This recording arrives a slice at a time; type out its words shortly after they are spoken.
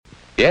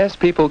Yes,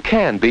 people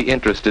can be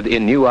interested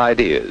in new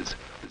ideas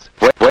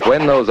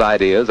when those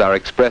ideas are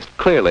expressed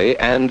clearly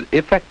and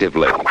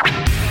effectively.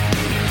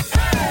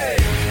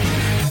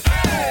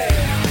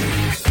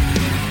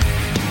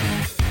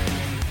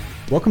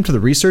 Welcome to the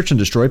Research and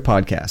Destroy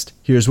podcast.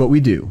 Here's what we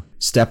do.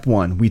 Step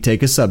 1, we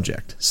take a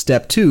subject.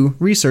 Step 2,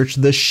 research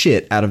the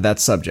shit out of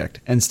that subject.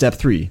 And Step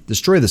 3,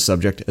 destroy the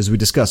subject as we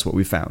discuss what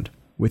we found.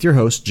 With your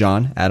hosts,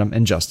 John, Adam,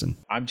 and Justin.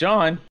 I'm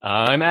John.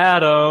 I'm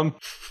Adam.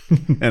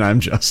 And I'm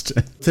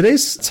Justin.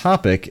 Today's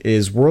topic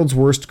is world's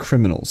worst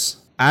criminals.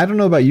 I don't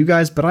know about you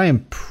guys, but I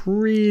am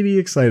pretty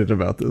excited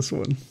about this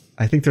one.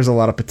 I think there's a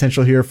lot of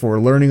potential here for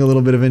learning a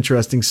little bit of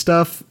interesting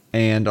stuff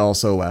and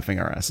also laughing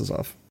our asses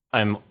off.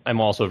 I'm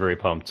also very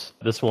pumped.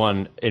 This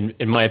one, in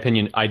my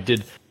opinion, I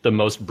did the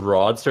most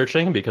broad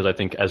searching because I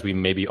think, as we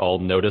maybe all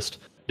noticed,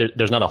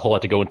 there's not a whole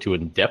lot to go into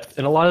in depth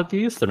in a lot of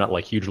these. They're not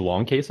like huge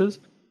long cases,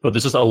 but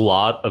there's just a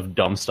lot of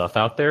dumb stuff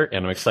out there,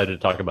 and I'm excited to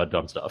talk about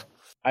dumb stuff.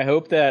 I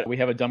hope that we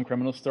have a dumb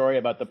criminal story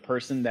about the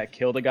person that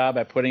killed a guy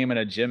by putting him in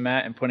a gym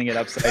mat and putting it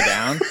upside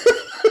down.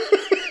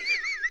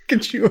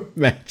 Could you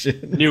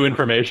imagine? New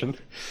information.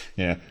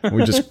 Yeah,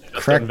 we just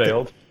cracked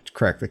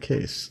the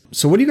case.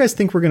 So what do you guys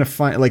think we're going to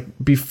find? Like,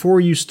 before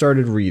you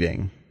started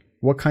reading,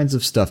 what kinds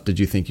of stuff did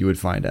you think you would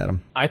find,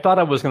 Adam? I thought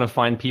I was going to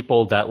find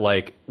people that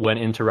like went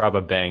in to rob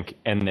a bank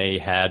and they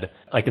had,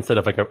 like, instead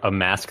of like a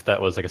mask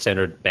that was like a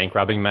standard bank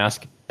robbing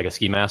mask, like a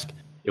ski mask,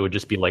 it would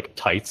just be like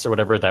tights or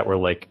whatever that were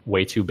like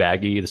way too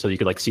baggy so you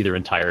could like see their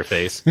entire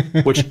face,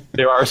 which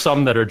there are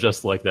some that are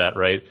just like that,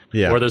 right?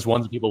 Yeah. Or there's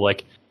ones that people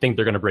like think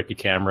they're going to break a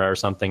camera or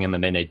something and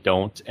then they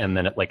don't, and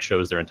then it like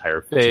shows their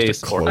entire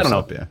face. Or I don't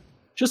know. Yeah.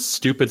 Just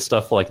stupid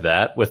stuff like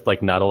that with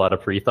like not a lot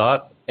of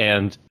pre-thought.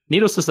 And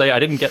needless to say, I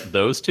didn't get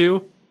those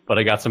two, but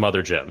I got some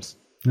other gems.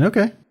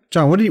 Okay.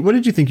 John, what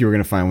did you think you were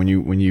going to find when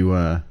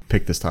you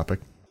picked this topic?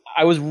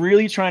 I was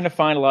really trying to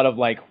find a lot of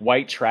like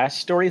white trash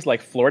stories,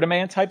 like Florida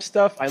Man type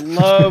stuff. I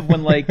love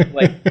when like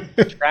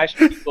trash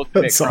people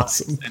commit crimes.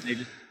 Awesome. And they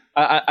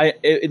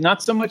just,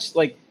 not so much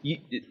like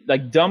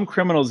dumb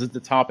criminals is the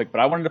topic, but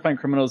I wanted to find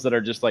criminals that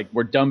are just like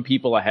were dumb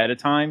people ahead of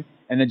time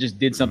and then just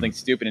did something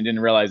stupid and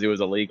didn't realize it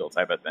was illegal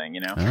type of thing,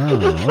 you know?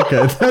 Oh,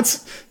 okay.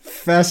 That's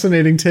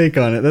fascinating take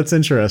on it. That's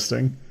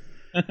interesting.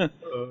 All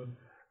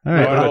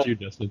right. What about you,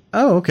 Justin?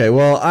 Oh, okay.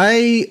 Well,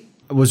 I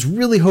was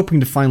really hoping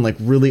to find like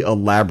really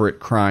elaborate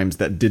crimes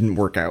that didn't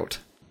work out.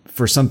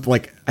 For some,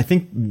 like, I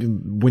think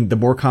when the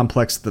more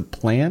complex the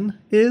plan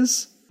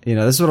is, you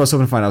know, this is what I was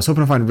hoping to find. I was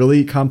hoping to find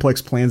really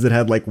complex plans that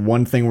had like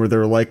one thing where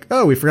they're like,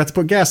 oh, we forgot to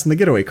put gas in the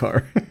getaway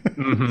car.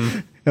 Mm-hmm.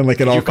 And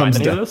like it all comes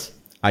down. This?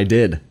 I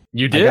did.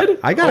 You did?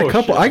 I got a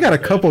couple. Shit. I got a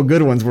couple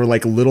good ones where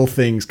like little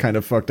things kind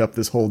of fucked up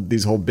these whole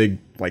big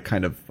like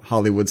kind of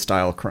Hollywood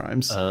style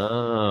crimes.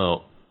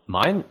 Oh,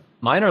 mine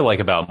are like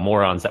about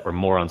morons that were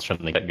morons from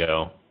the get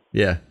go.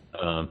 Yeah.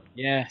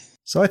 Yes.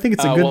 So I think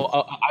it's a good.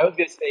 Well, I was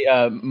gonna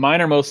say mine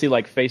are mostly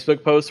like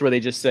Facebook posts where they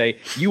just say,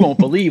 "You won't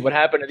believe what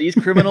happened to these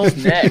criminals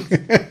next."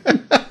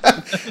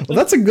 Well,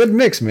 that's a good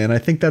mix, man. I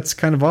think that's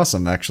kind of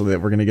awesome, actually, that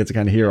we're going to get to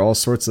kind of hear all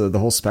sorts of the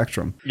whole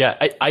spectrum. Yeah,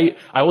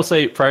 I will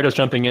say, prior to us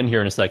jumping in here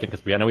in a second,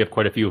 because I know we have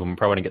quite a few of them, we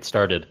probably want to get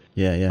started.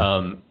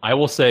 Yeah. I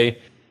will say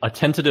a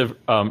tentative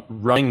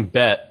running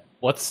bet.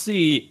 Let's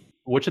see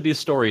which of these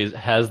stories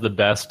has the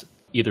best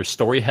either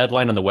story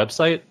headline on the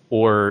website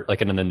or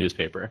like in the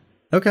newspaper.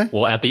 Okay.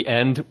 Well, at the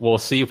end, we'll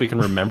see if we can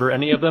remember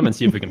any of them and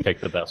see if we can pick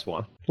the best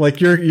one.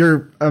 Like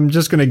I'm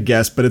just going to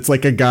guess, but it's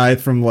like a guy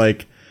from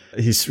like,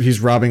 he's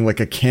robbing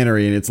like a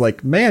cannery and it's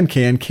like man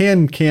can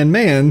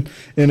man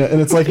and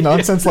it's like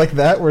nonsense like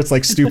that where it's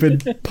like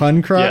stupid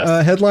pun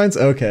yes. Headlines.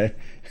 Okay.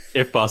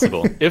 If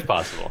possible.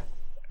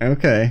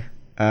 Okay.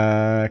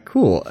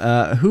 Cool.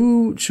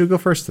 Who should go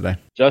first today?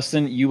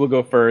 Justin, you will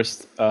go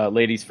first.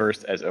 Ladies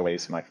first, as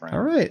always, my friend.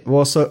 All right.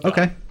 Well, so,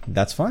 okay.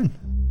 That's fine.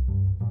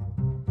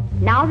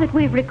 Now that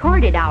we've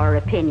recorded our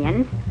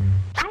opinions,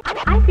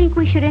 I think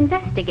we should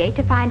investigate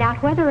to find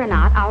out whether or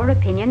not our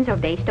opinions are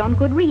based on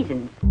good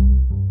reasons.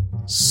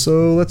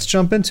 So let's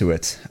jump into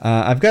it.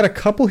 I've got a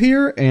couple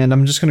here, and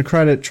I'm just going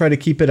to try to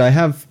keep it. I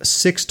have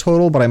 6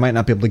 total, but I might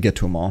not be able to get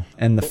to them all.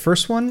 And the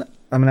first one,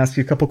 I'm going to ask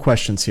you a couple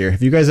questions here.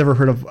 Have you guys ever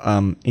heard of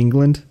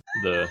England?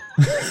 The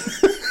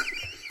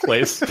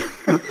place.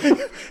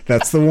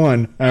 That's the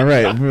one. All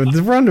right,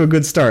 we're on to a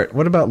good start.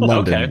 What about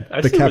London,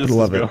 the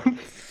capital of it?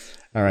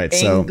 All right,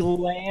 so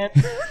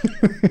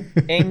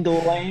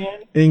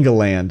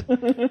England.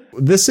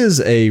 This is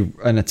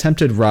an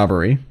attempted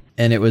robbery.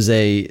 And there's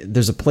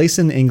a place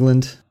in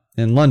England,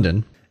 in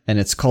London, and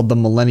it's called the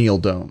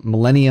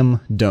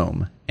Millennium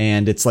Dome.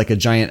 And it's like a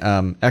giant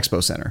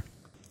expo center.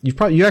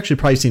 You actually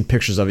probably seen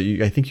pictures of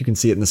it. I think you can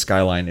see it in the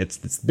skyline. It's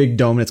this big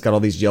dome, and it's got all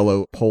these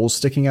yellow poles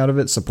sticking out of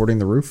it, supporting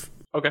the roof.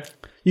 Okay.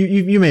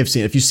 You may have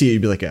seen it. If you see it,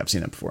 you'd be like, yeah, I've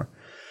seen it before.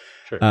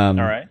 Sure. All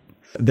right.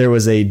 There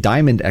was a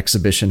diamond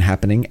exhibition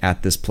happening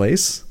at this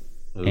place.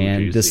 Ooh,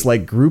 and juicy. this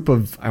like group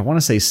of, I want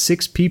to say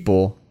 6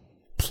 people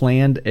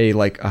planned a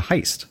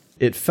heist.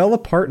 it fell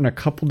apart in a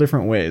couple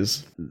different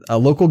ways. A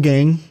local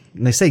gang,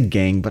 and they say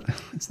gang, but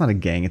it's not a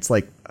gang. It's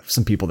like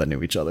some people that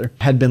knew each other,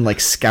 had been like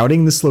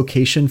scouting this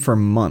location for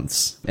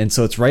months. And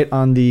so it's right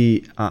on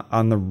the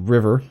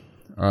river,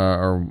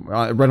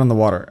 right on the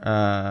water.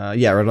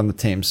 Right on the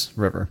Thames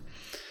River.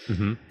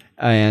 Mm-hmm.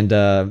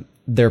 And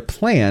their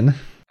plan,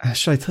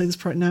 should I tell you this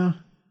part now?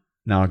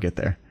 No, I'll get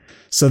there.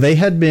 So they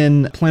had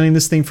been planning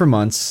this thing for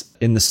months.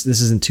 This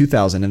is in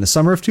 2000. In the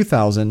summer of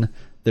 2000,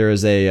 there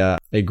is a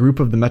group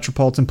of the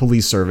Metropolitan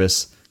Police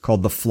Service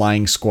called the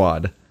Flying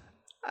Squad.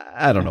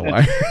 I don't know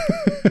why.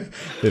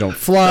 They don't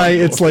fly.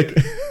 It's like,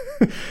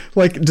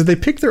 did they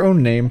pick their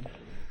own name?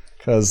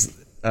 Because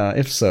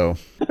if so,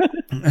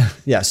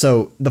 yeah.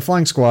 So the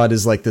Flying Squad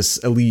is like this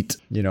elite,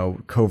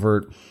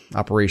 covert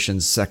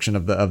operations section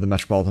of the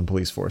Metropolitan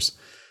Police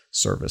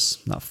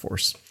Service, not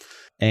force.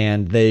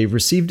 And they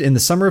received, in the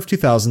summer of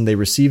 2000, they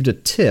received a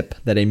tip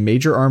that a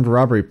major armed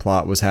robbery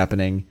plot was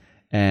happening,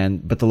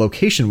 but the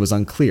location was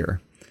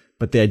unclear.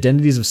 But the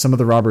identities of some of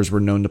the robbers were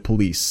known to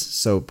police.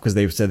 So, because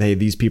they said, hey,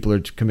 these people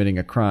are committing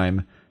a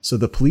crime. So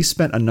the police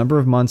spent a number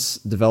of months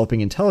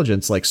developing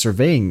intelligence, like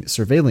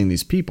surveilling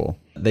these people.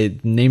 They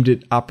named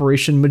it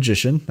Operation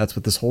Magician. That's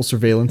what this whole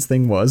surveillance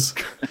thing was,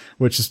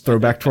 which is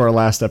throwback to our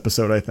last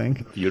episode, I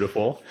think.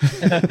 Beautiful.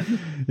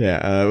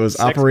 Yeah, it was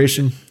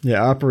Operation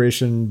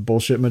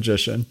Bullshit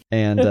Magician.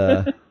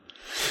 And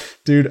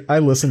dude, I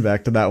listened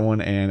back to that one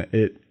and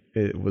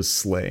it was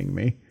slaying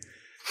me.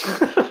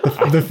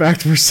 The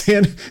fact we're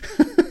saying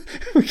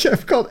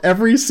I've called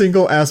every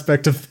single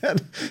aspect of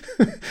that.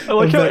 I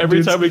like how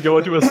every time we go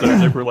into a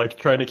subject, we're like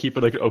trying to keep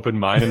it like an open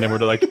mind, and then we're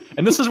like,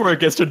 and this is where it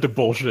gets into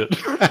bullshit.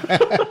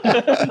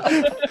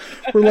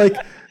 We're like,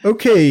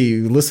 okay,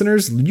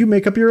 listeners, you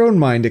make up your own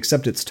mind,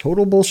 except it's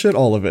total bullshit,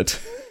 all of it.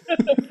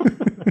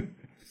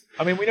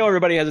 I mean, we know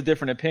everybody has a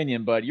different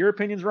opinion, but your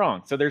opinion's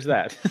wrong. So there's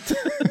that.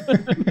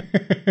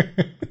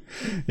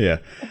 Yeah.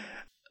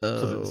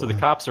 So the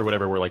cops or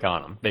whatever were like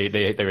on them. They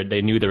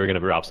knew they were going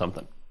to rob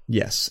something.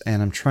 Yes,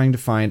 and I'm trying to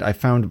find. I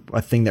found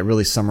a thing that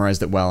really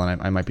summarized it well,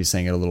 and I might be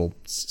saying it a little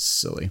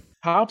silly.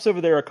 Cops over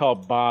there are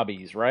called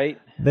bobbies, right?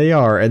 They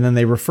are, and then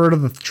they refer to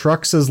the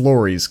trucks as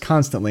lorries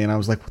constantly, and I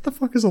was like, "What the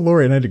fuck is a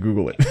lorry?" And I had to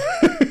Google it.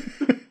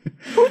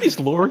 Who are these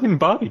Lori and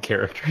Bobby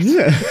characters?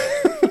 Yeah.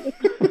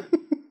 I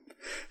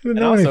didn't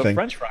know also, anything.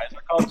 French fries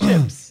are called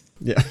chips.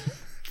 Yeah.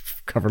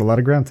 Covered a lot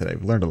of ground today.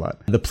 We learned a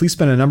lot. The police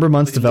spent a number of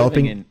months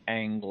developing in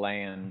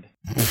Angland.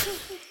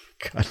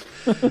 God.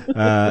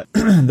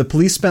 The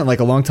police spent like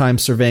a long time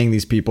surveying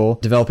these people,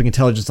 developing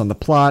intelligence on the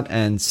plot,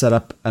 and set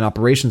up an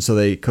operation. So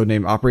they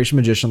codenamed Operation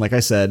Magician, like I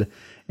said.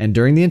 And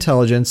during the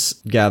intelligence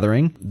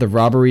gathering, the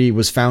robbery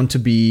was found to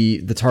be,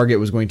 the target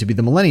was going to be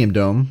the Millennium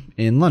Dome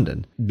in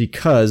London,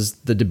 because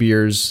the De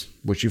Beers,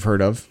 which you've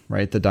heard of,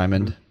 right? The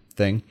diamond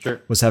thing,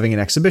 Sure. was having an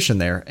exhibition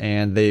there.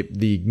 And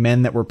the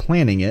men that were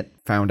planning it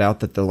found out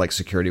that the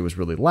security was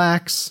really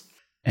lax.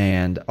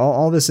 And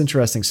all this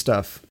interesting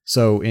stuff.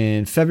 So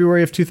in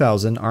February of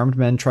 2000, armed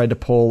men tried to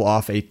pull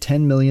off a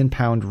 £10 million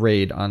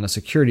raid on a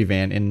security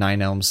van in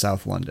Nine Elms,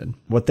 South London.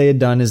 What they had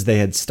done is they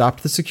had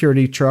stopped the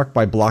security truck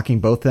by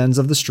blocking both ends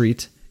of the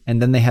street, and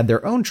then they had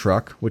their own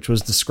truck, which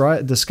was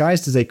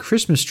disguised as a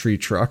Christmas tree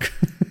truck,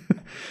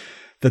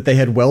 that they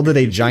had welded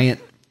a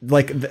giant,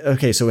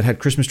 so it had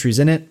Christmas trees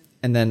in it,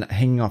 and then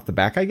hanging off the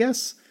back, I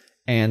guess.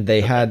 And they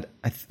had,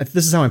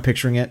 this is how I'm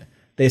picturing it,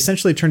 they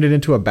essentially turned it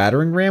into a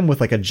battering ram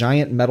with like a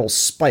giant metal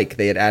spike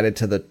they had added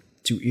to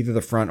either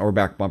the front or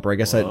back bumper. I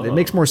guess it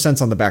makes more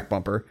sense on the back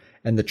bumper,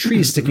 and the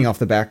trees sticking off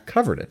the back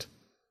covered it.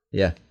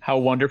 Yeah. How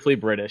wonderfully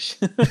British.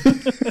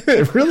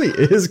 It really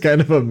is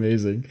kind of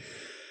amazing.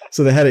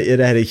 So it had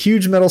a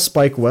huge metal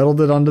spike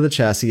welded onto the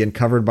chassis and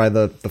covered by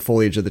the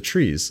foliage of the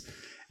trees.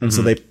 And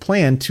so they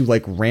planned to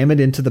ram it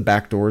into the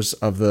back doors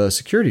of the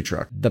security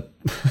truck. The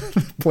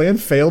plan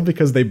failed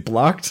because they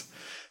blocked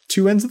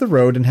two ends of the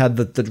road and had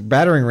the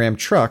battering ram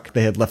truck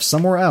they had left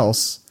somewhere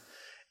else,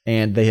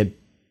 and they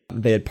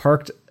had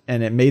parked,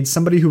 and it made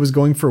somebody who was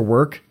going for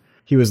work,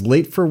 he was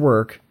late for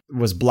work,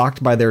 was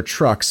blocked by their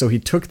truck, so he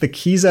took the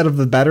keys out of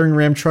the battering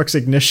ram truck's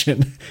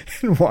ignition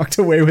and walked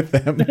away with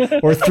them,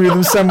 or threw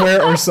them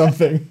somewhere or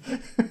something.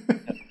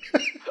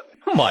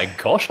 Oh my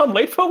gosh, I'm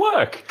late for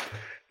work.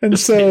 And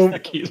Just so takes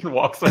the keys and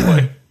walks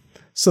away.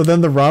 So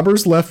then the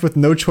robbers left with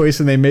no choice,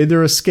 and they made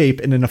their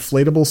escape in an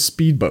inflatable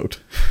speedboat.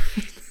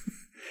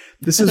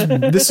 This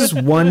is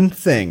one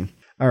thing.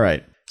 All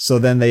right. So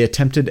then they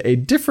attempted a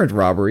different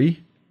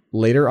robbery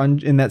later on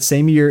in that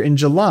same year in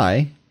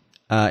July,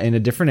 in a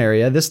different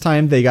area. This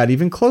time they got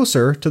even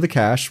closer to the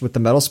cash, with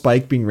the metal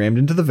spike being rammed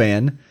into the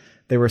van.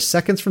 They were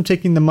seconds from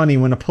taking the money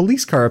when a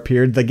police car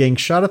appeared. The gang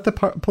shot at the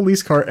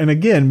police car and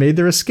again made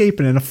their escape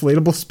in an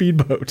inflatable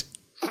speedboat.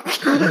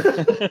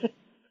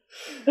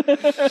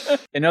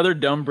 In other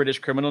dumb British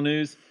criminal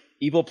news,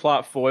 evil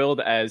plot foiled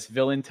as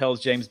villain tells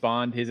James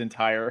Bond his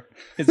entire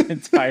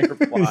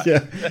plot.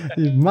 Yeah,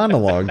 he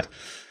monologued.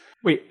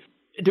 Wait,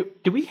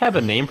 do we have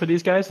a name for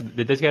these guys?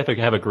 Did these guys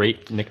have a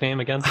great nickname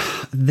again?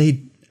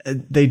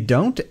 They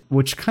don't,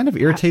 which kind of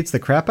irritates the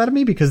crap out of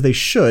me because they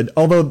should.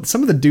 Although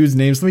some of the dudes'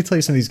 names, let me tell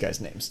you some of these guys'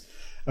 names.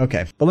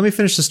 Okay, but let me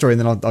finish the story and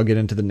then I'll get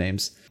into the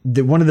names.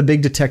 One of the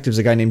big detectives,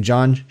 a guy named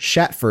John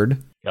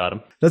Shatford. Got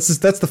him. That's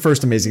the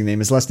first amazing name.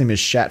 His last name is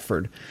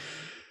Shatford.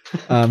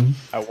 How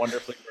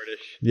wonderfully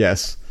British.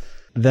 Yes.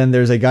 Then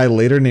there's a guy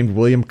later named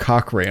William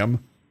Cockram.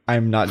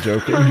 I'm not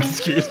joking.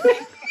 Excuse me.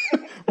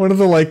 One of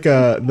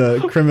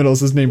the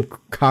criminals is named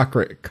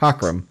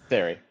Cockram,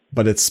 Very.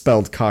 but it's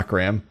spelled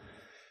Cockram.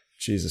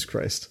 Jesus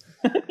Christ.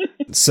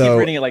 So Keep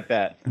reading it like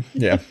that.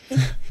 yeah,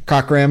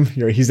 Cockram.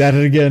 He's at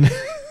it again.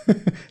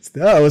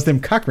 Oh, it's them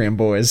Cockram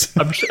boys.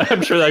 I'm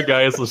sure that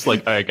guy is just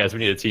like, all right, guys, we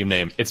need a team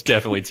name. It's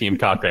definitely Team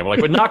Cockram. We're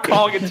like, we're not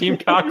calling it Team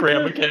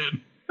Cockram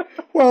again.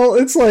 Well,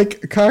 it's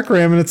like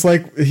Cockram, and it's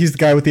like he's the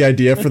guy with the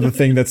idea for the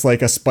thing that's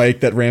like a spike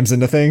that rams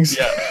into things.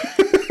 Yeah.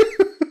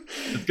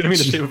 It's gonna be in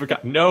the shape of a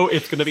no.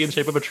 It's gonna be in the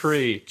shape of a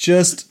tree.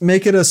 Just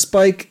make it a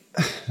spike.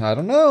 I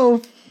don't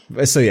know.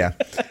 So yeah,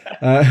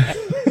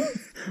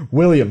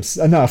 Williams.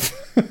 Enough.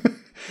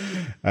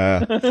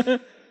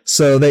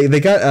 So they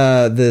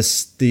got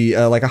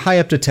like a high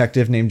up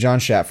detective named John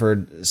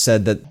Shatford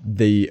said that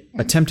the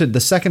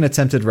second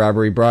attempted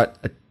robbery brought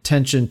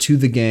attention to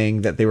the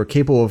gang that they were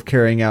capable of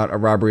carrying out a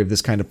robbery of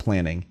this kind of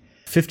planning.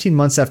 15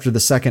 months after the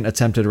second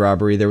attempted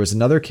robbery, there was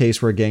another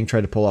case where a gang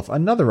tried to pull off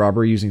another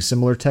robbery using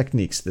similar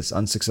techniques. This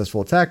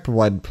unsuccessful attack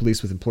provided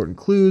police with important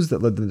clues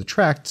that led them to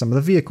track some of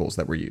the vehicles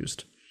that were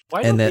used.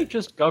 Why don't they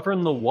just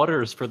govern the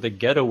waters for the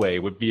getaway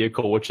with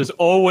vehicle, which is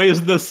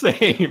always the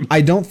same?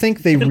 I don't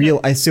think they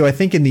I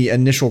think in the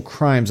initial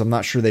crimes, I'm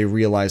not sure they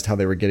realized how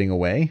they were getting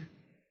away.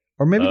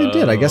 Or maybe they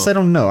did. I guess I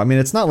don't know. I mean,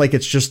 it's not like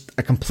it's just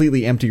a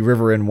completely empty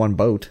river in one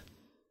boat.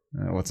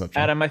 What's up,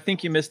 John? Adam, I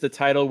think you missed the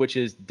title, which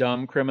is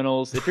Dumb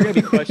Criminals. If you're going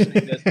to be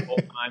questioning this the whole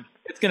time,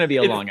 it's going to be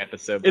a long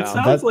episode. It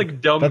sounds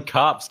like Dumb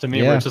Cops to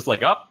me, where it's just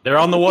like, oh, they're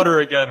on the water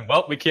again.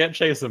 Well, we can't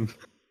chase them.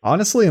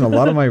 Honestly, in a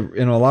lot of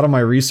my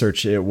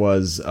research, it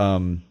was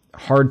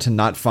hard to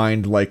not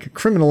find like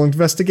criminal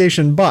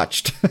investigation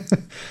botched.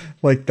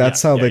 Like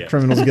that's how the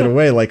criminals get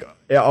away. Like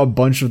a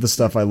bunch of the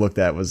stuff I looked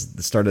at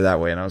started that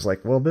way, and I was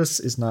like, well, this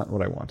is not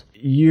what I want. A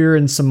year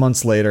and some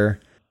months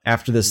later,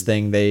 after this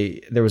thing,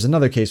 there was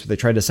another case where they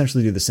tried to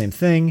essentially do the same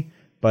thing,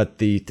 but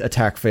the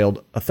attack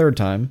failed a third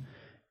time.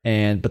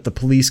 But the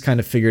police kind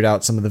of figured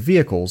out some of the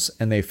vehicles,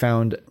 and they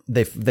followed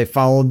the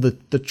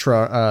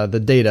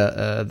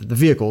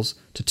vehicles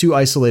to two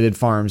isolated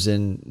farms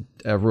in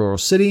a rural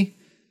city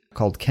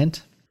called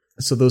Kent.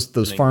 So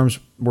those farms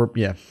were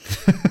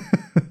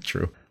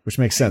true, which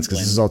makes sense because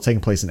this is all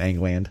taking place in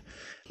England.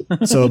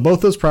 So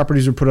both those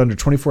properties were put under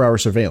 24-hour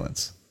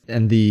surveillance.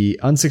 And the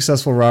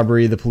unsuccessful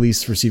robbery, the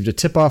police received a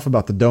tip-off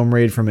about the dome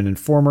raid from an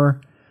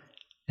informer.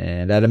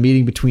 And at a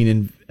meeting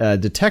between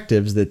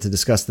detectives to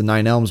discuss the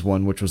Nine Elms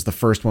one, which was the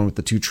first one with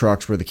the two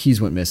trucks where the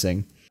keys went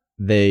missing,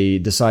 they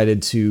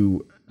decided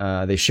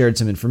they shared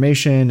some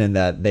information and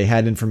that they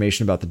had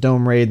information about the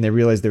dome raid, and they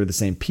realized they were the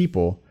same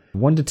people.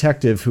 One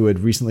detective who had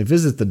recently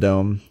visited the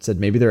dome said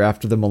maybe they're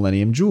after the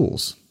Millennium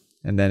Jewels.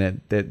 And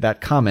then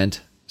that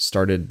comment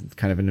started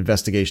kind of an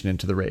investigation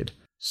into the raid.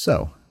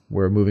 So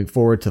we're moving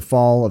forward to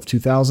fall of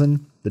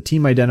 2000. The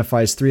team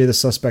identifies three of the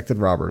suspected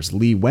robbers: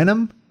 Lee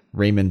Wenham,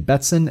 Raymond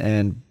Betson,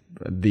 and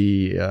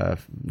the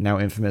now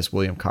infamous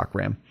William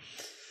Cockram.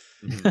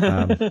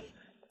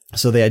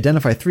 So they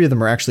identify three of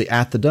them are actually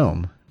at the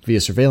dome via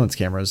surveillance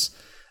cameras,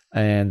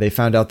 and they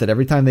found out that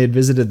every time they had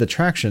visited the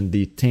attraction,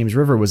 the Thames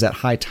River was at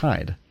high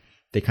tide.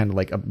 They kind of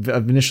like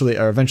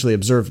eventually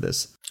observed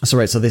this. So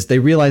they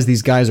realize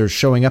these guys are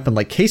showing up and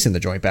like casing the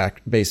joint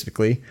back,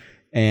 basically,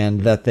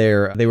 and that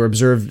they were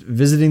observed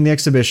visiting the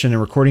exhibition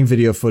and recording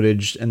video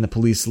footage, and the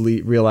police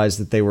realized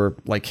that they were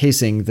like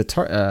casing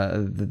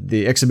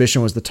the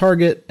exhibition was the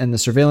target, and the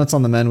surveillance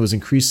on the men was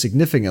increased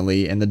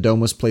significantly, and the dome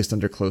was placed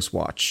under close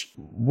watch.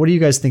 What do you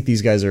guys think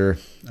these guys are?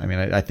 I mean,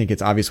 I think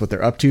it's obvious what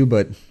they're up to,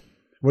 but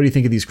what do you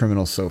think of these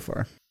criminals so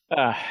far?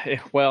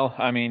 Well,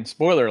 I mean,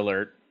 spoiler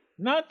alert,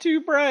 not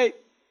too bright.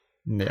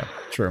 Yeah,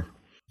 true.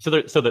 So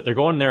they're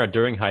going there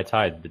during high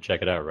tide to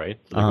check it out, right?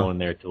 So they're going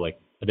there to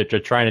they're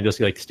trying to just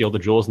like steal the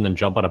jewels and then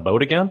jump on a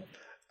boat again.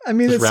 I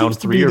mean, it's round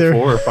 3 or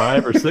 4 or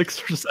 5 or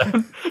 6 or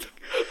 7.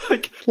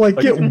 like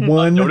get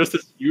one. Notice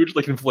this huge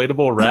like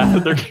inflatable raft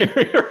that they're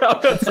carrying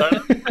around outside.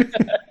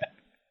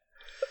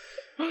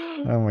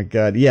 Oh my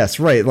god! Yes,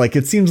 right. Like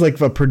it seems like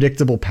a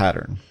predictable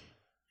pattern.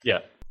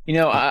 Yeah. You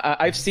know,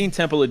 I've seen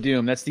Temple of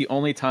Doom. That's the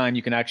only time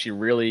you can actually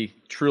really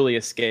truly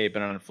escape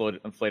in an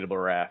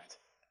inflatable raft.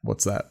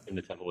 What's that? In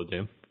the Temple of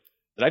Doom.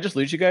 Did I just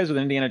lose you guys with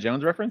an Indiana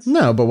Jones reference?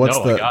 No, but what's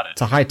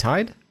to high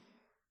tide?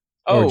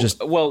 Oh,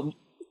 well,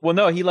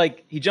 no.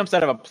 He jumps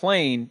out of a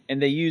plane,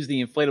 and they use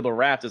the inflatable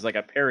raft as like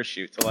a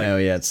parachute to like. Oh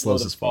yeah, it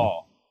slows his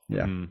fall.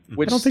 Yeah,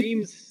 which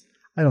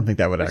I don't think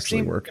that would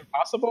actually work.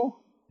 Impossible.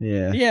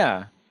 Yeah.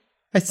 Yeah.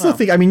 I still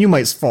think. I mean, you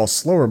might fall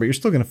slower, but you're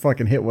still gonna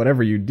fucking hit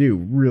whatever you do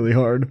really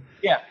hard.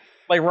 Yeah,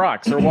 like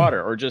rocks or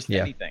water or just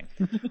anything.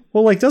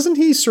 Well, like, doesn't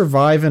he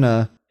survive in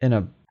a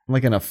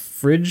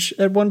fridge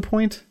at one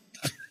point?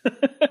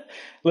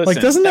 Listen,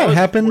 like, doesn't that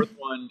happen? The fourth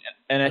one,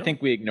 And I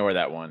think we ignore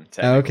that one.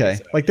 Oh, okay.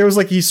 So. Like there was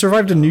he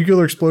survived a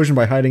nuclear explosion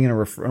by hiding in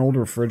an old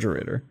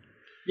refrigerator.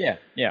 Yeah.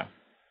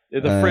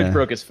 The fridge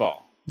broke his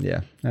fall.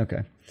 Yeah.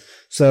 Okay.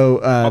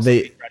 So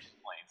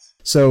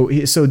Also,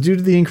 So due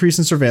to the increase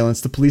in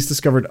surveillance, the police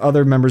discovered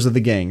other members of the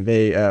gang.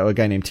 A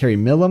guy named Terry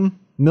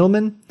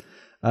Millman.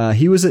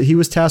 He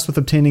was tasked with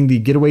obtaining the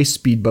getaway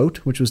speedboat,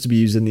 which was to be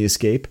used in the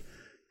escape.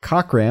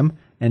 Cockram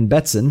and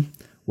Betson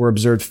were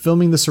observed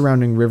filming the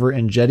surrounding river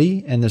and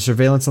jetty, and the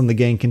surveillance on the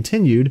gang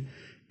continued,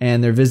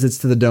 and their visits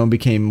to the dome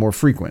became more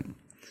frequent.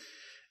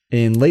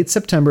 In late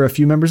September, a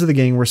few members of the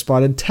gang were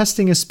spotted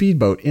testing a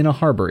speedboat in a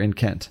harbor in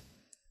Kent.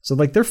 So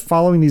they're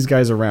following these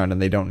guys around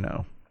and they don't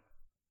know.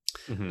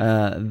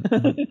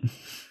 Mm-hmm.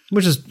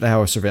 Which is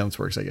how surveillance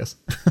works, I guess.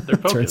 They're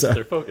focused.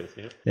 They're focused.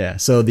 Yeah. Yeah.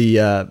 So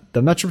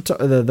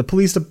the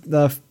police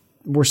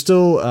were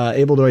still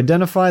able to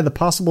identify the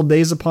possible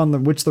days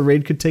upon which the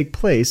raid could take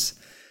place.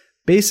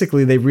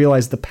 Basically, they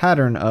realized the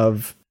pattern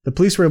of the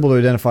police were able to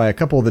identify a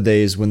couple of the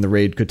days when the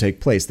raid could take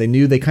place. They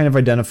kind of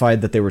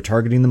identified that they were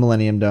targeting the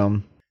Millennium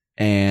Dome,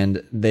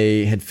 and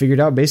they had figured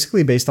out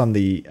basically based on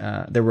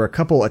there were a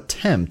couple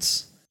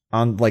attempts.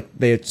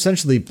 They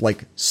essentially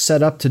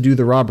set up to do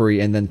the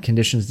robbery and then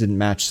conditions didn't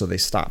match, so they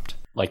stopped.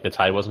 Like the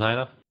tide wasn't high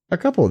enough? A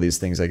couple of these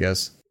things, I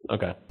guess.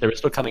 Okay. They were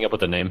still coming up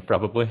with a name,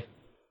 probably,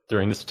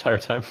 during this entire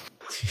time.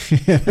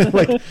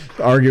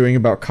 Arguing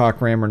about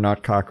cockram or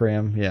not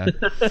cockram, yeah.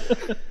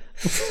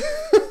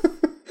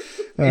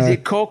 Is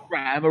it cock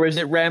ram or is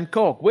it ram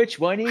cock? Which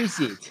one is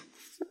it?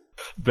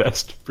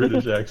 Best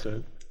British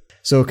accent.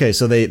 So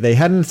they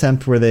had an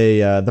attempt where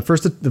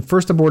the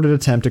first aborted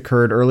attempt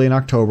occurred early in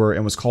October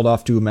and was called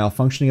off due to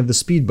malfunctioning of the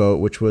speedboat,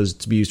 which was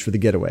to be used for the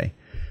getaway.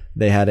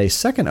 They had a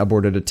second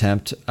aborted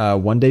attempt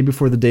one day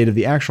before the date of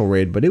the actual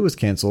raid, but it was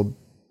canceled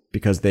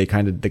because the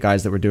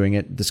guys that were doing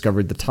it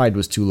discovered the tide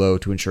was too low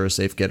to ensure a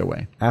safe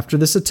getaway. After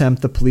this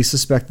attempt, the police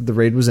suspected the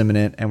raid was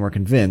imminent and were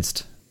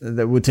convinced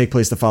that it would take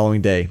place the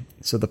following day.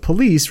 So the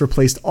police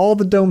replaced all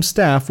the dome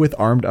staff with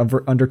armed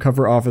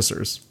undercover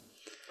officers.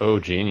 Oh,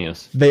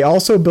 genius. They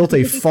also built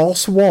a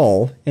false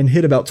wall and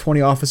hid about 20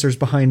 officers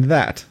behind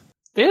that.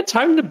 They had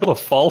time to build a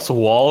false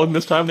wall in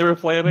this time they were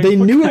planning? They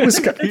knew it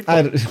was...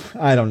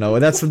 I don't know.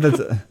 That's what they...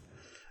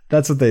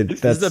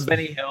 This is the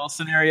Benny Hill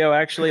scenario,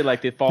 actually.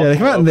 Like they fall... Yeah, they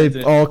come out and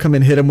they all come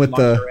and hit him with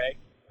the...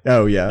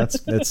 Oh, yeah.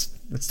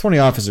 It's 20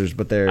 officers,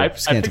 but they're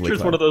scantily I picture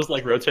it's one of those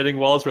rotating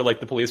walls where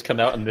the police come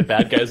out and the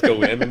bad guys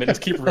go in and they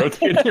just keep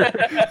rotating.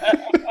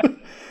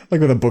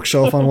 With a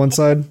bookshelf on one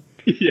side?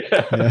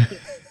 Yeah.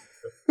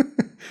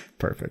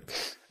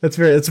 Perfect. It's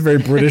very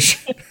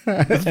British.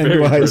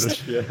 Very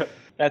British, yeah.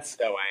 That's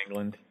so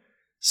England.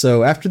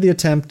 So after the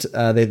attempt,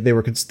 they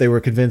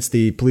were convinced,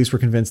 the police were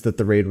convinced that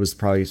the raid was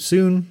probably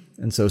soon,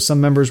 and so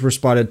some members were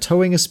spotted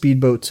towing a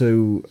speedboat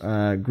to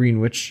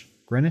Greenwich.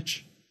 Yeah,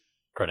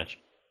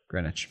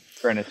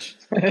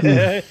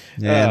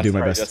 do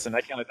my best. Justin,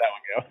 I can't let that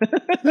one go.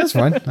 That's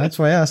fine. That's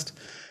why I asked.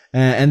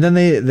 And then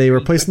they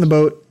were placing the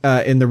boat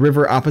in the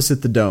river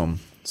opposite the dome.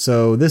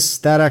 So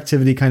that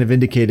activity kind of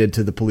indicated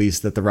to the police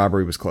that the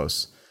robbery was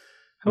close.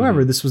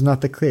 However, this was not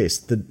the case.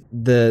 But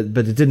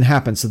it didn't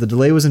happen. So the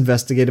delay was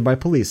investigated by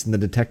police, and the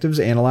detectives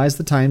analyzed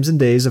the times and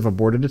days of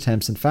aborted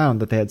attempts and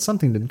found that they had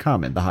something in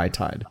common: the high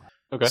tide.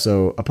 Okay.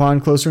 So upon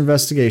closer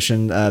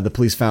investigation, the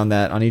police found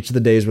that on each of the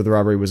days where the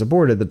robbery was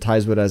aborted, the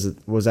tide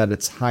was at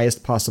its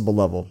highest possible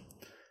level.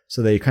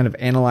 So they kind of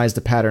analyzed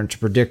a pattern to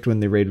predict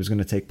when the raid was going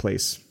to take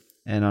place.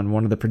 And on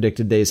one of the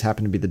predicted days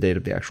happened to be the date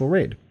of the actual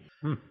raid.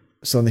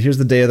 So here's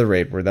the day of the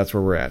raid, that's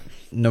where we're at.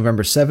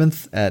 November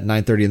 7th at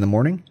 9:30 in the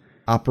morning,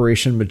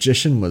 Operation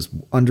Magician was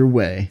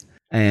underway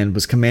and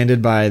was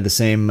commanded by the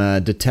same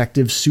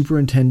Detective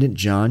Superintendent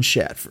John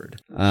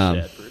Shatford.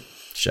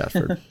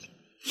 Shatford.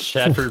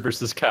 Shatford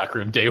versus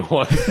Cockram, day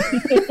one.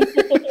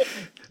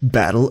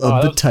 Battle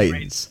of the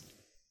Titans.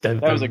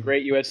 That was a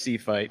great UFC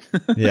fight.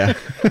 Yeah.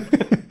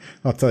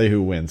 I'll tell you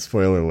who wins.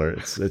 Spoiler alert,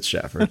 it's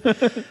Shatford.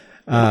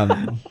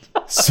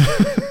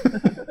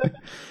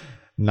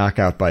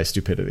 Knockout by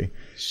stupidity.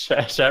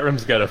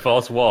 Shatram's got a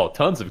false wall.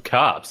 Tons of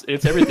cops.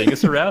 Everything is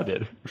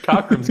surrounded.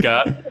 Cockram's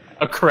got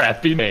a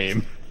crappy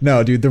name.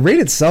 No, dude, the raid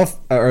itself,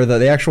 or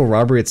the actual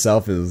robbery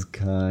itself, is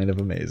kind of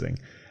amazing.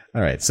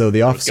 All right, so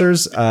the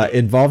officers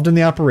involved in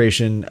the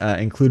operation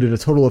included a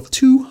total of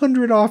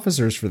 200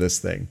 officers for this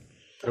thing.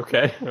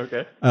 Okay.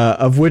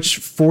 Of which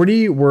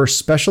 40 were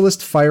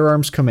Specialist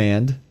Firearms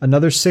Command.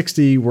 Another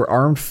 60 were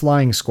Armed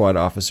Flying Squad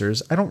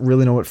officers. I don't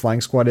really know what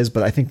Flying Squad is,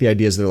 but I think the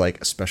idea is they're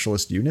like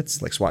specialist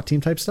units, like SWAT team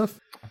type stuff.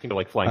 I think they're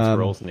like flying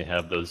squirrels, and they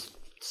have those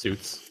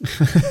suits.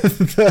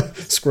 The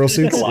squirrel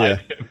suits? Yeah.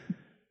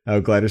 Oh,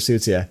 glider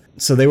suits, yeah.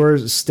 So they were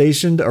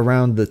stationed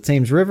around the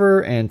Thames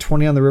River and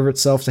 20 on the river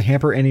itself to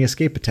hamper any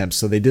escape attempts.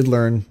 So they did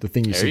learn the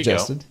thing you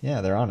suggested.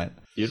 Yeah, they're on it.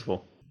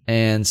 Beautiful.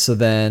 And so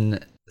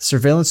then...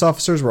 surveillance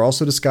officers were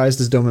also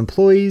disguised as Dome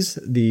employees.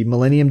 The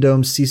Millennium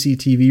Dome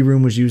CCTV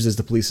room was used as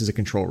the police as a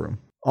control room.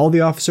 All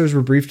the officers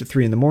were briefed at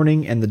 3 in the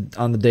morning and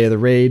on the day of the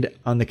raid.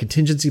 On the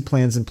contingency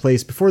plans in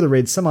place before the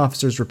raid, some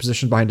officers were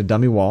positioned behind a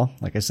dummy wall,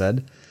 like I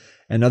said,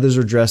 and others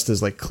were dressed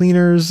as like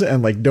cleaners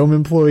and like dome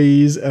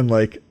employees, and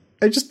like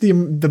I just the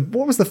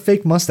what was the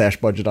fake mustache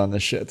budget on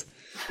this shit?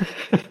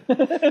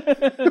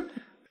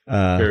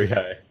 Very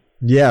high.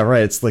 Yeah,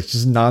 right. It's like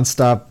just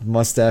nonstop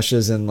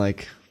mustaches and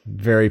like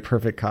very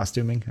perfect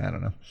costuming. I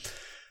don't know.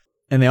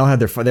 And they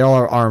all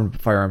are armed,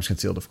 firearms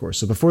concealed, of course.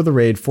 So before the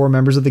raid, 4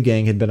 members of the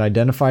gang had been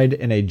identified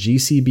in a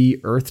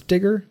GCB earth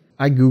digger.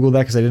 I Googled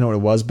that because I didn't know what it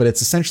was, but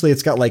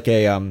it's got like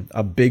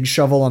a big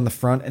shovel on the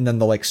front and then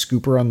the like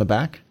scooper on the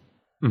back.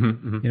 Mm-hmm,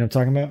 mm-hmm. You know what I'm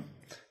talking about?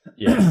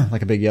 Yeah.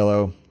 Like a big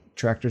yellow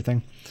tractor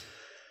thing.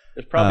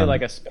 There's probably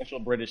like a special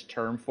British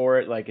term for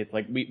it. Like it's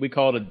like we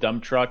call it a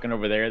dump truck, and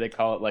over there they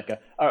call it like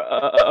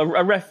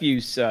a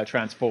refuse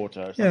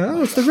transporter. Or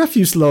Yeah, it's the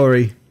refuse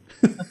lorry.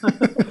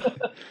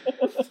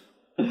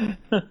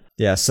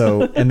 Yeah,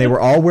 so, and they were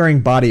all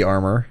wearing body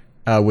armor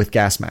with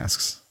gas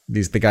masks.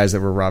 The guys that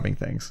were robbing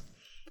things,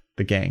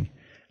 the gang.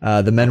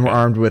 The men were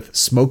armed with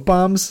smoke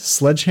bombs,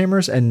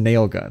 sledgehammers, and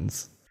nail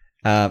guns.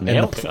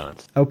 Nail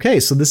guns. Okay,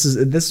 so this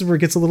is where it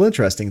gets a little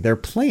interesting. Their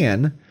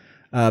plan,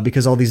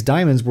 because all these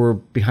diamonds were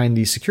behind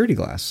the security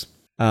glass,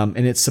 and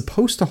it's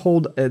supposed to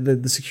hold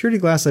the security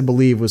glass. I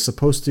believe was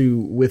supposed to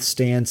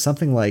withstand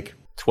something like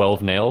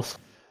 12 nails.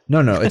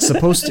 No, it's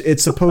supposed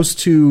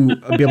to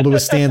be able to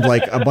withstand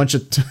like a bunch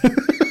of.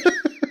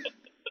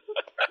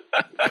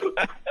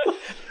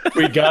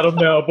 We got them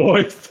now,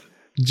 boys.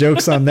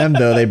 Joke's on them,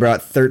 though. They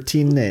brought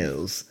 13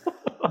 nails.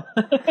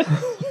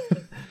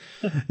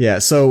 Yeah,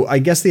 so I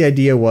guess the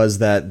idea was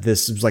that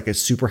this was like a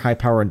super high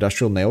power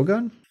industrial nail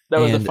gun. That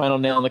was the final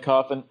nail in the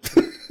coffin.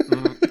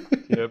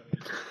 Yep.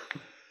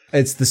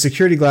 It's the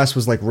security glass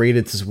was like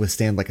rated to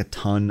withstand like a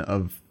ton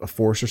of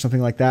force or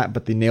something like that,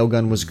 but the nail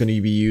gun was going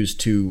to be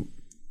used to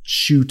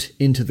shoot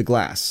into the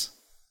glass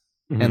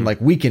and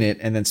like weaken it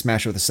and then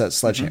smash it with a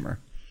sledgehammer.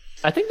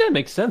 I think that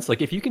makes sense.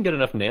 Like if you can get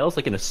enough nails,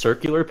 like in a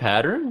circular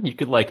pattern, you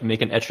could like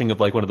make an etching of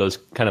like one of those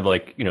kind of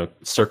like,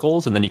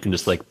 circles, and then you can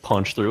just like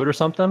punch through it or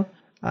something.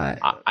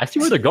 I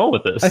see where they're going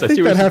with this. I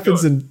think that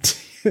happens in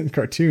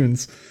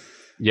cartoons.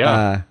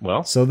 Yeah.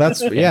 So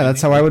that's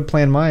how I would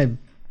plan my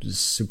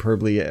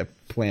superbly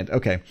planned.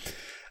 Okay.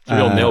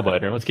 Real nail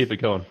biter. Let's keep it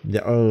going.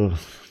 Yeah. Oh,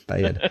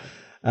 bad.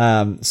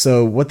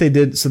 So what they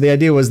did, so the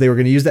idea was they were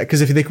going to use that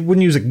because if they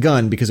wouldn't use a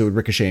gun because it would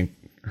ricochet and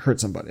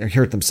hurt somebody or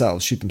hurt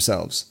themselves, shoot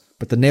themselves.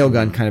 But the nail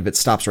gun kind of, it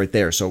stops right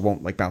there. So it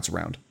won't like bounce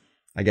around.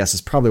 I guess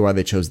is probably why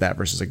they chose that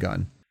versus a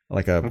gun,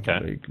 like a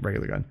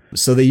regular gun.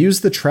 So they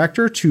used the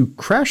tractor to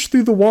crash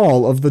through the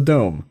wall of the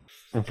dome.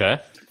 Okay.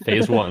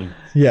 Phase 1.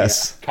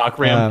 Yes. Cock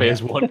ram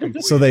phase 1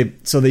 complete. So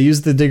they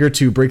used the digger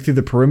to break through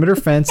the perimeter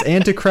fence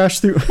and to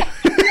crash through.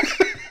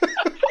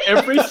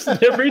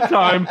 Every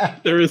time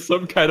there is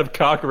some kind of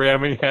cock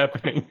ramming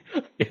happening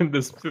in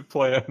this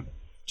plan.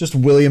 Just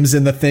Williams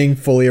in the thing,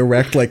 fully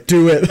erect, like,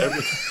 do it.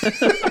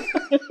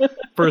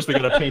 First, we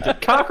gotta paint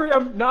it. Cock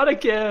ram, not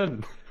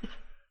again.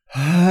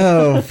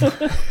 Oh.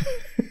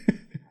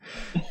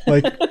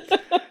 Like,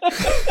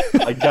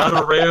 I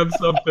gotta ram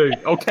something.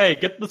 Okay,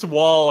 get this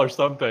wall or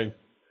something.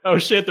 Oh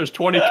shit, there's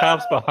 20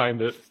 cops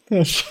behind it.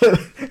 Oh, shit.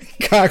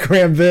 Cock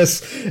ram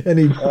this, and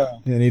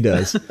he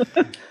does.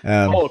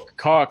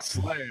 Cock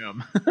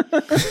slam.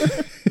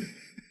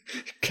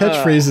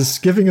 Catchphrase is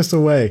giving us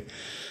away.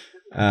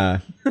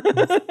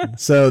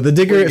 So the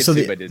digger. So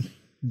the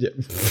yeah.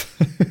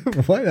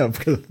 Why not?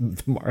 Because of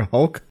the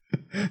Hulk.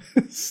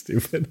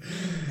 Stupid.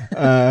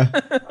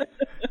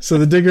 So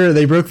the digger,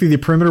 they broke through the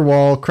perimeter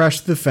wall,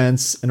 crashed through the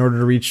fence in order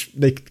to reach.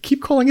 They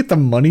keep calling it the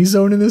money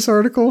zone in this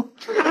article.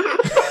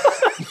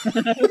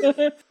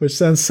 Which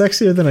sounds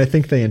sexier than I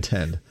think they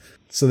intend.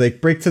 So they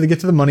get to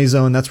the money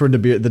zone. That's where the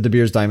De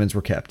Beers diamonds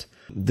were kept.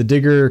 The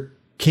digger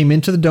came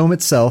into the dome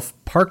itself,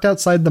 parked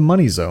outside the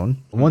money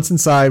zone. Once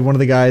inside, one of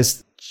the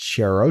guys,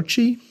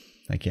 Ciarrocchi,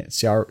 I can't,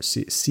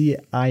 C-I-A-R-R-O-C-C-H-I,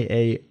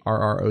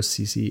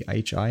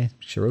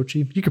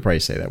 Ciarrocchi. You could probably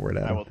say that word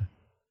out.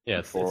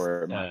 Yeah,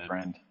 for my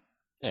friend.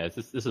 Yeah,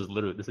 this is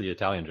the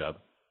Italian job.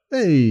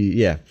 Hey,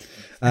 yeah.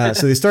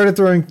 So they started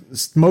throwing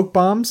smoke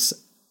bombs.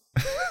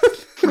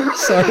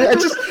 Sorry, I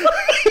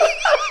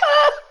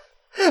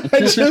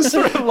just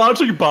started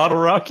launching bottle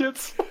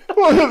rockets.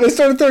 Well, no, they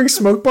started throwing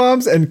smoke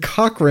bombs, and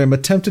Cockram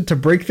attempted to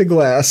break the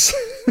glass.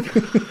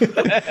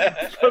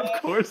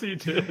 Of course he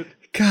did.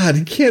 God,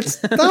 he can't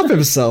stop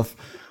himself.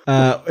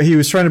 He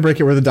was trying to break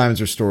it where the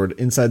diamonds are stored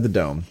inside the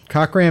dome.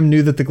 Cockram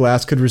knew that the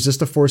glass could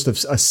resist a force of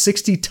a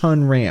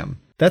 60-ton ram.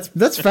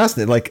 That's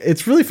fascinating. Like,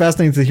 it's really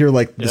fascinating to hear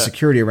like the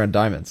security around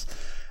diamonds.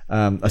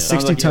 A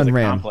 60-ton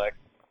ram. Complex.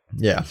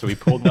 Yeah. So he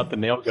pulled out the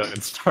nail gun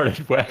and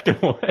started whacking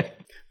away.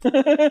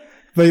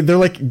 They're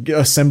like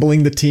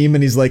assembling the team,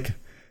 and he's like,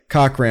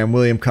 Cockram,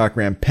 William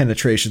Cockram,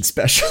 penetration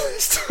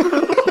specialist.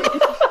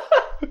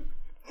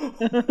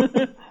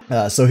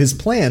 So his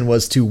plan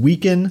was to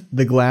weaken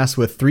the glass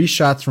with 3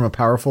 shots from a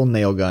powerful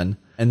nail gun,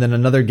 and then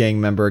another gang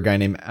member, a guy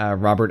named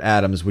Robert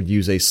Adams, would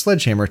use a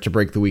sledgehammer to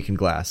break the weakened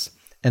glass.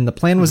 And the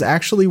plan was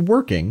actually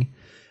working,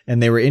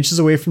 and they were inches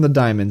away from the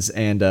diamonds,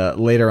 and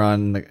later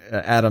on,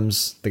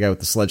 Adams, the guy with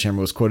the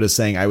sledgehammer, was quoted as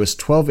saying, "I was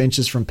 12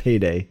 inches from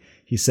payday.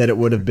 He said it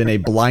would have been a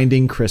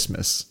blinding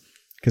Christmas."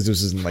 because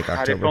this is in like God,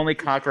 if October. only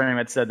Cochran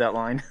had said that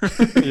line.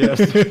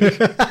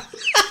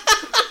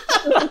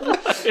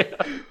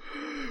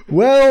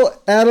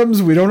 Well,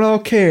 Adams, we don't all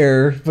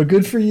care, but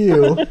good for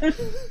you.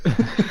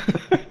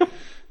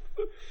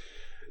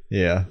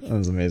 Yeah, that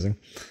was amazing.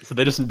 So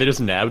they just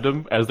nabbed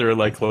him as they were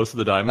like close to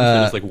the diamonds.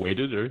 They just like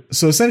waited, or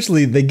So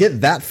essentially, they get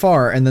that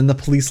far, and then the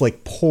police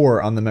like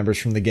pour on the members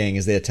from the gang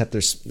as they attempt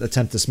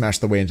to smash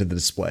their way into the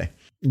display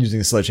using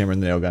the sledgehammer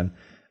and the nail gun.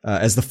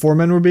 As the 4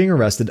 men were being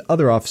arrested,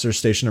 other officers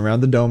stationed around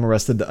the dome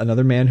arrested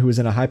another man who was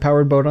in a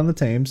high-powered boat on the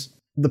Thames.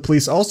 The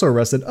police also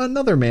arrested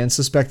another man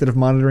suspected of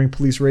monitoring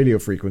police radio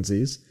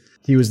frequencies.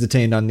 He was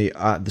detained on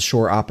the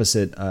shore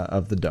opposite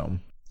of the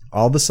dome.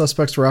 All the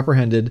suspects were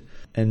apprehended,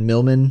 and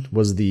Millman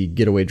was the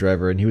getaway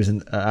driver, and he was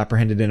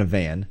apprehended in a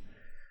van.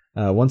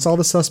 Once all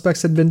the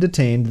suspects had been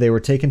detained, they were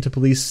taken to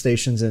police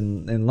stations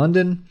in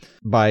London.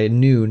 By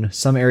noon,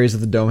 some areas of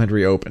the dome had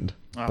reopened,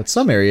 but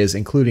some areas,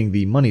 including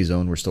the money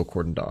zone, were still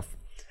cordoned off.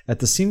 At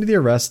the scene of the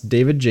arrest,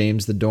 David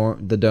James, the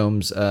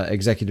dome's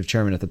executive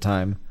chairman at the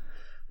time,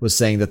 was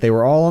saying that they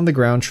were all on the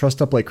ground,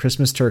 trussed up like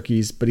Christmas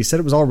turkeys, but he said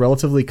it was all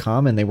relatively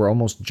calm and they were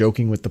almost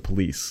joking with the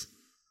police,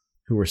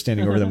 who were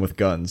standing over them with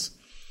guns.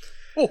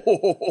 And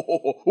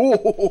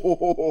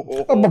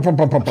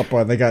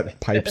they got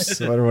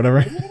pipes or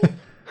whatever.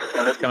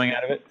 What's coming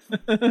out of it?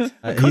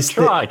 good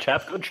try,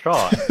 chap. Good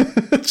try.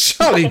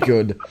 Jolly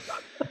good.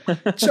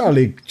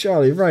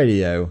 Jolly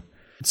radio.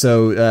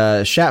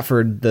 So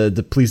Shatford,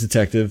 the police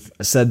detective,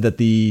 said that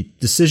the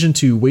decision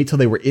to wait till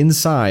they were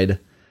inside,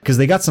 because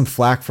they got some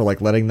flack for like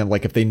letting them,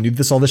 like if they knew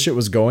all this shit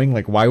was going,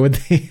 like why would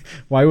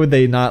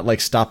they not like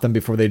stop them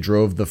before they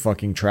drove the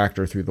fucking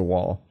tractor through the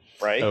wall?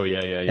 Right. Oh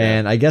yeah.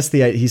 And I guess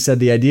he said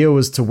the idea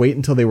was to wait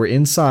until they were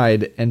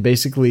inside and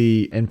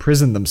basically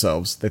imprison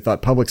themselves. They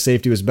thought public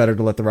safety was better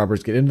to let the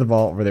robbers get into the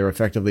vault, where they were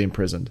effectively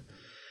imprisoned.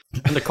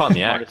 And they're caught in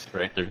the act,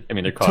 right? They're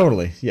caught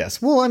Totally,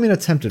 yes. Well, I mean,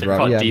 attempted They're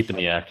robbery. caught Yeah. deep in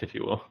the act, if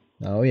you will.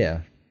 Oh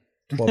yeah,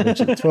 12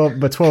 inches,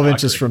 12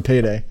 inches from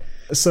payday.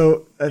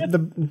 So the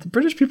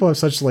British people have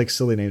such like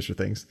silly names for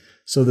things.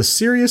 So the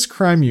Serious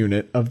Crime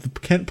Unit of the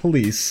Kent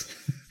Police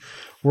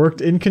worked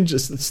in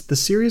conjunction. The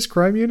Serious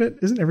Crime Unit,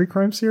 isn't every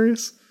crime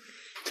serious?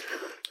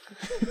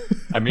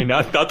 I mean,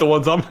 not the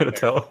ones I'm going to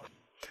tell.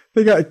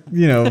 They got,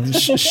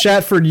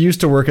 Shatford used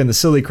to work in the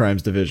Silly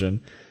Crimes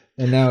division,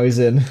 and now he's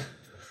in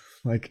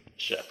like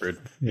Shepard.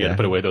 You got to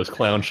put away those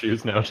clown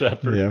shoes now,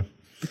 Shepard. Yeah.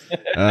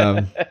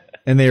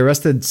 And they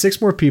arrested 6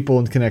 more people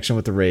in connection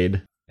with the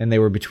raid, and they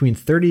were between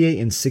 38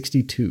 and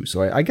 62.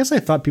 So I guess I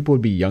thought people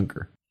would be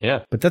younger.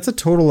 Yeah. But that's a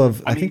total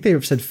of, I think they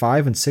said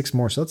 5 and 6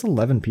 more, so that's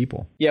 11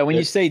 people. Yeah, when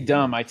you say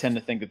dumb, I tend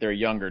to think that they're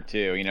younger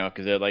too,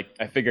 because they're like,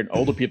 I figured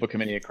older people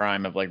committing a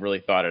crime have like really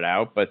thought it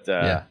out, but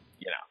no.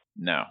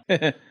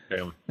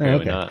 Apparently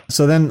Okay. not.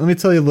 So then let me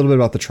tell you a little bit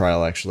about the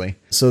trial, actually.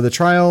 So the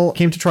trial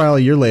came to trial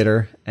a year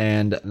later,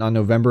 and on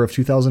November of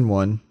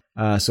 2001.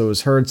 So it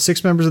was heard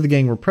 6 members of the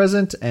gang were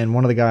present, and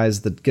one of the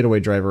guys, the getaway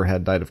driver,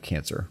 had died of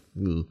cancer.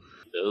 Ugh.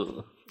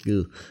 Ugh.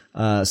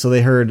 So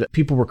they heard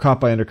people were caught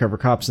by undercover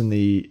cops in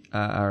the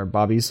our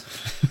bobbies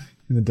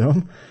in the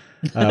dome.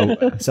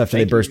 So after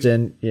they burst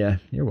in, yeah,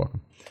 you're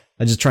welcome.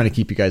 I'm just trying to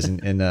keep you guys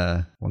in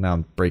well, now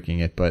I'm breaking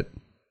it, but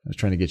I was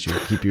trying to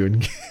keep you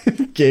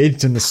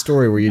engaged in the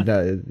story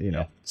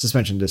where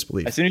suspension of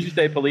disbelief. As soon as you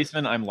say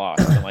policeman, I'm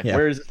lost. I'm like,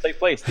 where does this take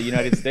place? The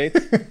United States?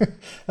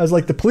 I was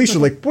like, the police are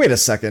like, wait a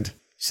second.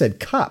 You said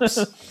cops.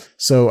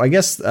 So I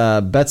guess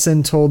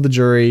Betson told the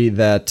jury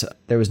that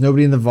there was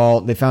nobody in the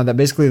vault. They found that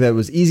basically that it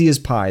was easy as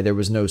pie. There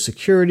was no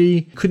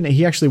security. When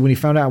he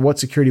found out what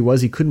security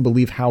was, he couldn't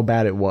believe how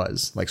bad it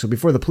was. Like, so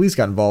before the police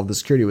got involved, the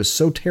security was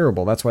so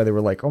terrible. That's why they were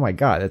like, oh my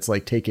God, it's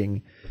like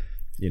taking,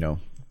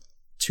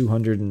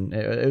 200 and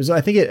it was, I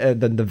think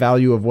the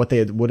value of what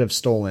they would have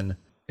stolen,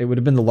 it would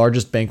have been the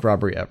largest bank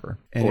robbery ever.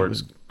 And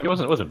it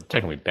wasn't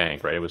technically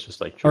bank, right? It was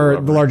just like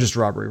the largest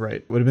robbery, right?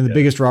 It would have been the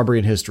biggest robbery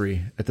in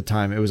history at the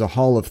time. It was a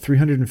haul of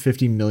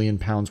 350 million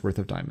pounds worth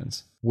of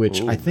diamonds, which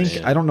I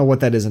think, I don't know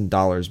what that is in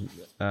dollars,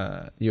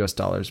 US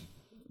dollars.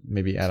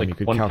 Maybe Adam, you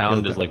could calculate. 1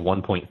 pound is like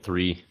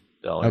 $1.3.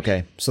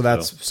 Okay, so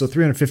that's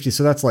 350.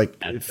 So that's like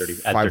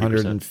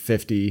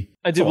 550.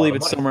 I do believe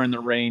it's somewhere in the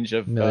range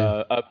of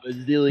a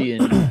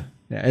bazillion.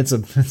 Yeah, it's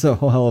a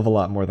whole hell of a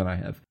lot more than I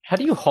have. How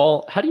do you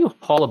haul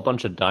a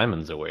bunch of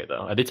diamonds away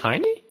though? Are they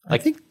tiny? I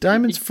think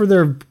diamonds for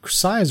their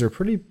size are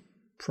pretty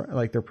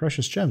like they're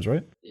precious gems,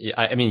 right?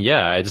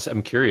 Yeah,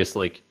 I'm curious,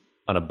 like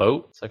on a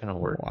boat, is that gonna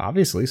work? Well,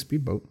 obviously,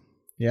 speedboat.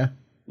 Yeah.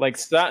 Like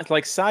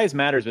size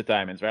matters with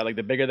diamonds, right? Like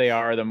the bigger they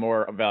are, the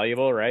more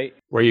valuable, right?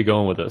 Where are you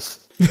going with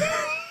this?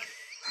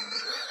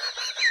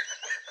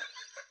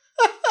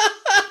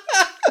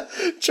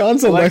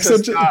 John's Alexa.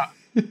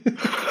 Did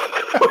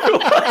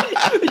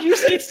you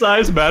say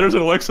size matters?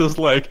 And Alexa's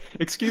like,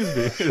 excuse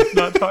me, it's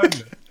not time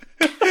yet.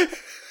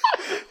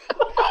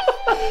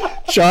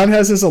 John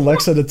has his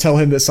Alexa to tell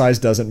him that size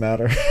doesn't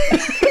matter.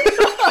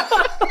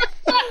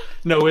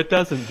 No, it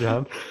doesn't,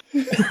 John.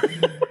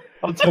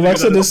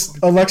 Alexa,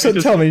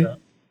 tell me.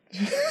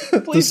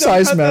 Does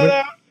size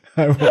matter?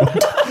 I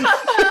won't.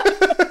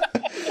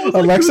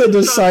 Alexa,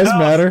 does size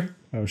matter?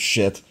 Oh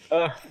shit!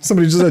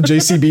 Somebody just a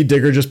JCB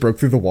digger just broke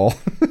through the wall.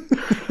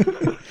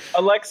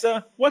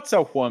 Alexa, what's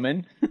a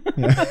woman?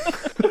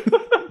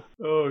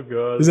 Oh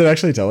god. Is it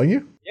actually telling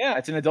you? Yeah,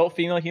 it's an adult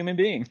female human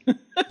being.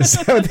 Is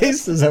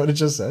that what it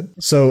just said?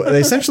 So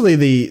essentially,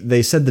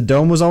 they said the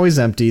dome was always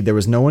empty. There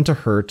was no one to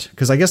hurt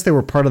because I guess they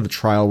were part of the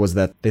trial. Was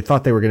that they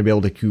thought they were going to be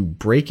able to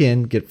break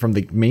in, get from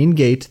the main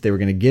gate. They were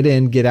going to get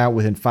in, get out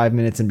within 5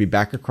 minutes, and be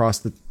back across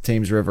the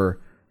Thames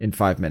River in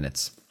 5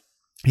 minutes.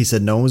 He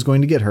said no one was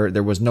going to get hurt.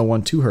 There was no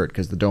one to hurt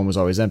because the dome was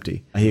always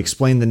empty. He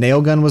explained the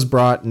nail gun was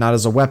brought not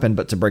as a weapon,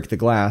 but to break the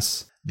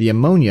glass. The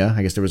ammonia,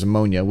 I guess there was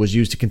ammonia, was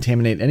used to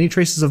contaminate any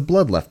traces of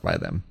blood left by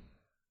them.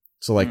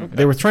 So,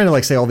 they were trying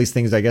to, say all these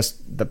things. I guess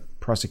the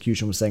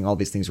prosecution was saying all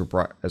these things were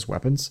brought as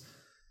weapons,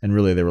 and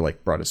really they were,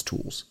 brought as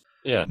tools.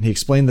 Yeah. And he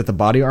explained that the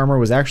body armor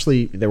was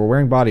actually, they were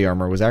wearing body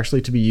armor, was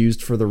actually to be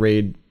used for the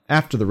raid,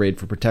 after the raid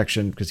for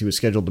protection, because he was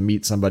scheduled to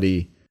meet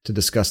somebody to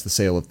discuss the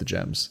sale of the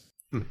gems.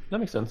 That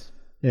makes sense.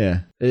 Yeah.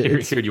 Here,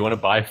 do you want to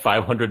buy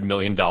 $500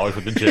 million worth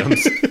of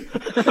gems?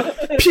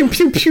 Pew,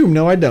 pew, pew.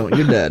 No, I don't.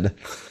 You're dead.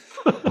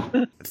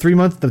 3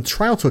 months. The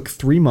trial took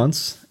 3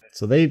 months.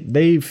 So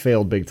they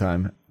failed big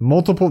time.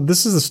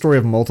 This is a story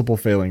of multiple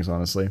failings,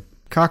 honestly.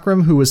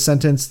 Cockram, who was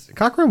sentenced,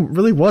 Cockram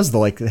really was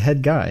the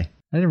head guy.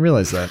 I didn't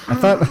realize that. I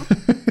thought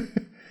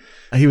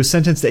he was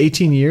sentenced to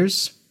 18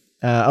 years.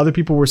 Other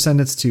people were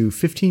sentenced to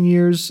 15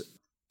 years.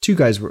 Two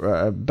guys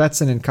were,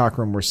 Betson and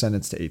Cockram were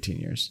sentenced to 18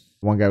 years.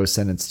 One guy was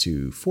sentenced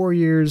to 4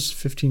 years,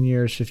 15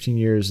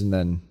 years, and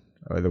then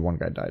the one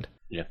guy died.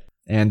 Yeah.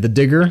 And the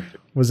digger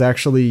was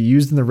actually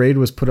used in the raid,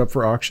 was put up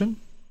for auction.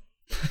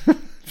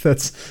 If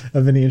that's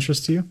of any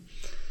interest to you.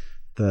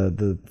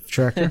 The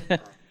tractor.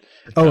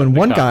 And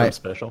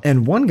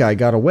one guy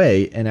got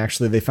away, and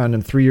actually they found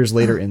him 3 years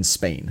later in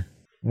Spain.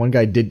 One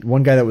guy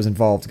that was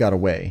involved got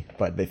away,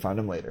 but they found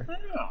him later.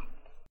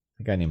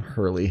 A guy named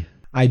Hurley.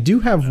 I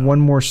do have one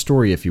more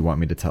story if you want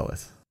me to tell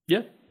it.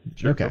 Yeah.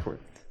 Sure. Okay. Go for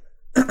it.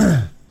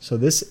 So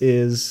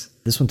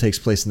this one takes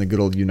place in the good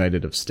old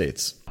United of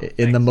States.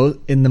 In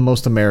the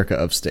most America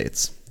of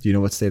states. Do you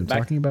know what state I'm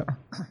talking about?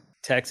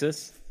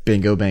 Texas.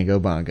 Bingo, bango,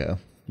 bongo.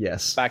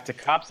 Yes. Back to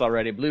cops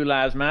already. Blue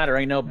Lives Matter.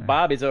 Ain't no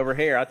Bobbies over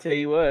here. I'll tell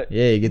you what.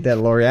 Yeah, you get that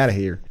lorry out of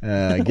here.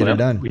 Get her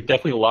done. We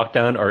definitely locked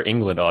down our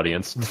England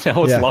audience.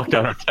 Now let's lock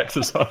down our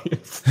Texas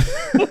audience.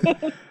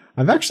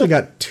 I've actually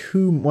got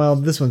two. Well,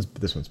 this one's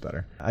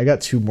better. I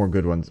got two more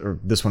good ones, or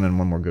this one and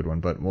one more good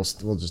one, but we'll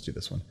just do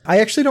this one. I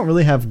actually don't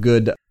really have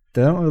good.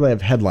 They don't really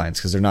have headlines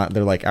because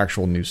they're like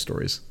actual news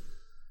stories.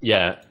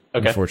 Yeah.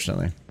 Okay.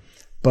 Unfortunately,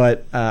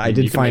 but I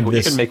did find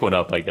this. You can make one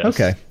up, I guess.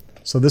 Okay.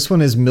 So this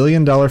one is $1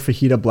 million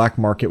fajita black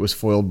market was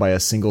foiled by a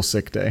single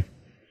sick day.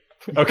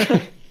 Okay.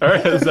 All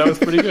right. That was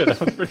pretty good.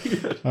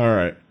 All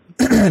right.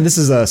 This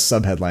is a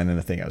sub-headline in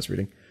a thing I was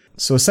reading.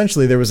 So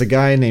essentially there was a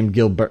guy named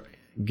Gilberto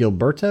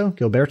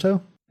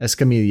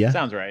Escamilla.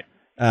 Sounds right.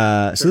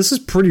 So this is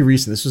pretty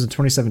recent. This was in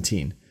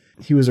 2017.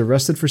 He was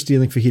arrested for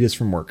stealing fajitas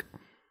from work.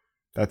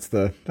 That's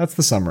the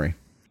summary.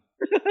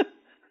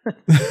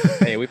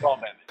 Hey, we've all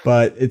been.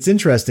 But it's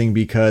interesting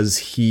because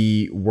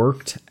he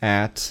worked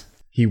at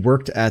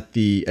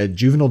the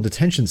juvenile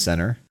detention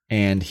center,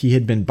 and he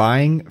had been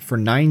buying for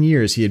 9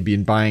 years. He had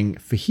been buying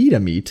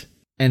fajita meat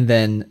and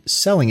then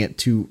selling it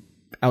to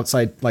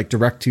outside, like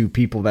direct to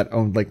people that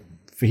owned like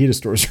fajita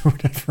stores or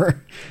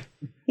whatever.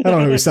 I don't know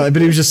who he was selling,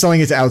 but he was just selling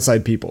it to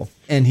outside people.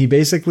 And he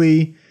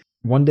basically,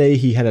 one day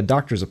he had a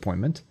doctor's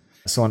appointment.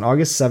 So on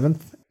August 7th,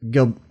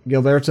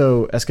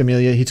 Gilberto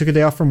Escamilla, he took a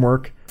day off from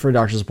work for a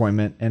doctor's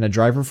appointment, and a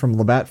driver from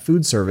Labatt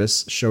Food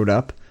Service showed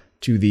up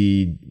to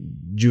the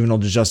Juvenile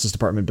Justice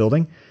Department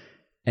building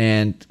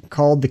and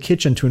called the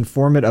kitchen to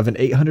inform it of an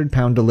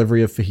 800-pound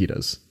delivery of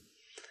fajitas.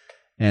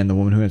 And the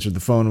woman who answered the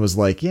phone was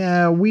like,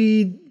 yeah,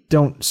 we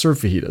don't serve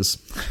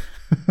fajitas.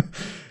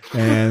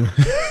 And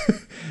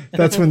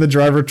that's when the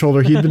driver told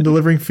her he'd been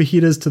delivering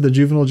fajitas to the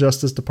Juvenile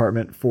Justice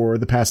Department for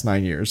the past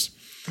 9 years.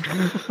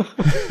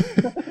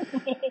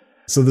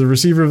 So the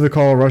receiver of the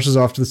call rushes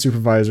off to the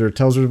supervisor,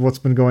 tells her what's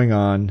been going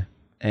on,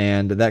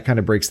 and that kind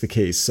of breaks the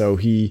case. So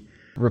he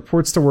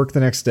reports to work the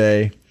next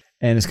day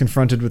and is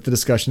confronted with the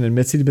discussion,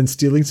 admits he'd been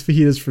stealing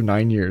fajitas for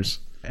 9 years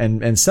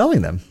and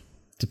selling them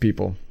to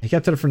people. He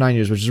kept it for 9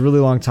 years, which is a really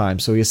long time.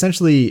 So he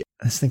essentially,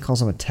 this thing calls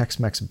him a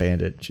Tex-Mex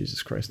bandit.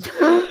 Jesus Christ. You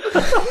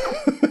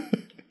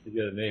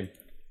got a name.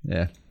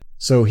 Yeah.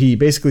 So he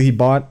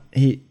bought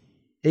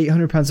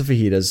 800 pounds of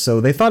fajitas.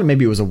 So they thought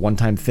maybe it was a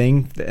one-time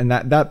thing, and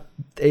that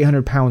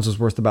 800 pounds was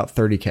worth about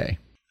 $30K.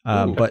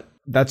 But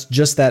that's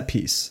just that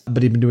piece.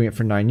 But he'd been doing it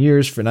for 9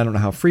 years, for I don't know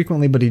how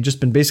frequently, but he'd just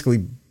been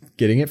basically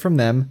getting it from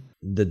them.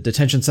 The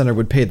detention center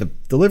would pay the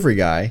delivery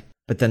guy,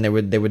 but then they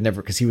would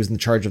never, because he was in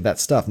charge of that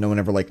stuff. No one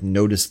ever like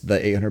noticed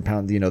the 800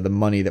 pound, the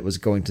money that was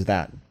going to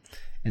that.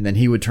 And then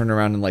he would turn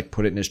around and like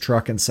put it in his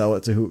truck and sell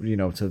it to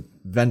to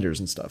vendors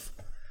and stuff.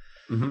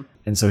 Mm-hmm.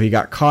 And so he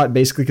got caught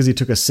basically because he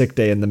took a sick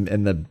day and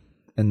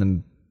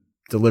the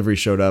delivery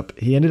showed up.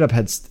 He ended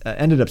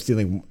up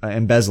stealing,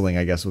 embezzling,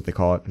 I guess what they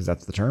call it, because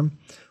that's the term,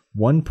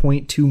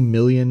 $1.2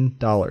 million in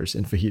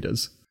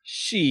fajitas.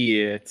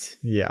 Shit.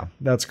 Yeah,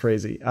 that's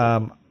crazy.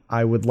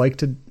 I would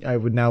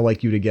now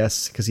like you to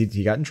guess, because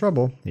he got in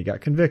trouble. He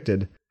got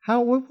convicted.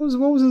 What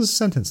was his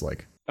sentence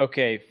like?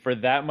 Okay, for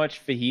that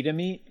much fajita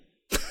meat?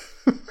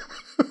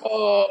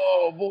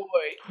 Oh,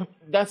 boy.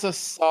 That's a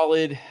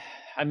solid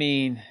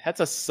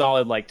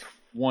like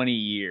 20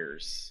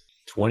 years.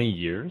 20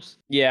 years?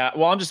 Yeah,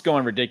 well, I'm just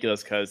going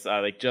ridiculous because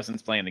like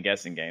Justin's playing the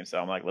guessing game, so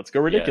I'm like, let's go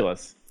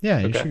ridiculous. Yeah,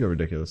 you should go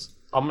ridiculous.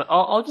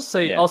 I'll just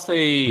say I'll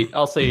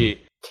say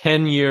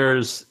 10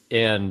 years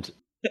and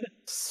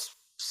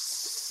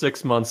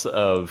 6 months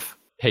of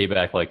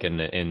payback, like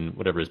in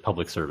whatever is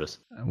public service.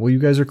 Well, you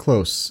guys are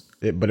close,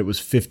 but it was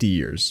 50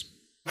 years.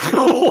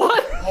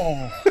 What?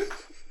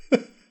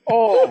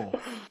 Oh.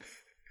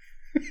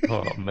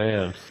 Oh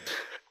man.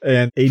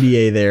 And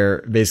ADA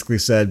there basically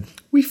said,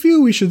 we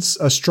feel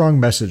a strong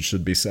message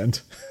should be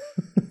sent.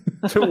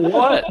 To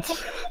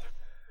what?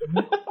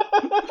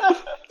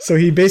 So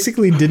he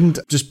basically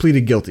just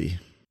pleaded guilty,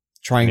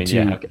 trying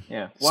to.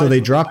 Yeah. So they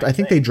dropped. I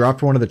think they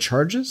dropped one of the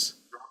charges,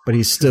 but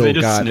he still They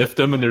just got. sniffed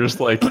him, and they're just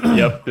like,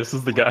 "Yep, this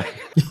is the guy."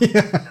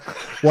 Yeah.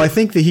 Well, I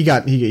think that he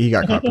got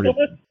caught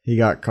he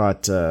got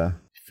caught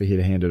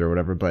fajita-handed or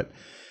whatever, but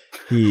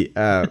he.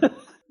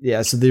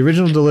 Yeah. So the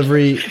original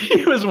delivery.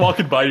 He was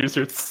walking by, and he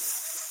starts.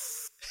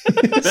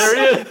 There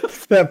he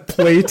is. That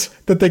plate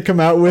that they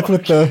come out with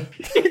the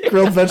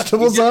grilled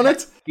vegetables on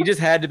it. You just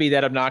had to be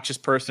that obnoxious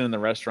person in the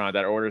restaurant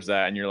that orders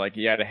that, and you're like,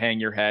 you had to hang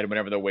your head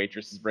whenever the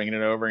waitress is bringing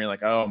it over, and you're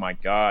like, oh my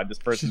god, this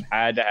person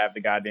had to have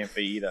the goddamn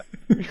fajita.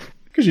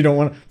 Because you don't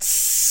want to.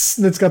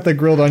 It's got the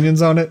grilled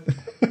onions on it.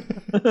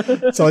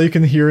 It's all you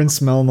can hear and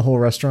smell in the whole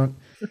restaurant.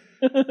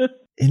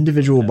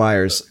 Individual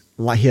buyers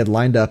he had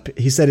lined up.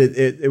 He said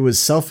it was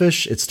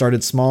selfish. It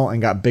started small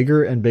and got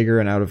bigger and bigger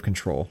and out of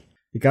control.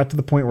 It got to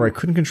the point where I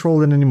couldn't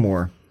control it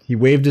anymore. He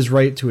waived his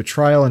right to a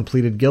trial and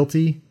pleaded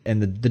guilty.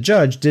 And the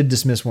judge did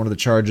dismiss one of the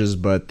charges,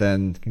 but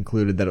then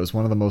concluded that it was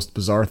one of the most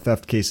bizarre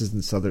theft cases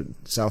in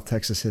South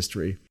Texas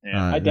history.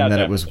 Yeah, I doubt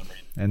that.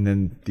 And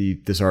then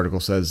this article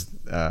says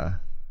that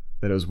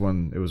it was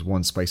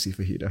one spicy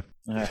fajita.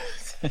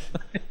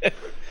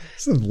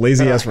 Some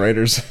lazy ass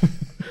writers.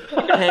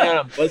 Hang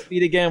on,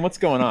 BuzzFeed again. What's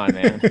going on,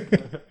 man?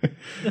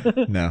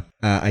 No,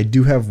 I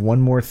do have one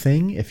more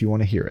thing if you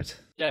want to hear it.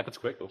 Yeah, if it's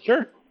quick.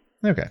 Sure.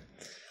 Okay.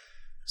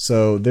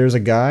 So there's a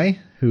guy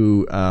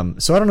who,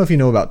 so I don't know if you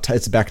know about,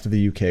 it's back to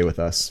the UK with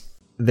us.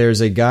 There's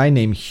a guy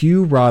named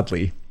Hugh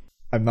Rodley.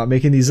 I'm not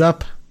making these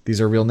up.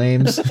 These are real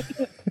names.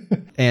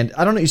 And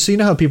I don't know. So you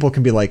know how people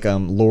can be like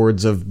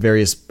lords of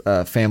various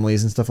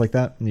families and stuff like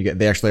that? And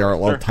they actually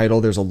are a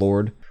title. There's a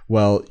lord.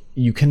 Well,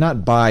 you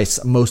cannot buy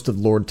most of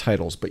lord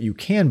titles, but you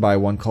can buy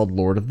one called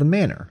Lord of the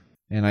Manor.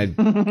 And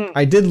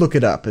I did look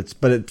it up.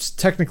 It's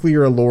technically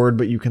you're a lord,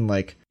 but you can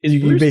like.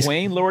 Is Bruce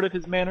Wayne Lord of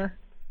his manor?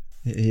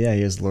 Yeah,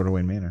 he is Lord of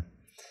Wayne Manor,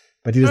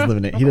 but he doesn't live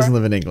in he doesn't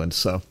live in England.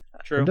 So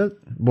true.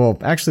 Well,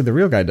 actually, the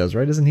real guy does,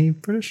 right? Isn't he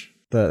British?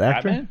 The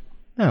actor?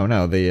 Batman?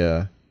 No,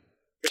 the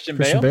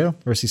Christian Bale?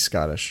 Or is he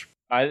Scottish?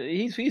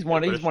 He's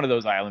one of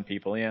those island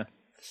people. Yeah.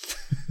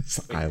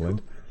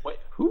 Island. Wait,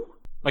 who?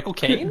 Michael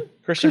Caine?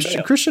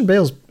 Christian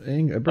Bale's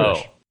British.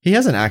 Oh. He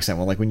has an accent.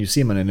 Well, like when you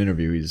see him in an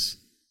interview, he's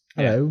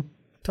hello,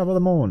 top of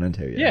the morning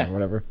to you, or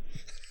whatever.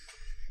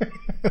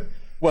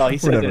 Well, he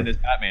says it in his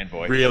Batman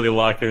voice. Really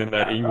locked in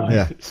that English.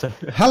 Yeah.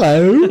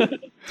 Hello.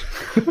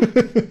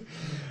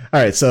 All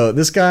right, so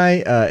this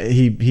guy,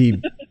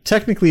 he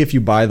technically, if you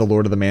buy the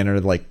Lord of the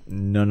Manor, like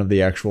none of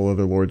the actual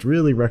other lords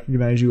really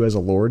recognize you as a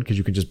lord because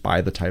you can just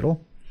buy the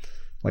title,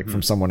 like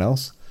from someone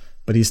else.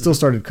 But he still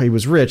started. He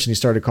was rich, and he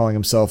started calling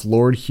himself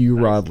Lord Hugh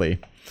Rodley.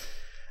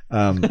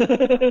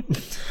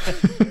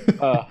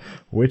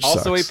 Which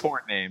also sucks. a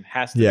porn name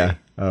has to be.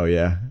 Oh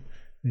yeah.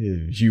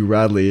 Hugh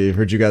Rodley. I've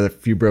heard you got a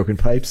few broken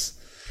pipes.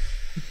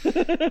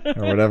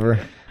 Or whatever.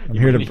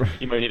 You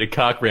might need a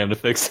cock ram to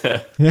fix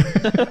that.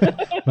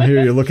 I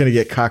hear you're looking to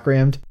get cock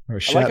rammed or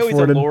I like how he's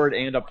a lord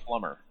and a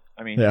plumber.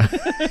 I mean, yeah.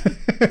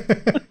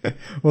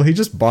 Well, he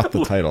just bought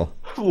the title.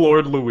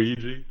 Lord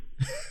Luigi.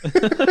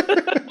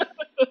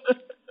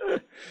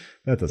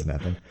 That doesn't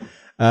happen.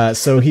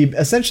 So he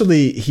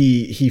essentially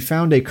he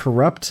found a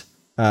corrupt.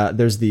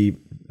 There's the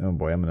I'm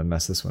gonna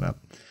mess this one up.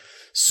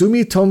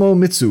 Sumitomo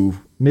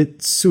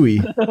Mitsui.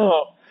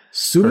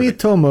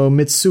 Sumitomo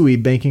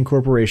Mitsui Banking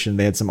Corporation.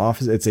 They had some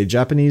office. It's a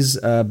Japanese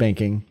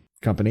banking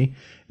company,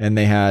 and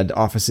they had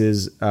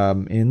offices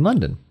in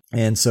London.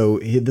 And so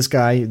this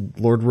guy,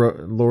 Lord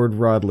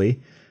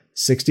Rodley,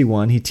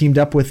 61, he teamed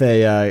up with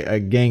a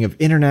gang of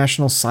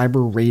international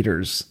cyber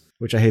raiders,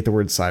 which I hate the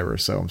word cyber,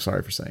 so I'm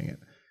sorry for saying it.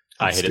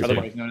 I hate it too.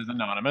 Otherwise known as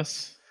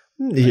anonymous.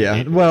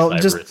 Yeah, well,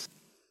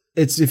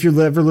 it's if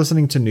you're ever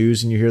listening to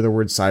news and you hear the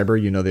word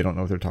cyber, you know they don't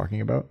know what they're talking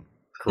about.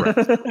 Correct.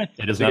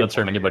 It is not a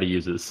term anybody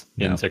uses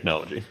in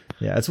technology.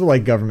 Yeah, it's what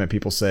like government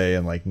people say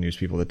and like news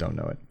people that don't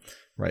know it.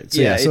 Right.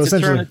 So, so it's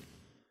essentially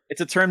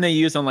it's a term they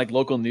use on like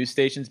local news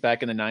stations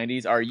back in the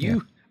 90s. Are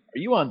you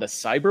on the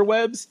cyber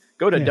webs?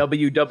 Go to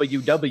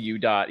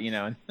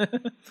www.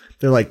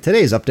 They're like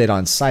today's update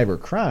on cyber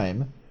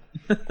crime.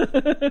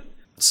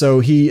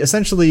 So he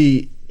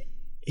essentially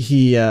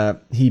he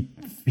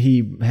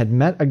had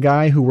met a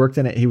guy who worked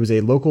in it. He was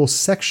a local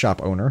sex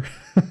shop owner.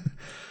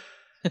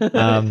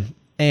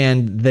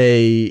 And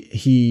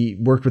he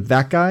worked with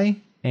that guy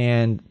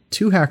and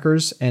 2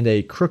 hackers and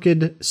a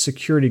crooked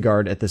security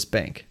guard at this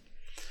bank.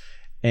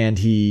 And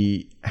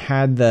he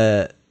had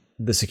the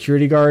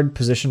security guard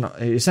position.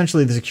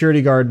 Essentially, the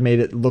security guard made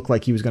it look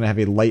like he was going to have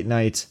a late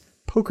night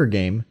poker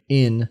game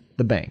in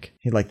the bank.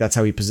 That's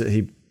how he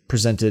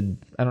presented.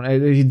 I don't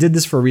know. He did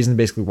this for a reason,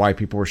 basically why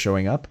people were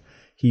showing up.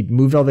 He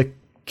moved all the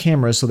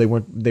cameras so they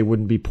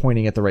wouldn't be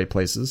pointing at the right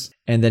places.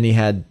 And then he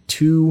had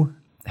 2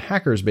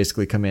 hackers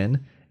basically come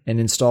in and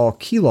install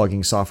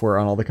keylogging software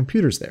on all the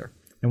computers there.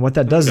 And what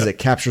that does is it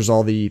captures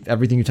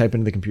everything you type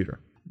into the computer,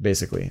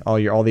 basically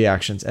all the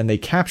actions. And they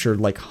captured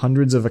like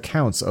hundreds of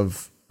accounts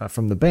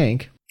from the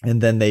bank.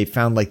 And then they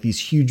found like these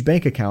huge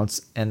bank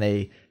accounts, and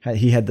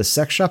he had the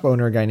sex shop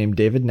owner, a guy named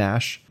David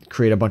Nash,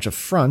 create a bunch of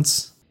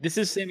fronts. This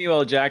is Samuel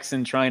L.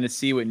 Jackson trying to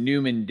see what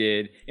Newman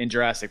did in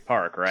Jurassic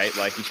Park, right?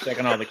 Like he's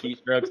checking all the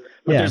keystrokes,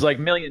 but there's like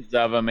millions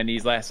of them, and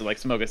he's has to like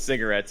smoke a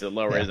cigarette to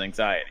lower his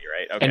anxiety,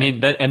 right?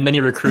 Okay. And then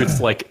he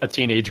recruits like a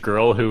teenage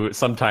girl who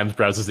sometimes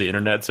browses the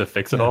internet to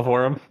fix it all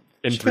for him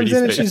in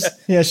 3D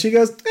space. She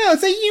goes, "Oh,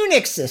 it's a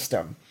Unix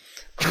system."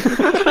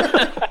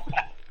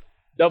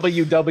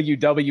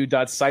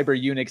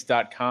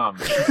 www.cyberunix.com.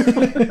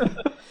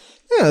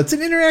 Yeah, it's an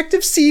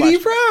interactive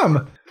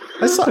CD-ROM.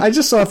 I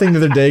just saw a thing the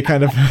other day,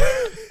 kind of.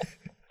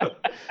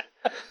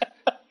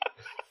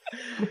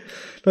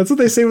 That's what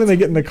they say when they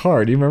get in the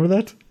car. Do you remember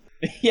that?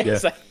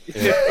 Yes, I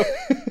do.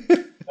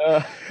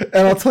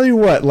 And I'll tell you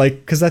what, like,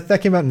 because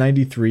that came out in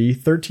 93,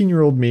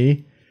 13-year-old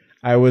me,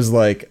 I was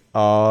like,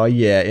 oh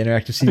yeah,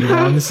 interactive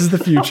CD-ROM, this is the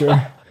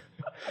future.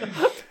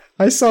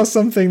 I saw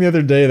something the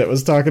other day that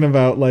was talking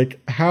about like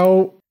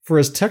how, for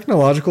as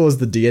technological as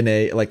the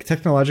DNA, like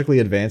technologically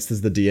advanced as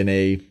the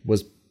DNA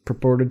was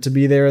purported to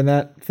be there in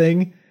that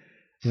thing,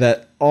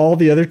 that all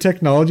the other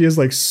technology is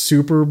like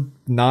super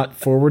not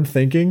forward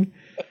thinking.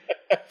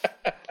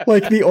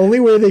 Like the only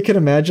way they could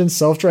imagine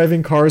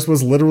self-driving cars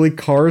was literally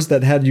cars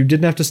that you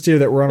didn't have to steer,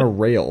 that were on a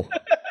rail.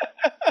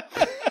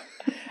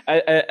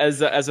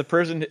 As a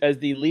person, as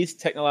the least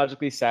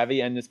technologically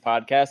savvy in this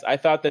podcast, I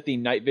thought that the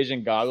night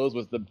vision goggles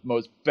was the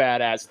most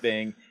badass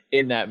thing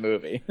in that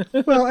movie.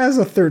 Well, as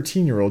a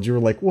 13-year-old, you were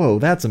like, whoa,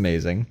 that's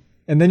amazing.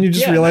 And then you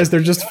just realize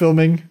they're just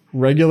filming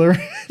regular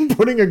and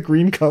putting a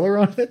green color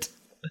on it.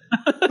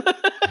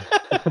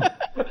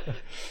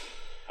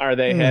 Are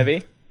they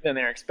heavy? Then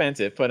they're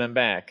expensive. Put them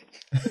back.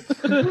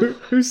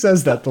 Who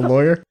says that? The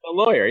lawyer? The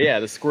lawyer,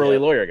 yeah, the squirrely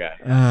lawyer guy.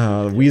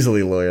 Oh, the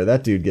Weasley lawyer.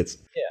 That dude gets...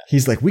 Yeah.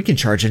 He's like, we can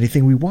charge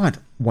anything we want.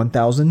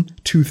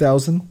 1,000,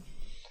 2,000.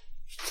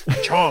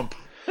 Chomp.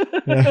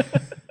 Yeah.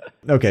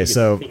 Okay,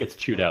 so... He gets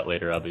chewed out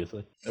later,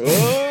 obviously.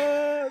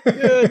 Oh,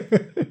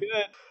 good.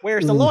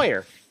 Where's the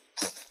lawyer?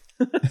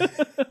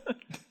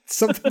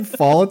 Something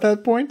fall at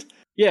that point?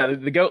 Yeah,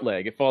 the goat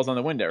leg. It falls on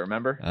the window,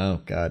 remember?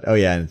 Oh, God. Oh,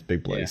 yeah, and it's a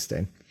big bloody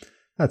stain.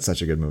 That's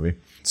such a good movie.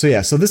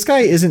 So this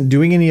guy isn't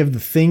doing any of the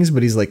things,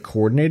 but he's like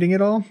coordinating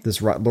it all,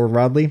 this Lord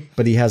Rodley.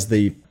 But he has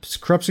the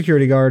corrupt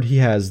security guard. He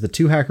has the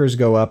 2 hackers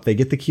go up. They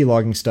get the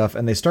keylogging stuff,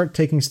 and they start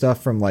taking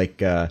stuff from like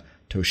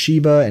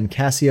Toshiba and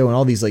Casio and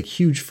all these like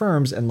huge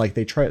firms, and like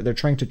they're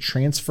trying to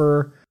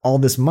transfer all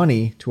this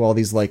money to all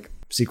these like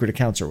secret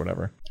accounts or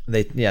whatever.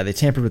 They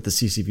tampered with the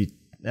CCTV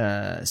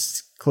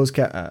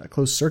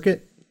closed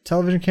circuit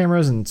television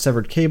cameras and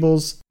severed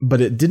cables, but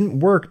it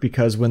didn't work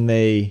because when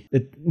they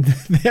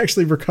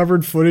actually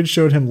recovered footage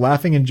showed him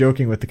laughing and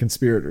joking with the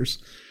conspirators.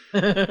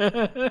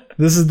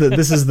 This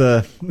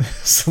is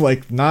so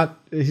like not,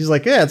 he's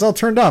like, yeah, it's all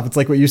turned off. It's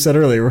like what you said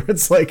earlier, where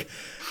it's like,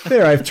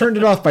 there, I've turned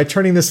it off by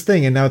turning this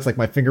thing, and now it's like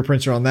my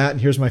fingerprints are on that,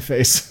 and here's my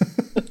face.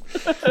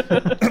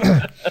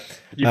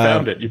 You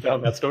found it. You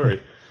found that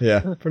story.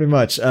 Yeah, pretty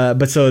much.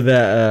 But so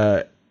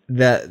that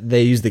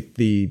they use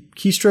the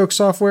keystroke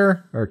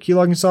software or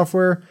keylogging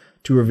software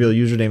to reveal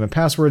username and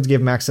passwords, gave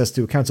them access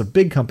to accounts of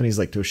big companies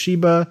like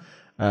Toshiba,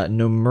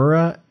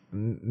 Nomura,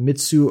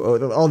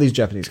 Mitsu, all these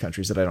Japanese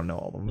countries that I don't know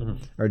all of them,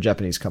 are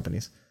Japanese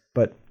companies,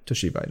 but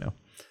Toshiba I know.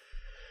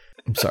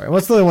 I'm sorry.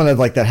 What's the other one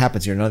that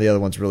happens here? None of the other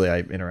ones really I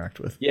interact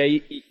with. Yeah,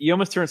 you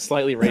almost turned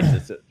slightly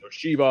racist.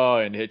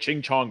 Toshiba and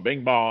Ching Chong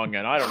Bing Bong,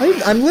 and I don't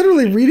know. I'm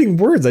literally reading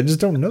words. I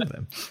just don't know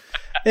them.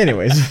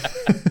 Anyways.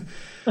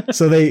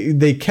 So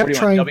they kept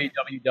trying.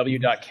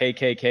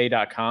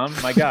 www.kkk.com.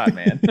 My God,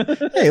 man.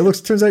 Hey,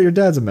 turns out your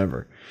dad's a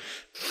member.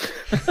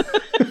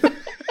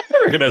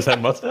 I recognize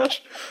that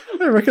mustache.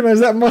 I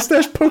recognize that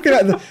mustache poking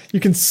out. You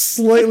can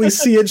slightly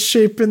see its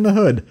shape in the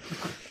hood.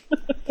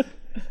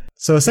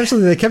 So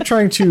essentially, they kept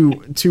trying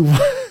to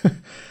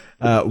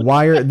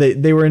wire.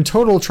 They were in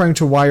total trying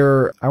to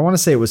wire, I want to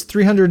say it was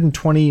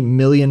 320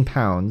 million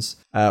pounds,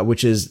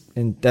 which is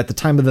at the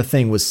time of the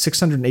thing was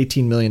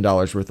 $618 million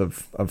worth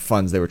of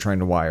funds they were trying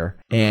to wire.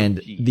 And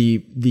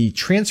the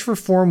transfer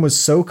form was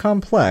so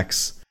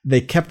complex,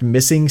 they kept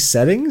missing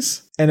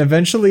settings. And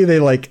eventually they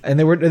were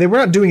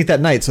not doing it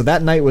that night. So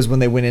that night was when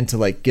they went in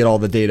to get all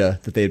the data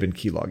that they had been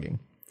keylogging.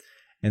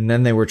 And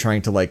then they were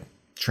trying to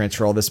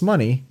transfer all this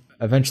money.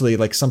 eventually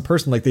like some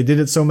person, like they did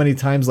it so many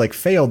times, like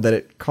failed that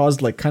it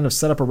caused like kind of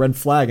set up a red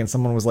flag, and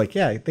someone was like,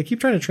 yeah, they keep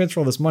trying to transfer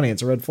all this money,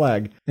 it's a red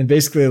flag. And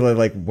basically they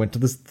like went to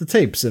the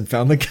tapes and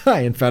found the guy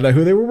and found out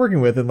who they were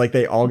working with, and like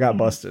they all got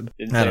busted.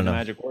 Didn't I say don't the know.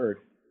 magic word.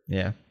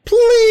 Yeah.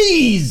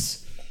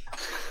 Please.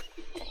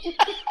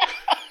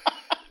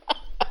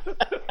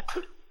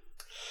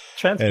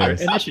 Transfer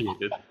Anyways.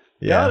 initiated.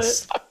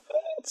 Yes.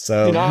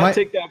 So Do not my-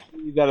 take that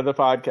please out of the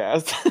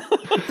podcast.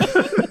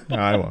 no,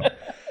 I won't.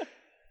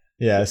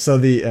 Yeah. So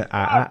the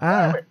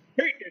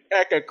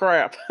Heck of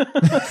crap.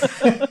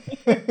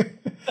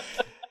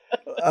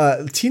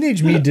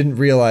 teenage me didn't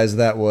realize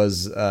that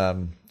was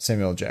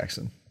Samuel L.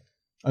 Jackson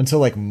until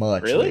like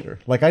much Really? later.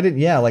 Like I didn't.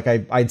 Yeah. Like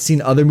I'd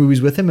seen other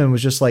movies with him and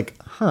was just like,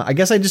 huh. I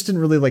guess I just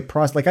didn't really like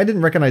process. Like I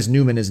didn't recognize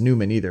Newman as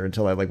Newman either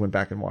until I like went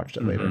back and watched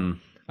it later.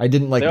 I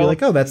didn't like They be all-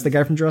 like, oh, that's the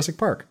guy from Jurassic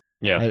Park.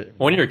 Yeah.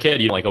 When you're a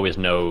kid, you don't like always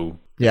know.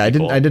 Yeah,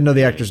 people. I didn't know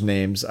the actors'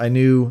 names. I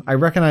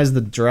recognized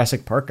the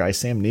Jurassic Park guy,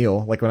 Sam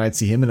Neill. Like when I'd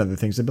see him in other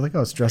things, I'd be like,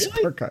 "Oh, it's Jurassic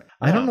Park guy."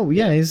 I don't know.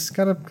 Yeah, he's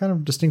got a kind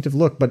of distinctive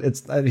look, but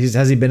it's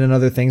has he been in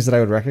other things that I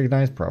would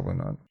recognize? Probably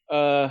not.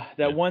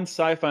 That one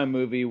sci-fi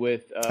movie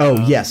with. Oh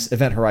yes,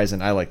 Event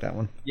Horizon. I like that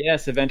one.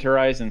 Yes, Event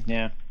Horizon.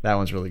 Yeah. That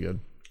one's really good.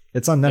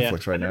 It's on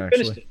Netflix right I now. never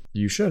finished Actually,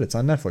 you should. It's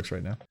on Netflix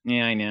right now.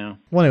 Yeah, I know.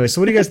 Well, anyway, so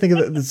what do you guys think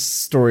of the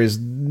stories?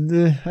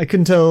 I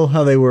couldn't tell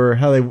how they were,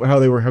 how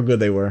good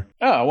they were.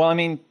 Oh well, I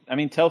mean,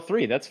 tell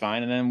 3. That's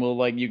fine, and then we'll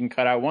like you can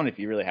cut out 1 if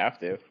you really have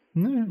to.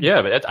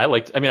 Yeah, but I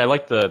liked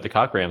the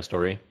Cockram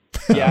story.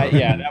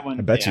 Yeah, that one.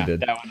 I bet you yeah, did.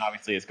 That one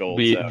obviously is gold.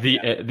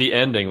 The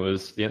ending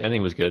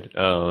was good.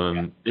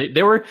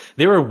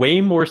 They were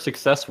way more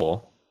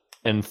successful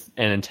and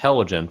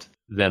intelligent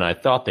than I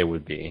thought they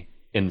would be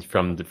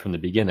from the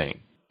beginning,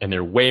 and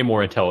they're way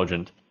more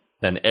intelligent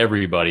than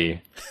everybody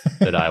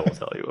that I will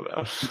tell you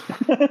about.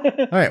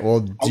 All right.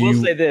 Well, I will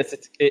say this: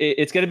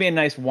 it's going to be a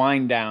nice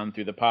wind down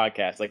through the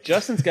podcast. Like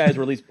Justin's guys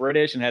were at least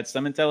British and had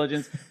some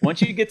intelligence.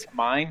 Once you get to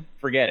mine,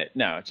 forget it.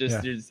 No,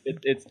 it's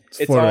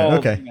Florida. all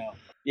Okay. You know,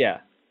 yeah.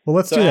 Well,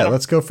 let's So do that. Adam-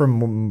 Let's go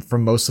from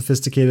most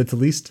sophisticated to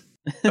least.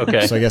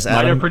 Okay, So I guess mine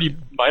Adam-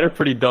 are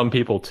pretty dumb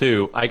people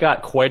too. I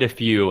got quite a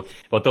few,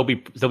 but they'll be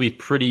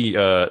pretty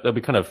they'll be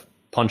kind of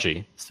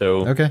punchy.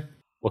 So Okay.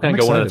 we'll kind I'm of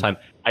go one at a excited.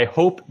 time. I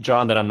hope,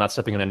 John, that I'm not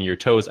stepping on any of your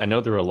toes. I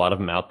know there are a lot of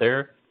them out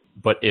there,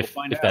 but if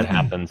find that out.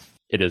 happens,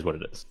 it is what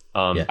it is.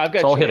 Yeah. I've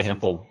got so I'll hit a choices.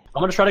 handful.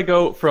 I'm gonna try to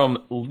go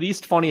from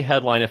least funny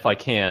headline if I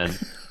can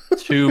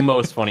to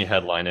most funny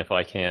headline if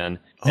I can,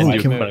 and Oh,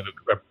 do can kind we- of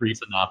a brief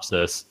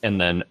synopsis, and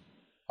then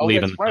Oh,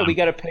 leave that's in right. the We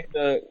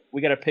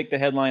got to pick the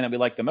headline that we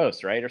like the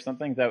most, right, or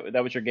something.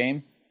 That was your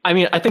game. I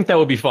mean, I think that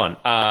would be fun.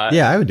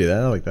 Yeah, I would do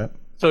that. I like that.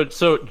 So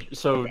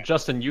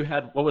Justin, you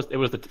had what was the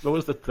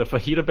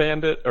fajita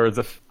bandit or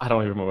I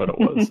don't even remember what it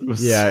was. It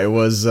was Yeah, it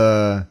was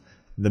the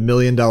 $1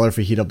 million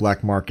fajita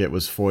black market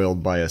was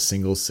foiled by a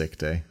single sick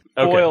day.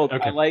 Okay, Foiled.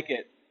 okay. I like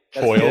it.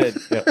 That's Foiled? good.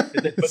 Yeah.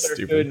 Did they put their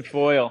Stupid. food in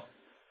foil?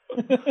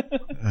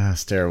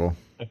 It's terrible.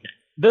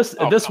 This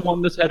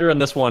header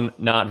and this one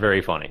not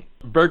very funny.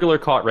 Burglar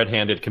caught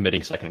red-handed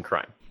committing second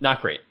crime. Not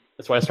great.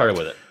 That's why I started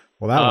with it.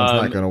 Well, that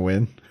one's not going to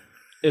win.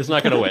 It's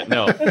not going to win.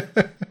 No.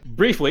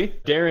 Briefly,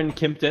 Darren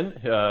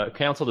Kimpton,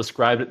 counsel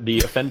described the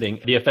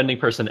offending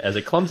person as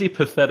a clumsy,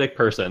 pathetic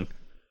person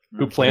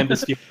who planned to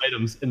steal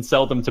items and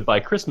sell them to buy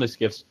Christmas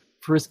gifts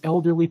for his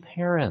elderly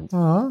parents.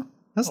 Aw,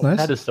 that's nice.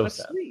 That is so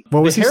sad. Sweet.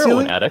 What was The he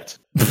heroin stealing? addict.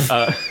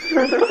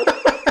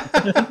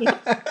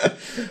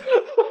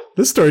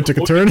 This story took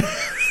a turn.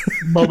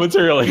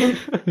 Momentarily.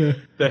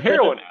 The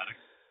heroin addict,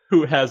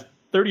 who has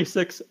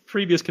 36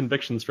 previous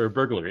convictions for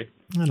burglary,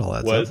 Not all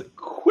that was stuff.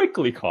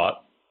 quickly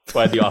caught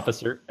by the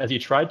officer as he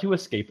tried to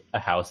escape a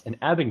house in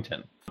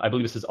Abington. I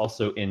believe this is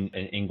also in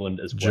England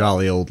as well.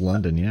 Jolly old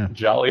London, yeah.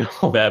 Jolly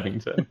old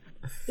Abington.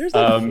 There's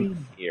a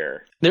theme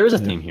here. There is a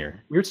theme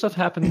here. Weird stuff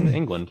happened in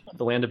England,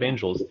 the land of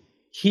angels.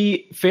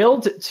 He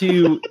failed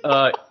to.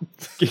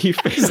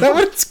 Is that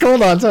what it's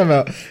called? On time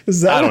out.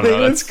 Is that I what don't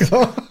know, it's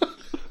called?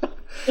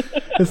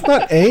 It's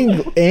not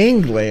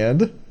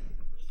Angland.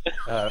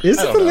 Is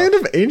I it don't the know. land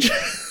of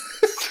angels?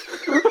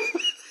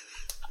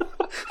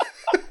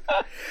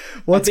 I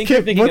What's think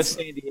you're thinking of what's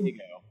San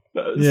Diego.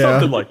 Yeah.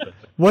 Something like that.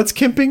 what's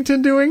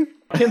Kimpington doing?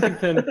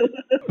 Kensington,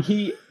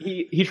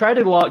 he tried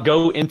to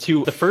go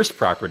into the first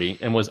property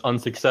and was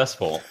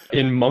unsuccessful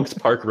in Monks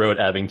Park Road,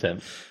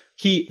 Abington.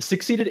 He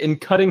succeeded in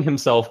cutting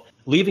himself,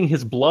 leaving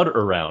his blood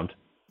around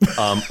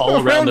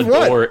all around the Around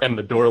what? door and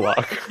the door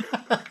lock.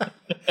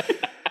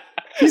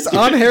 He's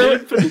on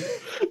heroin.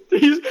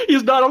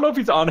 He's not. I don't know if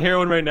he's on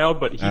heroin right now,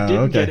 but he didn't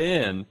okay. get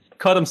in.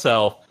 Cut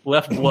himself,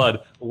 left blood,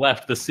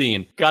 left the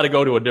scene. Got to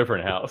go to a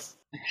different house.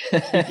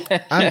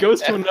 He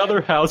goes to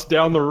another house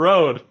down the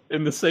road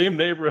in the same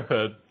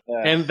neighborhood,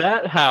 and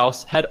that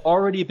house had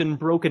already been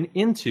broken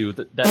into.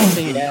 That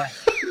same.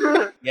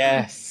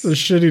 Yes. It's a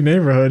shitty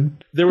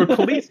neighborhood. There were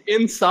police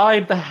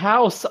inside the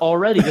house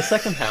already. The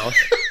second house.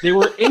 They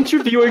were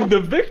interviewing the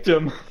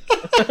victim.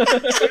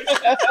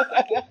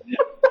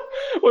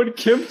 When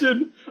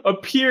Kimpton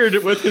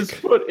appeared with his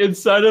foot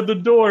inside of the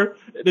door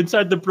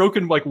inside the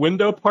broken like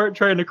window part,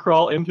 trying to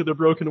crawl into the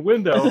broken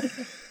window.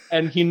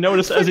 And he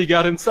noticed as he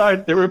got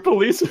inside, there were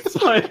police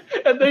inside,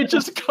 and they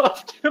just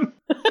cuffed him.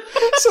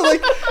 So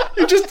like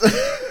you just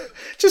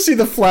see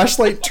the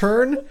flashlight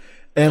turn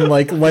and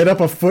like light up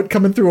a foot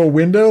coming through a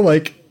window,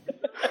 like,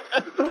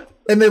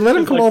 and they let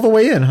him come all the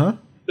way in, huh?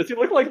 Does he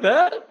look like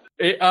that?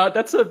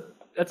 That's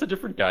a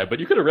different guy, but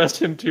you could arrest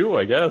him too,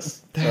 I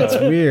guess. That's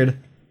weird.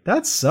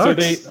 That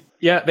sucks. So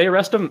they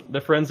arrest him.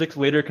 The forensics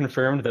later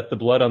confirmed that the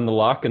blood on the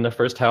lock in the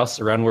first house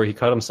around where he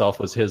cut himself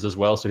was his as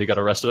well, so he got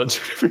arrested on 2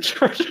 different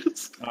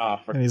charges.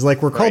 And he's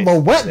like, we're called the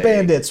Wet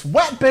Bandits!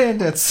 Wet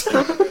Bandits!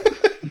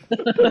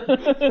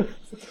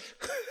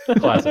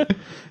 Classic.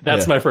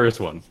 That's my first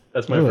one.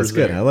 That's my first That's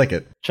good. thing. I like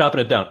it.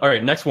 Chopping it down. All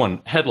right, next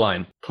one.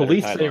 Headline.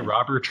 Police say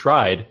robber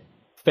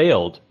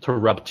failed to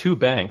rob 2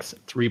 banks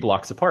 3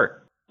 blocks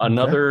apart.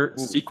 Another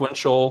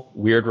sequential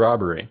weird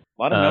robbery.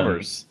 A lot of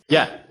numbers.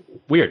 Yeah,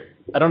 weird.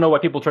 I don't know why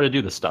people try to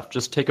do this stuff.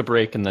 Just take a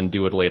break and then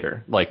do it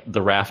later. Like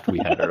the raft we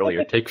had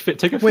earlier. Take a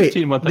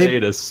 15-month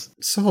hiatus.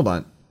 So hold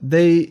on.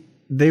 They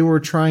were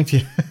trying to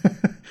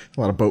a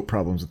lot of boat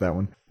problems with that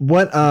one.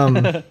 What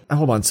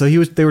hold on. So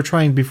they were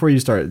trying, before you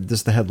start,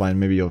 just the headline,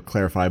 maybe you'll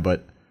clarify,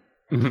 but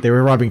they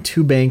were robbing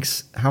 2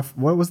 banks.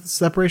 What was the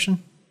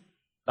separation?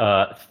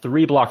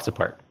 3 blocks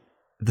apart.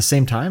 At the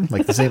same time?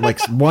 Like the same, like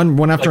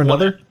one after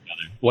another?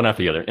 One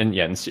after the other. And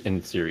yeah,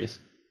 in series.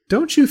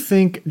 Don't you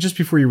think, just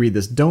before you read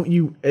this,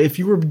 if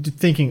you were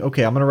thinking,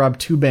 okay, I'm going to rob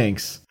 2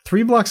 banks,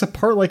 3 blocks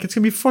apart, like it's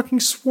going to be fucking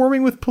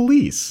swarming with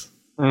police.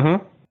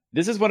 Mm-hmm.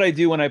 This is what I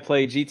do when I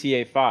play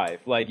GTA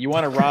 5. Like, you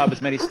want to rob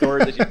as many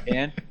stores as you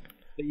can,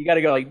 but you got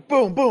to go like,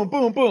 boom, boom,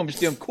 boom, boom. Just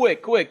do them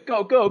quick,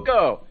 go, go,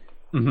 go.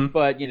 Mm-hmm.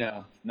 But,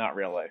 not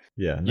real life.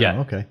 Yeah.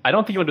 Okay. I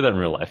don't think you would do that in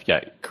real life.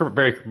 Yeah,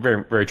 very,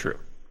 very, very true.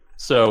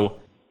 So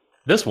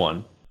this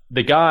one,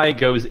 the guy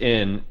goes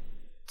in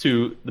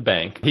to the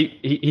bank.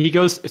 He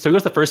goes to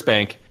the first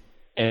bank,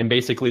 and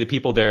basically the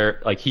people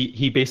there, like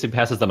he basically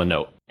passes them a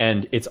note,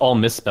 and it's all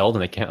misspelled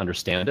and they can't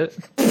understand it.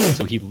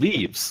 So he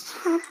leaves.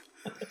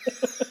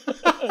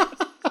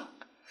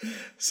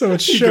 So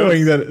it's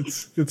showing that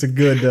it's a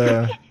good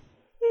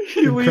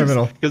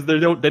criminal, because they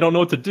don't know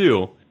what to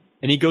do.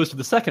 And he goes to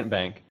the second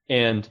bank,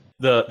 and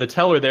the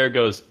teller there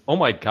goes, "Oh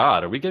my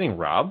God, are we getting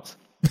robbed?"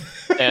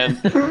 And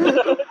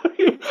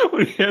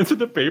when he hands him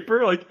the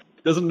paper, like,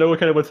 doesn't know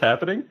what's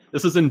happening.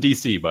 This is in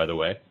DC, by the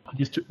way.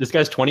 This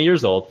guy's 20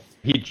 years old.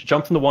 He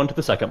jumped from the one to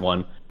the second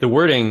one. The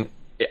wording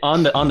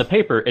on the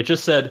paper, it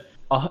just said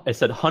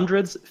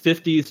hundreds,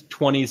 50s,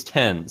 20s,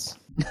 10s,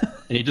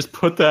 and he just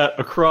put that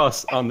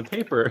across on the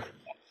paper.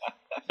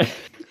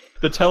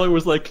 The teller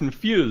was like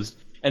confused,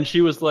 and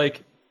she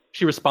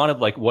responded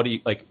like, "What do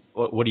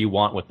you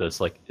want with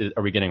this? Like,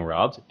 are we getting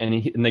robbed?"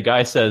 And the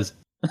guy says.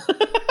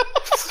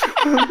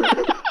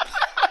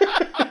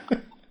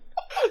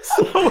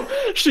 So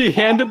she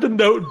handed the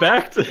note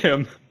back to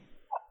him.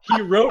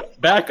 He wrote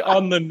back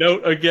on the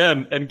note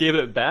again and gave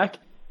it back,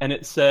 and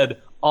it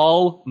said,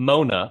 "All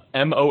Mona,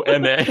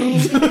 M-O-N-A."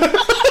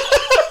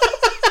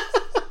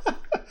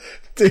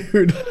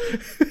 Dude,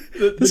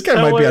 this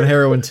guy might be on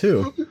heroin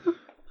too.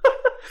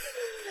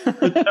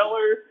 The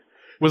teller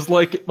was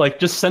like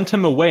just sent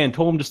him away and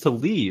told him just to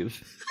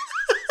leave.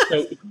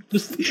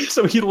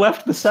 So he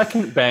left the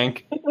second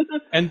bank,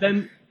 and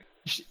then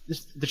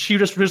she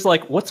just was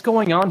like, "What's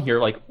going on here?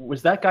 Like,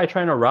 was that guy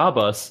trying to rob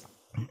us?"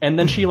 And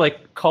then she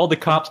like called the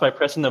cops by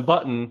pressing the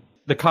button.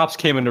 The cops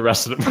came and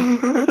arrested him.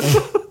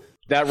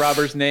 That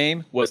robber's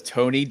name was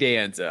Tony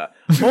Danza.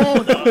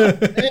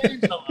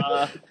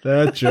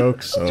 That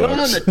joke sucks.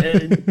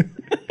 Jonathan.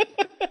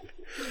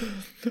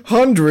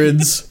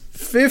 Hundreds,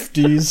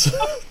 50s,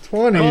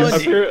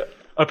 20s.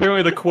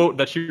 Apparently, the quote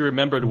that she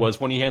remembered was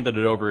when he handed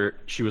it over.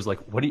 She was like,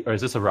 or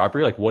is this a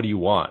robbery? Like, what do you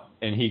want?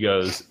 And he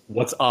goes,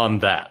 "What's on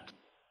that?"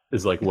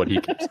 Is like what he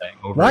kept saying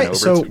over and over.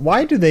 So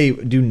why do they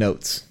do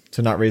notes?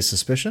 To not raise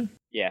suspicion?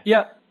 Yeah.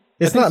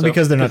 It's not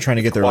because they're not trying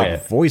to get their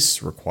quiet.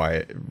 voice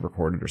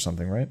recorded or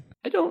something, right?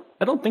 I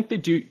don't think they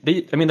do.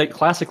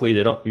 Classically,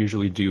 they don't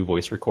usually do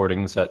voice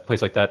recordings at a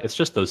place like that. It's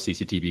just those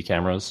CCTV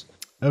cameras.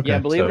 Okay. Yeah,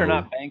 believe it or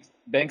not,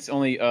 banks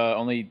only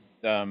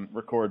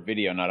record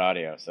video, not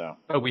audio. So.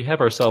 Oh, we have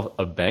ourselves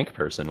a bank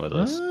person with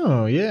us.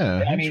 Oh,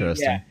 yeah.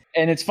 Interesting. Yeah.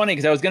 And it's funny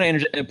because I was going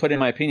to put in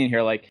my opinion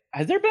here. Like,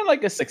 has there been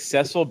like a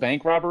successful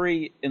bank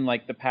robbery in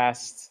like the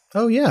past?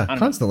 Oh yeah,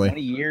 constantly.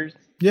 20 years.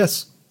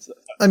 Yes.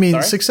 I mean,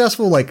 Sorry?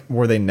 Successful, like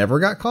where they never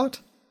got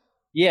caught.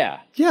 Yeah.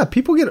 Yeah,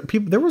 people.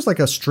 There was like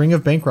a string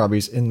of bank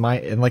robberies in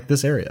like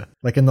this area,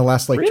 like in the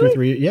last like 2 or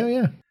 3.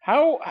 Yeah.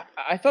 How?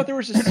 I thought there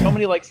was just so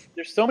many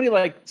there's so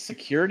many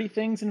security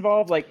things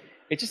involved. Like,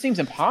 it just seems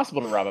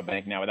impossible to rob a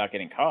bank now without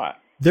getting caught.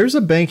 There's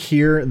a bank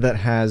here that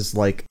has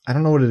like, I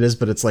don't know what it is,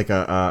 but it's like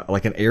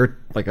an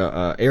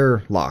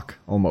air lock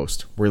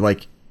almost, where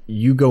like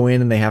you go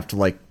in and they have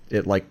to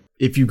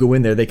if you go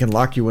in there, they can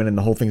lock you in and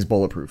the whole thing's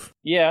bulletproof.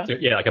 Yeah.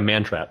 Yeah, like a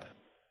man trap.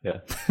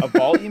 Yeah. A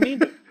vault, you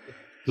mean?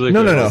 No.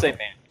 Don't say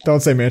man. Don't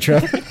say man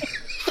trap.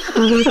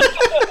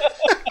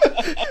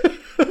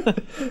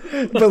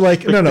 But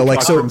like, no,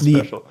 like, so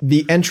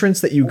the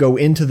entrance that you go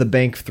into the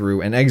bank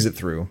through and exit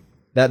through,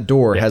 that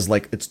door has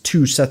like, it's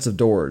 2 sets of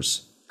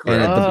doors.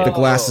 And the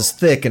glass is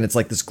thick, and it's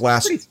like this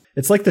glass.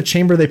 It's like the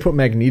chamber they put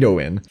Magneto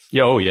in.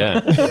 Oh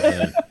yeah.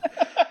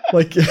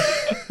 Like,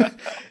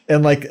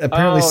 and like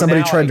apparently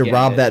somebody tried to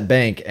rob that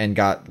bank and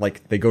got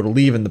like, they go to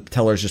leave and the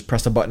tellers just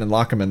press a button and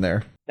lock them in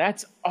there.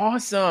 That's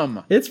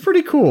awesome. It's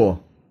pretty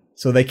cool.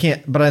 So they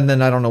can't, but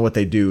then I don't know what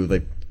they do.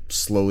 They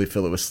slowly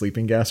fill it with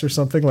sleeping gas or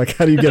something. Like,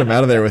 how do you get them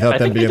out of there without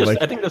them being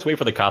like? I think just wait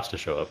for the cops to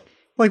show up.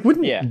 Like,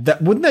 wouldn't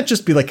that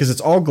just be like, because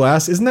it's all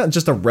glass? Isn't that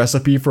just a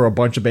recipe for a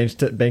bunch of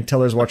bank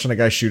tellers watching a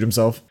guy shoot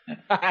himself?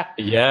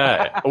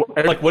 Yeah.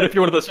 Or like, what if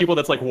you're one of those people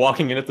that's like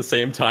walking in at the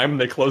same time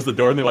and they close the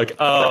door and they're like,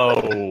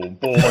 oh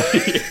boy.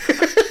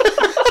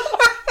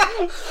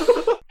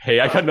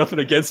 Hey, I got nothing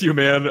against you,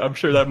 man. I'm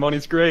sure that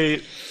money's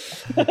great.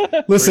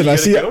 Listen, I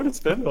see. Go to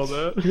spend all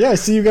that? Yeah, I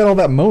see you got all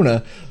that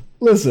Mona.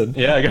 Listen.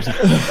 Yeah, I got.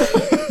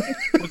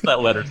 What's that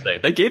letter say?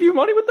 They gave you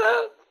money with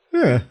that?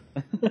 Yeah.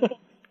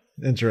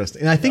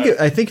 Interesting. And I think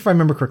if I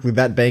remember correctly,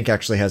 that bank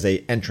actually has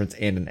a entrance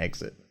and an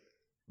exit.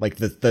 Like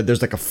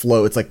there's like a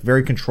flow. It's like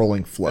very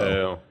controlling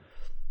flow.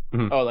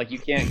 Oh, like you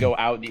can't go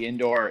out the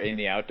indoor or in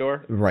the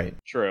outdoor? Right.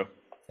 True.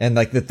 And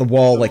like the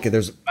wall, like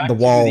there's the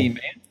wall. The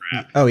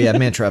man-trap. Oh yeah,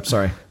 man trap.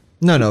 Sorry.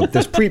 No.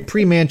 There's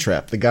pre man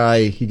trap. The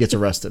guy, he gets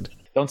arrested.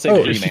 Don't say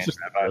pre-man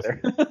trap either.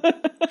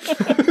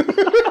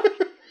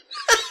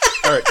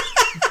 All right.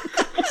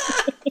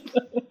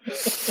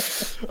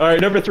 All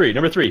right, number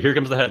three. Here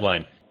comes the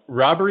headline.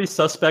 Robbery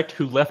suspect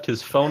who left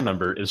his phone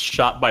number is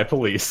shot by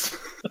police.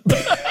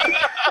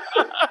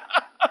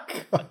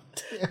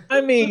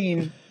 I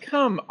mean,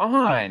 come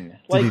on.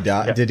 Did he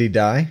die? Yeah. Did he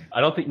die?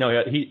 I don't think.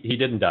 No, he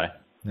didn't die.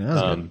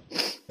 No,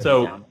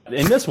 So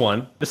in this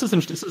one, this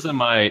is in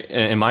my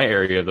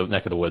area of the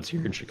neck of the woods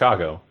here in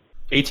Chicago.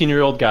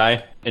 18-year-old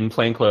guy in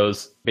plain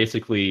clothes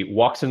basically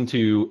walks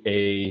into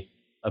a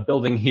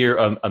building here.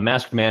 A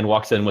masked man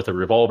walks in with a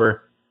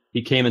revolver.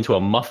 He came into a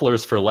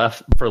Mufflers for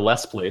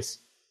Less place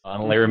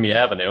on Laramie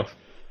Avenue.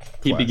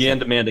 He began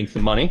demanding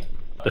some money.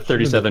 The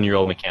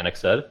 37-year-old mechanic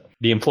said.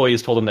 The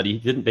employees told him that they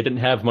didn't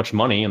have much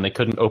money and they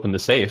couldn't open the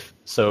safe.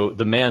 So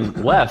the man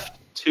left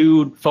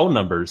 2 phone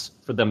numbers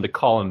for them to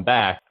call him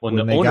back when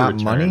the owner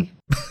returned. Money?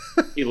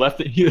 He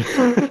left it. He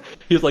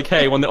was like,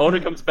 "Hey, when the owner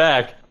comes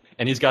back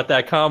and he's got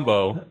that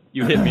combo,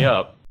 you hit me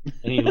up."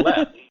 And he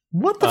left.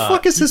 What the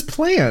fuck is his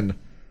plan?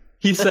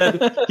 He said,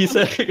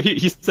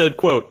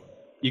 "Quote,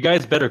 you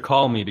guys better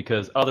call me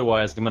because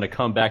otherwise I'm going to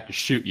come back to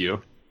shoot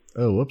you."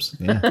 Oh, whoops.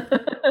 Yeah.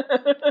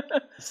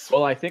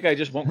 Well, I think I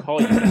just won't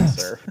call you then,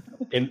 sir.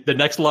 In the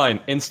next line,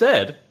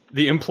 instead,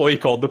 the employee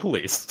called the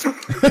police.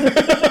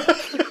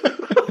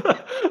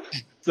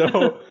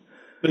 So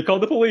they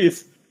called the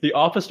police. The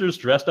officers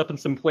dressed up in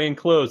some plain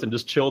clothes and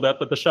just chilled up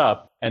at the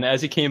shop. And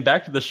as he came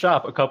back to the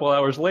shop a couple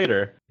hours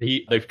later,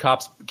 the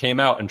cops came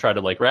out and tried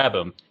to like grab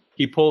him.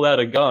 He pulled out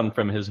a gun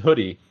from his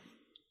hoodie,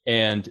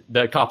 and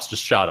the cops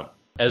just shot him.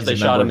 As they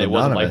shot him, it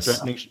wasn't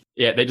life-threatening.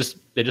 Yeah, they just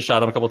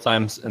shot him a couple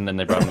times, and then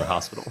they brought him to the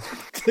hospital.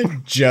 They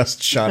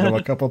just shot him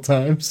a couple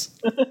times.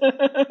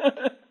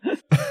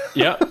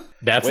 Yeah,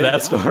 that's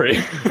that story.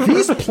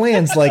 These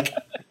plans, like,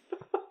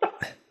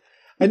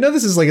 I know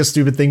this is like a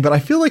stupid thing, but I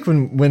feel like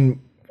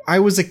when I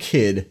was a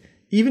kid,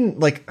 even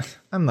like,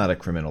 I'm not a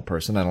criminal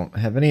person, I don't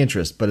have any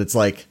interest, but it's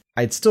like,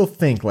 I'd still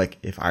think like,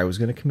 if I was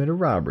going to commit a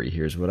robbery,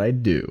 here's what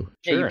I'd do.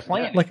 Yeah, you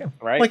plan like, it,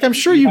 right? Like, I'm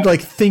sure you'd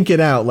like think it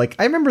out. Like,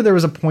 I remember there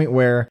was a point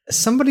where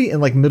somebody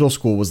in like middle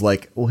school was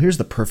like, well, here's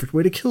the perfect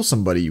way to kill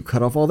somebody. You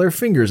cut off all their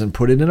fingers and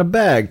put it in a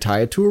bag, tie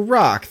it to a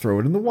rock, throw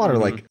it in the water.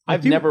 Mm-hmm. Like,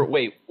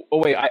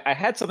 I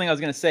had something I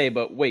was going to say,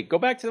 but wait, go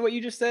back to what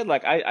you just said.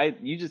 Like,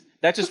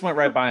 that just went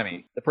right by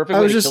me. The perfect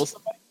way to kill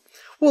somebody?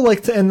 Well,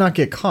 like, and not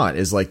get caught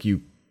is like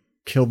you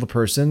kill the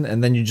person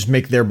and then you just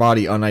make their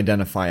body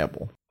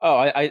unidentifiable. Oh,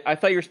 I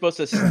thought you were supposed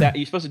to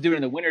you're supposed to do it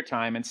in the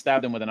wintertime and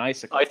stab them with an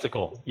icicle.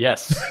 Icicle,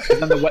 yes.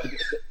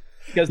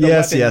 Because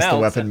the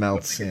weapon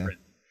melts. Yeah.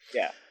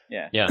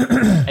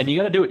 And you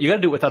gotta do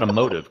it without a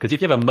motive, because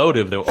if you have a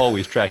motive, they'll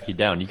always track you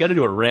down. You gotta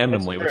do it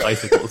randomly with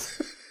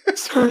icicles.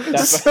 So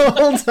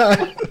hold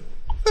on.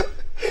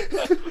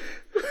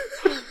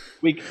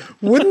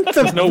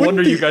 There's no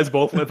wonder you guys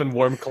both live in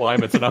warm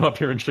climates, and I'm up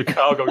here in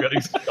Chicago getting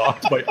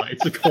stalked by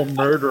icicle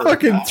murder.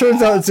 Fucking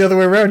turns out it's the other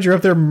way around. You're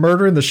up there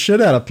murdering the shit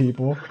out of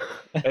people.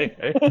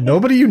 Hey.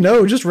 Nobody you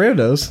know, just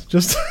randos.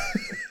 Just.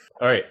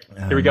 All right,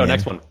 here we go. Man.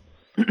 Next one.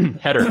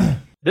 Header.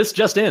 This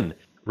just in.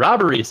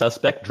 Robbery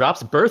suspect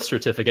drops birth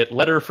certificate.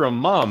 Letter from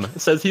mom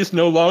says he's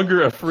no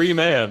longer a free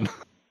man.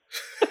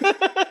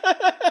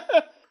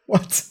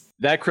 What?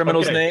 That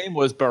criminal's name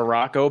was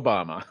Barack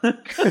Obama.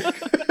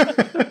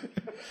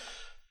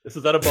 This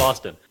is out of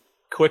Boston.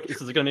 Quick,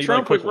 this is going to be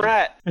Trump a quick was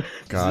rat.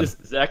 God. This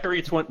is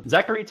Zachary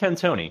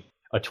Tantoni,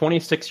 a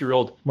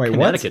 26-year-old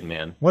Connecticut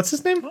man. What's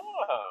his name?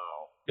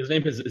 Oh. His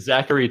name is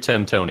Zachary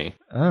Tantoni.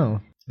 Oh,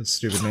 that's a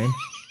stupid name.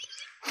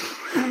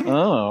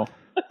 Oh.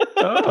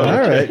 All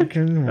right.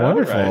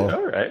 Wonderful.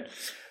 All right.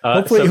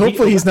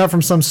 Hopefully he's not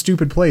from some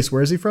stupid place.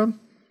 Where is he from?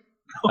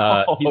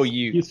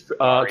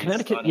 Sorry,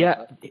 Connecticut, son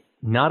yeah, of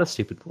not a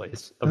stupid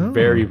place. A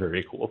very,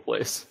 very cool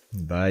place.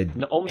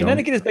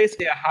 Connecticut is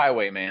basically a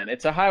highway, man.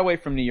 It's a highway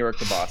from New York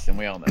to Boston.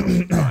 We all know.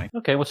 It's fine.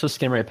 Okay, let's just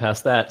skim right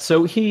past that.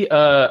 So he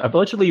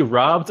allegedly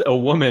robbed a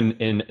woman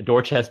in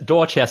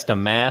Dorchester,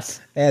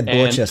 Mass.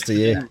 Dorchester,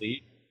 yeah.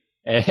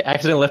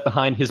 Accidentally left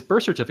behind his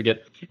birth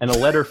certificate and a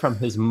letter from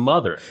his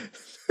mother.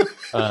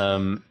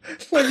 Like,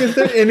 is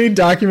there any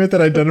document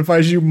that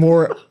identifies you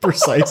more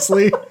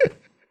precisely?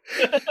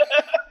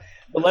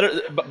 The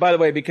letter, by the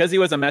way, because he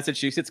was a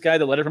Massachusetts guy,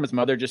 the letter from his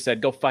mother just said,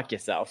 "Go fuck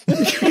yourself."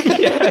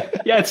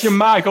 yeah, it's your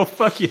ma. Go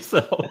fuck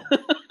yourself.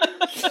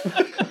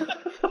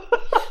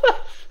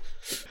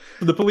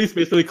 The police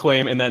basically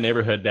claim in that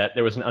neighborhood that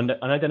there was an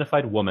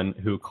unidentified woman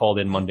who called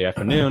in Monday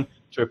afternoon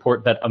to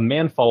report that a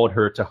man followed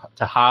her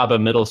to Harbor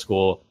Middle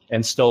School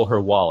and stole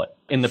her wallet.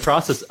 In the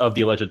process of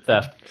the alleged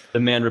theft, the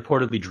man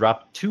reportedly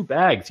dropped 2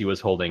 bags he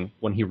was holding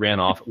when he ran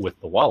off with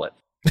the wallet.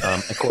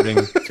 According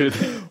to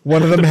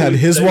one of them had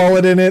his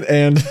wallet in it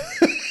and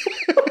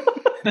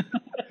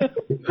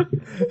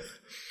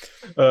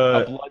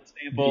a blood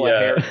sample, a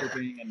hair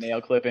clipping, a nail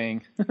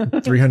clipping,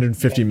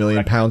 350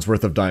 million pounds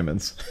worth of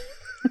diamonds.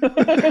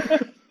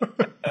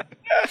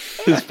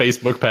 His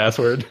Facebook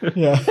password.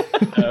 Yeah.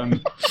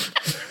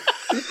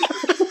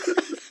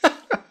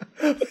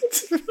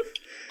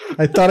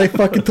 I thought I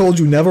fucking told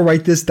you never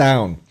write this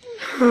down.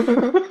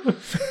 You're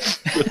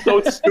so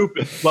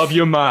stupid. Love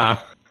your ma.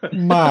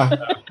 Ma,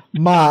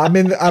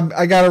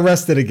 I got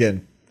arrested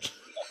again.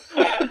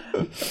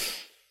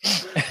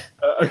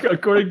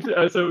 According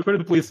to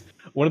the police,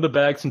 one of the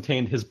bags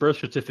contained his birth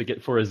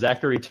certificate for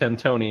Zachary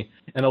Tentoni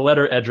and a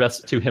letter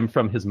addressed to him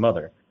from his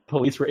mother.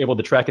 Police were able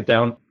to track it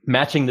down,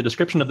 matching the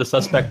description of the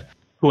suspect,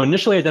 who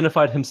initially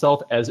identified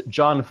himself as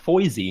John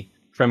Foisey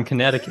from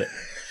Connecticut.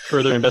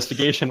 Further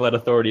investigation led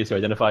authorities to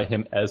identify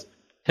him as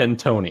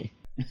Tentoni,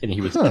 and he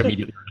was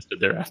immediately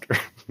arrested thereafter.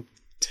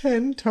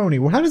 Tentoni.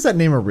 Well, how does that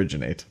name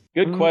originate?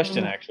 Good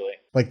question, actually.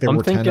 Like there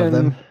were 10 of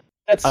them?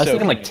 I was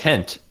thinking like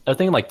tent. I was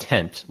thinking like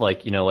tent,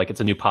 like, you know, like it's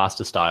a new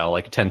pasta style,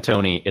 like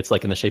Tentoni. It's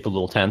like in the shape of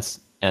little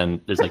tents,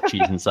 and there's like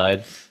cheese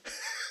inside.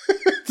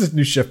 It's this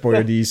new Chef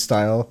Boyardee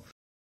style.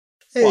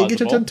 Hey, get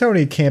your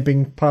Tentoni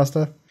camping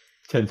pasta.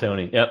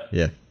 Tentoni. Yep.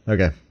 Yeah.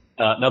 Okay.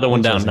 Another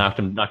one down. Knocked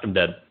him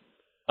dead.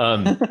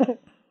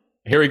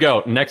 Here we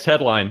go. Next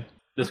headline.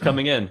 This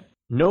coming in.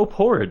 No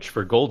porridge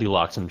for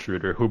Goldilocks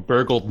intruder who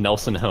burgled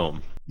Nelson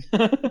home.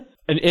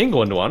 An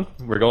England one.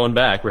 We're going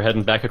back. We're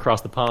heading back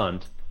across the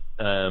pond.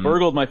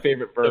 Burgled, my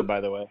favorite verb,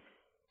 by the way.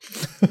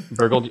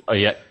 Burgled. Oh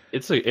yeah,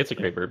 it's a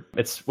great verb.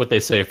 It's what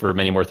they say for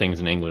many more things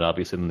in England,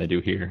 obviously, than they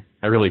do here.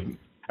 I really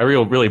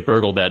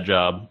burgled that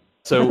job.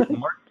 So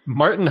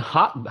Martin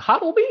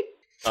Hottleby,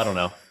 I don't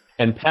know,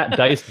 and Pat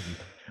Dyson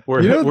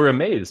were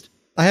amazed.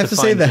 I have to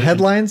say the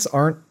headlines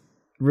aren't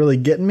really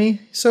getting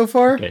me so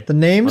far. Okay. The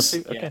names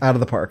out of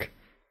the park.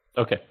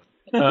 Okay.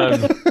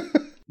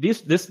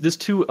 This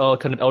two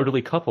kind of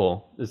elderly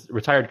couple, this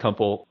retired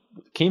couple,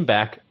 came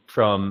back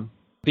from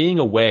being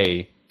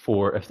away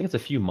for, I think it's a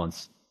few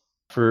months.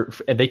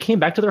 And they came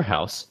back to their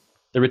house.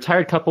 The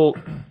retired couple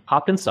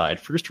hopped inside,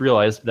 first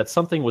realized that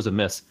something was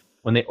amiss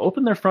when they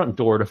opened their front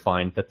door to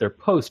find that their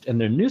post and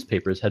their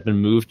newspapers had been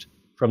moved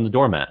from the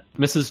doormat.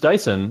 Mrs.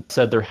 Dyson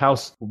said their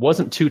house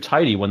wasn't too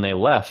tidy when they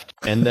left,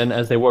 and then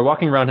as they were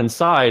walking around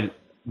inside,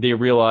 they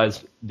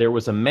realized there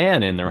was a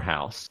man in their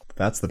house.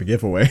 That's the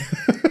giveaway.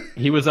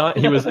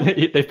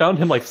 They found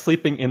him like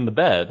sleeping in the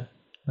bed.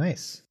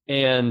 Nice.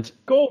 And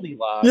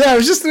Goldilocks. Yeah, I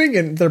was just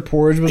thinking their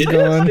porridge was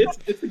gone.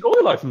 It's the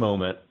Goldilocks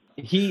moment.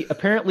 He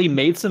apparently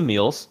made some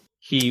meals.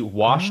 He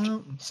washed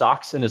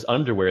socks and his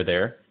underwear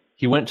there.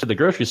 He went to the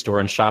grocery store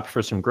and shopped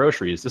for some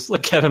groceries. This is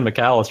like Kevin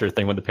McAllister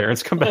thing when the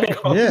parents come back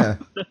home. Yeah.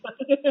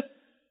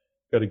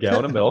 Got a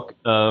gallon of milk.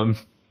 And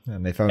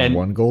they found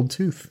one gold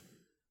tooth.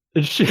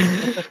 She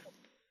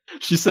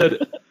said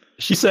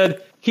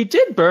he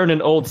did burn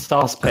an old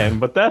saucepan,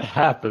 but that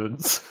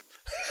happens.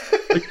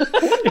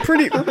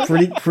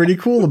 pretty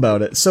cool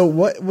about it. So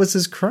what was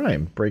his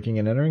crime? Breaking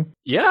and entering?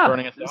 Yeah.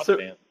 Burning a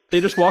saucepan.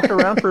 They just walked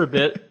around for a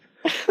bit.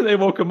 And they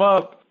woke him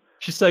up.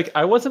 She's like,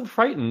 I wasn't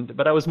frightened,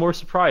 but I was more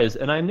surprised,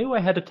 and I knew I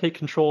had to take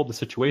control of the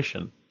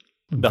situation.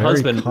 The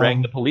husband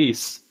rang the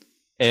police,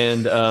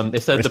 and they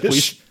said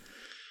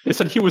They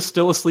said he was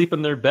still asleep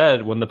in their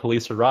bed when the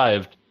police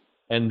arrived,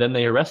 and then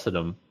they arrested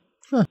him.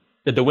 Huh.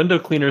 The window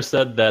cleaner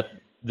said that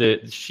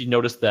she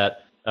noticed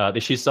that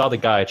she saw the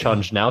guy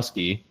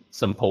Chonjnowski,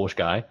 some Polish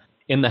guy,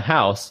 in the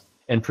house,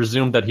 and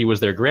presumed that he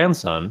was their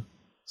grandson.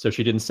 So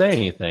she didn't say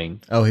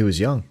anything. Oh, he was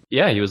young.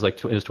 Yeah, he was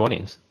like in his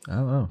 20s.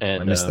 Oh,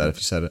 and I missed that if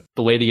you said it.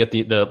 The lady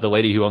the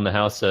lady who owned the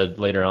house said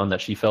later on that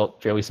she felt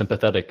fairly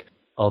sympathetic,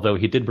 although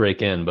he did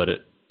break in, but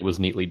it was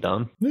neatly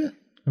done. Yeah,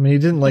 I mean, he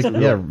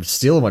didn't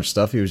steal much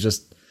stuff. He was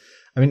just,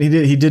 I mean,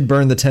 he did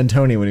burn the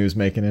Tentoni when he was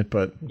making it,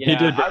 but Yeah, He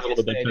did I burn a was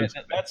little gonna bit. say,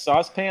 that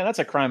saucepan, that's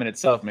a crime in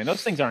itself, man.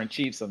 Those things aren't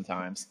cheap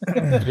sometimes.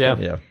 Yeah,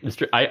 Yeah. It's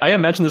true. I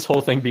imagine this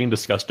whole thing being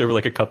discussed over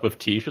like a cup of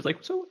tea. She's like,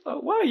 "So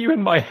why are you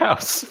in my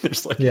house?"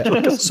 There's like,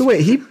 yeah. So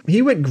wait,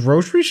 he went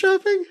grocery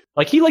shopping?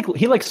 like he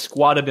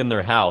squatted in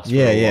their house. For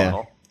Yeah, a yeah.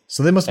 while.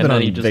 So they must have And been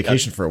then he on just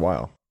vacation for a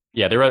while.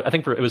 Yeah, they were. I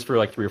think it was for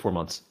like 3 or 4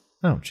 months.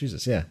 Oh,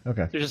 Jesus, yeah,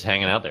 okay. They're just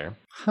hanging out there.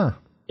 Huh.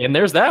 And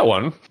there's that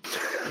one,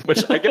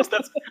 which I guess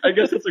that's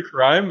a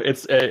crime.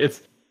 It's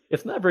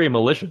not very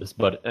malicious,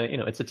 but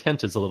its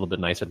intent is a little bit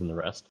nicer than the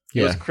rest.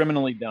 He was Yeah,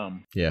 criminally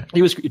dumb. yeah.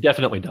 He was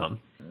definitely dumb,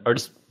 or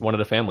just wanted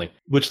a family.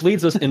 Which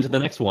leads us into the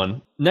next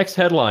one. Next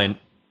headline: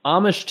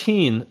 Amish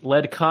teen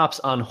led cops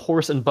on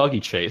horse and buggy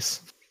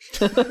chase.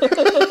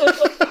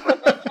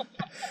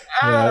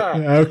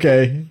 Yeah,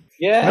 okay.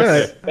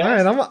 Yes. All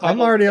right. I'm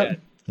already on.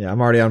 Yeah,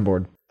 I'm already on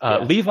board.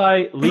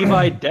 Levi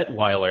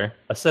Detweiler,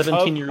 a Of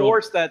 17-year-old.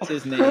 course, that's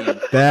his name.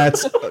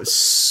 That's a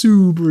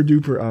super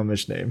duper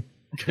Amish name.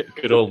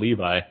 Good old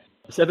Levi.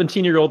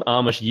 17-year-old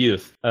Amish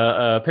youth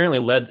apparently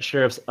led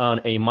sheriffs on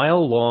a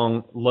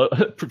mile-long,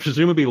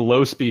 presumably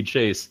low-speed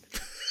chase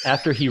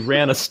after he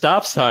ran a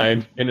stop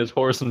sign in his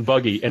horse and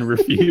buggy and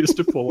refused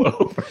to pull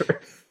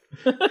over.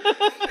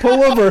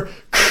 Pull over.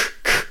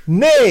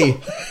 Nay.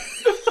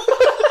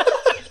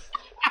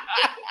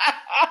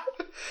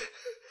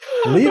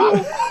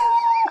 Leave.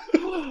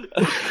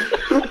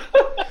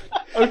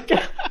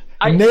 Okay.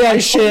 Nay, I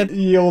shan't,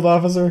 ye old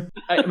officer.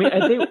 I mean,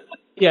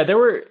 they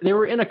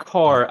were in a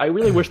car. I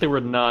really wish they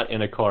were not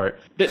in a car.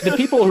 The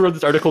people who wrote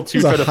this article too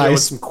It was a try to throw in high-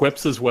 some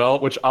quips as well,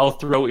 which I'll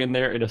throw in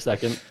there in a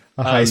second.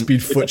 A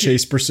high-speed foot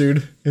chase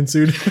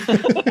ensued.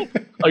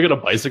 Like on a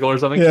bicycle or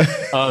something.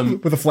 Yeah.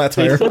 With a flat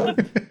tire.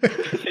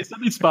 They said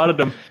they spotted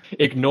him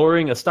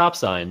ignoring a stop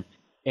sign,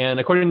 and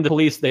according to the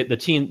police, the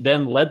teen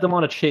then led them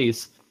on a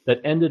chase that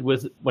ended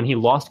with when he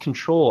lost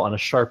control on a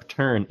sharp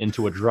turn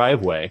into a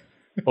driveway,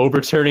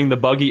 overturning the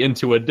buggy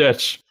into a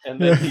ditch,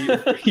 and then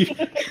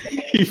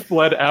he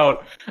fled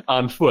out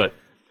on foot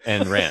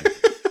and ran.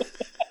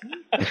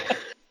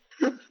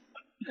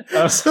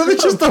 So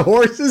there's just the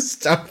horses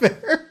stuck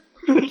there.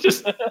 He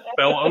just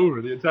fell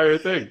over the entire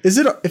thing. Is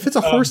it if it's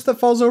a horse that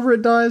falls over,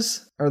 it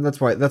dies? Or that's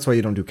why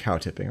you don't do cow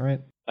tipping, right?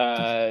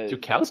 Do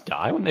cows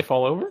die when they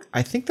fall over?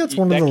 I think that's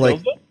one of the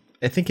kills them?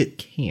 I think it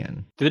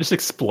can. Do they just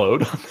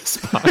explode on the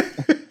spot?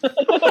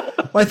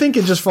 Well, I think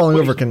it just falling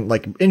over can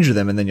like injure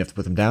them, and then you have to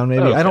put them down.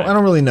 Maybe Okay. I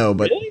don't really know,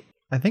 but Really?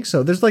 I think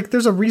so.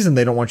 There's a reason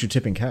they don't want you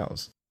tipping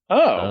cows.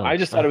 Oh, I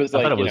just thought it was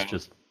like, I thought it was you know,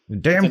 just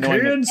Damn annoying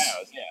to kids!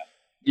 cows,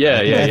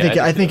 yeah.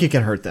 yeah. I think it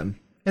can hurt them,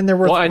 and they're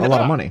worth Well, I a know-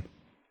 lot of money.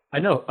 I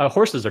know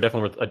horses are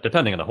definitely worth,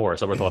 depending on the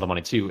horse, are worth a lot of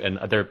money too, and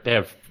they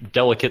have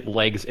delicate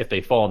legs if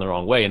they fall in the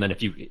wrong way, and then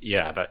if you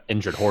have an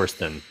injured horse,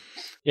 then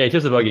he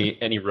takes the buggy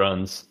and he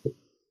runs.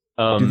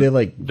 Do they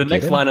like The get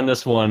next him? line on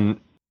this one?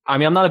 I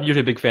mean, I'm not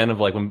usually a big fan of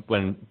like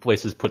when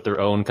places put their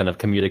own kind of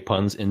comedic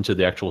puns into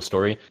the actual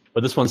story,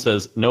 but this one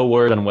says no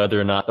word on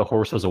whether or not the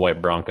horse was a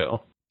white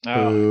Bronco.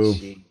 Oh, Boo.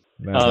 gee.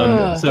 That's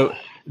not good. So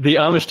the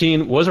Amish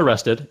teen was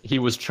arrested. He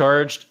was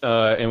charged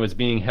and was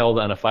being held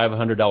on a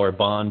 $500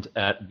 bond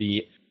at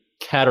the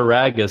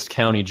Cattaraugus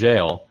County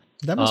Jail.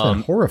 That must have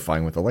been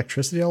horrifying with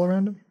electricity all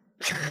around him.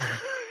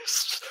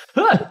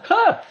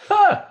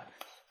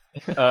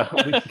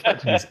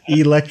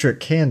 Electric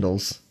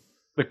candles.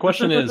 The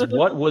question is,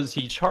 what was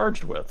he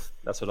charged with?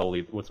 That's what I'll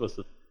leave. What's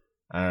the?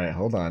 All right,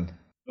 hold on.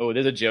 Oh,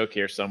 there's a joke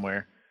here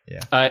somewhere.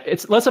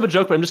 It's less of a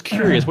joke, but I'm just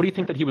curious. What do you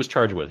think that he was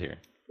charged with here?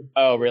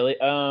 Oh, really?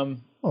 Oh,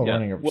 Yeah.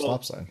 running a Well-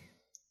 stop sign.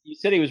 You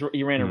said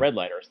he ran a red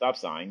light or a stop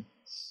sign.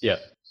 Yeah.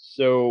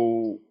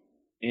 So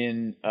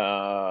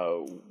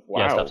wow.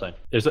 Yeah, stop sign.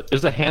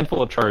 There's a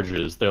handful of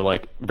charges. They're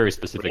like very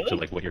specific to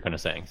like what you're kind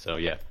of saying. So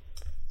yeah.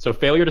 So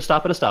failure to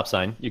stop at a stop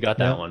sign. You got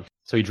that Yeah. one.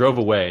 So he drove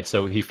away.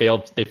 So they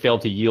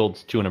failed to yield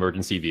to an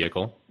emergency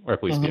vehicle or a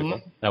police vehicle.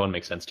 That one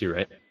makes sense too,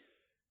 right?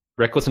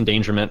 Reckless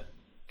endangerment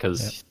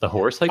because the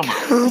horse, like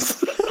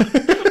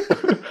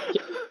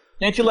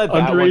Can't you let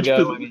that one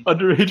go? I mean,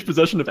 underage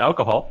possession of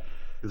alcohol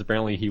because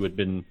apparently he would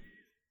been.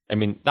 I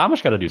mean, the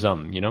Amish got to do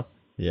something, you know.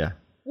 Yeah.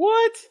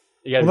 what?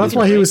 You gotta Well, do that's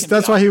why something. he was.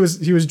 That's why he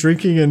was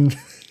drinking and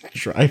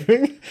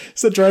driving.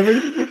 Is that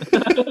driving?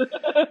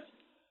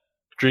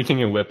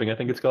 Drinking and whipping, I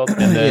think it's called.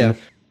 And then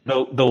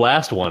the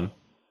last one,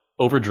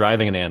 over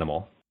driving an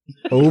animal.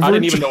 Over. I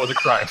didn't even know it was a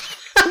crime.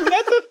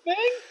 That's a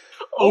thing?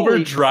 Over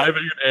Holy-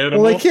 driving an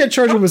animal. Well, they can't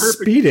charge him with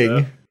Perfect,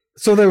 speeding,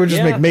 so they would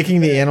just Yeah.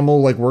 making the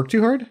animal like work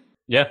too hard.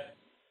 Yeah.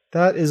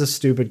 That is a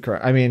stupid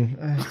crime. I mean,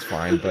 it's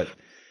fine, but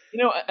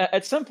You know,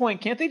 at some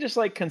point, can't they just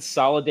like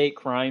consolidate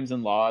crimes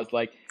and laws?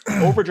 Like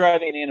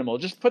overdriving an animal,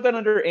 just put that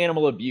under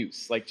animal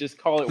abuse. Like, just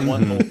call it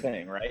one whole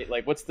thing, right?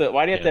 Like, why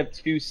do you have to have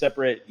two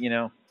separate? You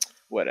know,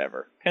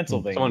 whatever.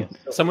 Pennsylvania.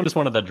 Someone just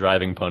wanted that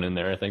driving pun in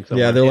there, I think.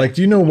 yeah, they're like,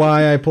 "Do you know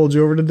why I pulled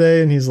you over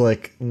today?" And he's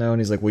like, "No." And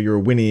he's like, "Well, you were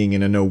whinnying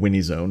in a no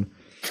whinny zone."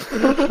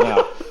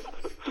 Wow.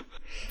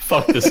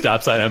 fuck this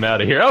stop sign, I'm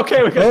out of here.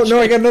 Okay, we got Oh no,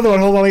 I got another one.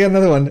 Hold on, I got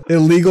another one.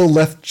 Illegal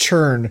left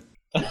churn.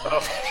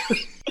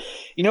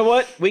 You know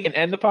what? We can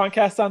end the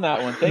podcast on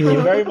that one. Thank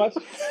you very much.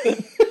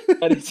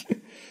 That is-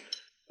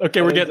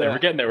 Okay, we're getting there. We're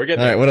getting there. We're getting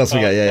there. All right, what else we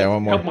got? Yeah,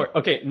 one Couple more. more.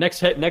 Okay, next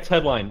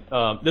headline.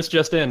 This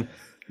just in: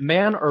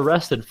 man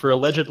arrested for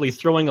allegedly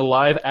throwing a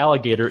live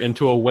alligator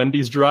into a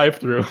Wendy's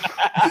drive-thru.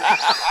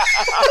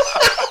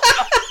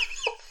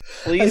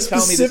 Please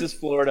tell me this is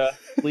Florida.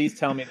 Please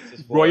tell me this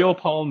is Florida. Royal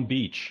Palm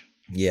Beach.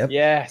 Yep.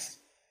 Yes.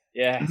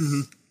 Yes.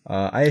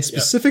 I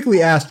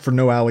specifically asked for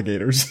no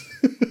alligators.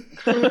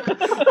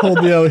 Hold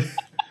the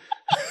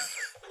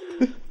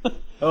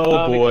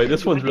Oh boy,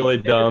 this one's really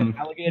dumb.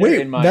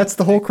 Wait, that's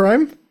the whole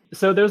crime?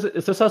 So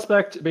it's a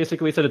suspect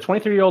basically said a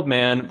 23-year-old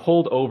man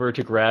pulled over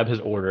to grab his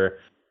order.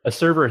 A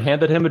server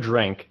handed him a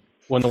drink.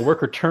 When the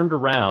worker turned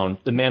around,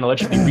 the man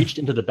allegedly reached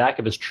into the back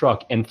of his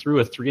truck and threw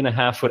a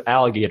 3.5-foot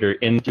alligator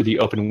in through the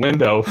open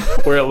window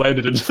where it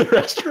landed into the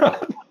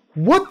restaurant.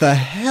 What the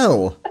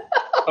hell?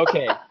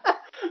 Okay.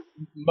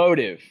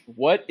 Motive.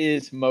 What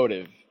is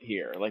motive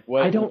here? Like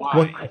what? I don't.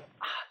 Why?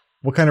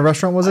 What kind of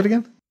restaurant was it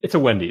again? It's a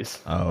Wendy's.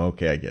 Oh,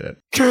 okay, I get it.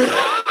 Where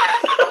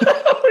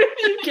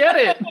do you get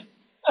it?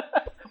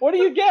 What do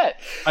you get?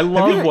 I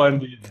love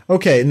Wendy's.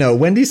 Okay, no,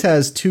 Wendy's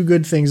has two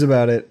good things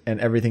about it,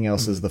 and everything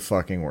else is the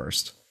fucking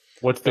worst.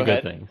 What's the Go good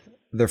ahead. thing?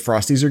 Their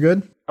Frosties are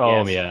good.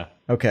 Oh, Yes. yeah.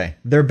 Okay,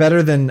 they're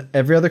better than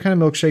every other kind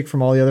of milkshake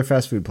from all the other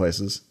fast food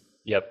places.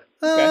 Yep.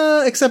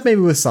 Except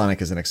maybe with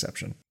Sonic as an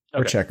exception.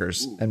 Or Okay.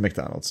 Checkers and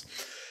McDonald's.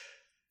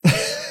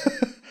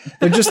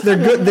 they're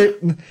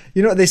good.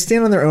 They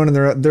stand on their own, and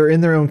they're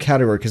in their own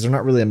category because they're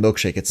not really a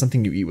milkshake. It's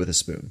something you eat with a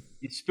spoon.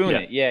 You spoon Yeah.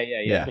 it.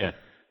 Yeah. Yeah.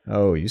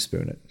 Oh, you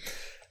spoon it.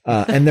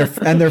 And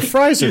their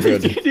fries are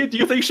good. Do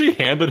you think she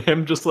handed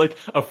him just like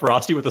a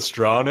Frosty with a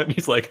straw in it? And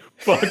he's like,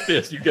 fuck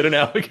this, you get an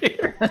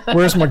alligator.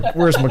 Where's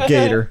my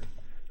gator?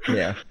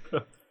 Yeah.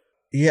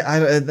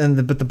 Yeah,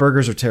 but the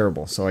burgers are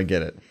terrible, so I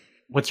get it.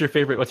 What's your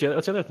favorite? What's the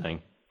other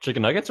thing?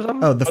 Chicken nuggets or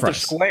something? Oh, the But they're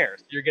fries.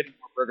 squares. You're getting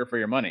more burger for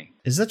your money.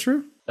 Is that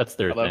true? That's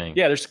their Hello? thing.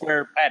 Yeah, they're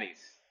square patties.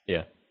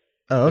 Yeah.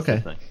 Oh, okay.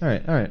 the thing. All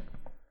right.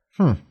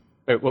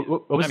 Wait,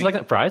 what was the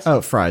second? Fries?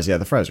 Oh, fries. Yeah,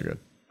 the fries are good.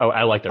 Oh,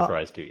 I like their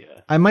fries too,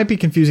 yeah. I might be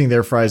confusing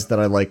their fries that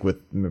I like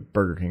with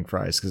Burger King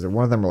fries because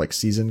one of them are like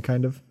seasoned,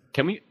 kind of.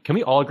 Can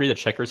we all agree that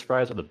Checkers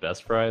fries are the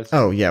best fries?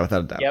 Oh yeah,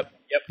 without a doubt. Yep.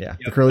 Yeah,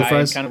 the curly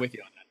fries. I'm kind of with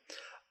you on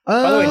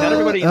that. By the way, not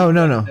everybody. Oh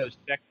no. knows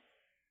Checkers.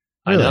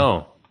 I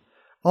know.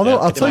 Although Yeah,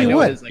 I'll tell I you know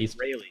what, it is like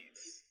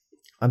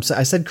Rayleigh's.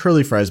 I said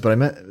curly fries, but I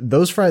meant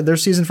those fries. Their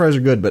seasoned fries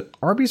are good, but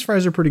Arby's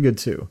fries are pretty good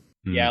too.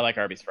 Yeah, I like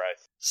Arby's fries.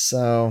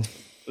 So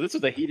So this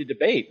was a heated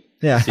debate.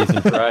 yeah,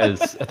 Seasoned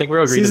fries. I think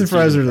we're agreed. seasoned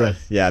fries are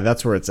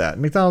that's where it's at.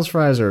 McDonald's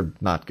fries are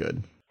not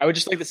good. I would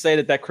just like to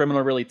say that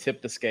criminal really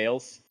tipped the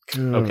scales.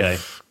 Okay.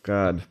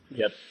 God.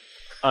 Yep.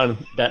 On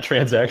that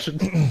transaction.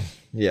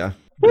 Yeah.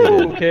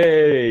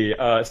 Okay.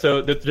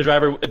 So the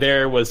driver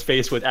there was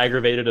faced with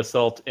aggravated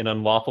assault and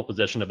unlawful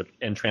possession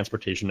and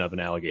transportation of an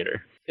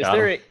alligator. Is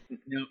there a?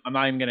 No, I'm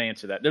not even going to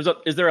answer that.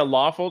 Is there a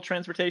lawful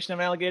transportation of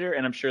an alligator?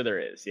 And I'm sure there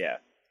is. Yeah.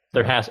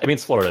 There has. I mean,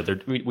 it's Florida.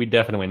 We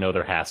definitely know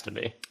there has to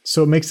be.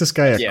 So it makes this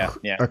guy Yeah.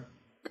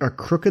 a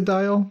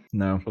crocodile?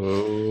 No.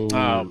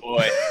 Oh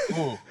boy.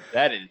 Ooh,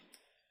 that is.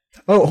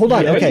 Oh, hold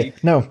on. Yeah. Okay.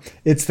 No,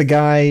 it's the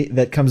guy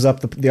that comes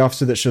up, the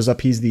officer that shows up.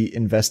 He's the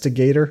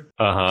investigator.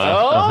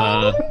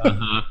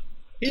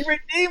 He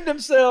redeemed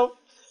himself.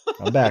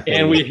 I'm back.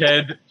 And baby. we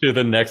head to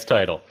the next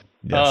title.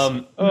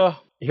 Yes.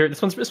 Here,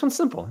 this one's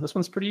simple. This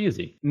one's pretty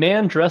easy.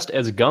 Man dressed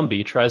as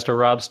Gumby tries to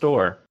rob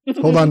store.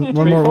 Hold on.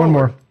 One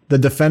more. The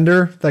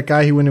defender, that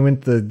guy who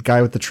went the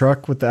guy with the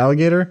truck with the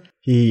alligator,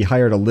 he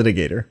hired a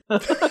litigator.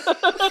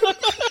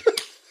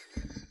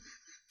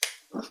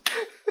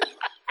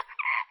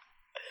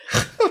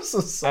 I'm so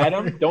sorry.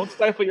 Adam, don't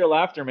stifle your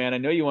laughter, man. I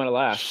know you want to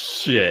laugh.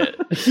 Shit.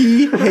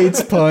 He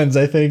hates puns,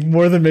 I think,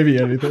 more than maybe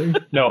anything.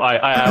 No,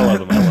 I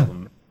love him. I love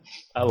him.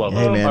 I love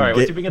Hey, him. man, All right,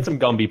 let's see if we can get some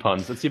Gumby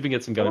puns. Let's see if we can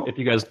get some Gumby. If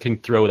you guys can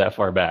throw that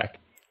far back.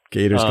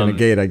 Gator's gonna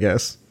gate, I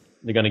guess.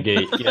 They're gonna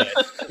gate. Yeah.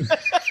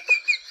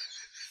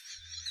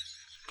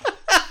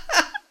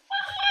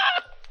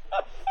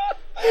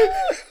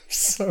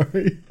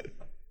 Sorry.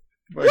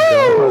 My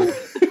God.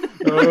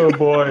 Oh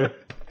boy.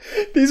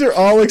 These are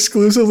all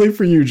exclusively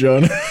for you,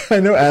 John. I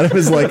know Adam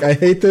is like, I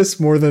hate this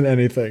more than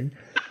anything.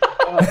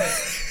 All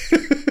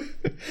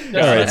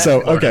right,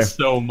 so okay.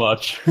 So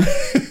much.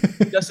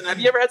 Justin, have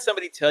you ever had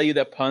somebody tell you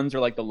that puns are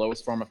like the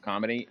lowest form of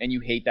comedy, and you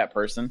hate that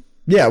person?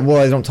 Yeah, well,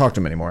 I don't talk to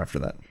him anymore after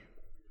that.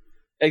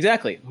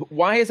 Exactly.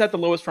 Why is that the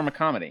lowest form of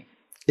comedy?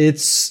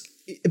 It's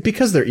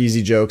because they're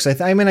easy jokes.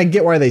 I mean, I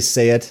get why they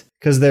say it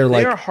because they're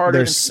They like are harder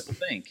they're than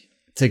people think.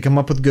 to come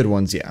up with good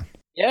ones. Yeah,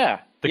 Yeah.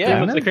 The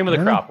yeah. cream of the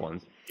I know. crop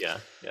ones. Yeah.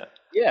 Yeah.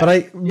 Yeah.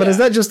 but is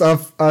that just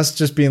of us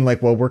just being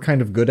like, well, we're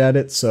kind of good at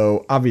it,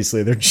 so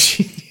obviously they're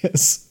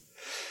genius.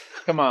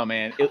 Come on,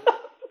 man.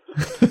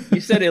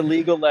 You said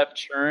illegal left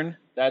churn.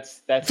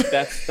 That's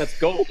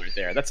gold right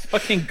there. That's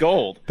fucking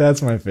gold.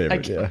 That's my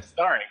favorite. Yeah,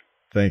 Sorry.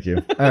 thank you.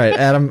 All right,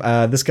 Adam.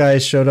 This guy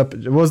showed up.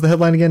 What was the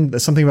headline again?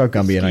 Something about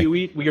Gumby and I.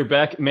 We are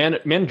back.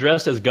 Man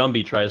dressed as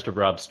Gumby tries to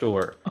rob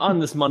store. On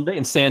this Monday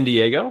in San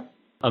Diego,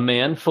 a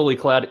man fully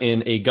clad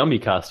in a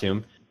Gumby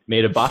costume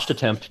made a botched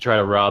attempt to try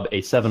to rob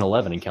a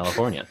 7-Eleven in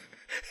California.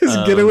 His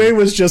getaway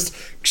was just...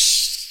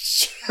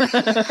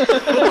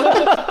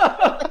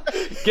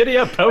 Giddy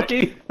up,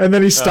 Pokey! And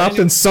then he stopped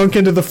and sunk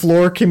into the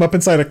floor, came up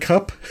inside a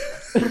cup.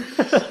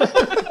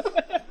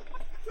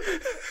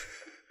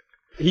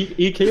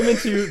 He came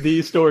into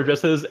the store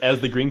dressed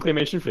as the green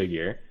claymation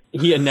figure.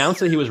 He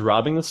announced that he was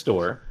robbing the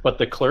store, but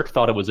the clerk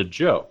thought it was a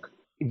joke.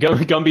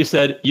 Gumby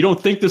said, "You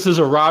don't think this is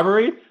a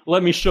robbery?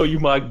 Let me show you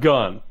my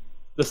gun."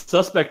 The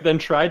suspect then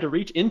tried to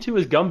reach into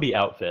his Gumby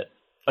outfit,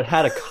 but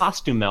had a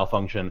costume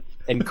malfunction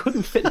and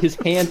couldn't fit his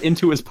hand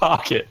into his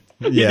pocket.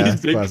 Yeah,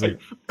 these big, classic.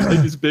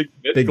 these big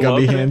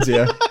Gumby hands,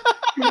 yeah.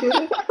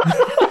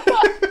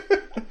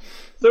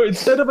 So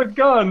instead of a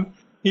gun,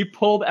 he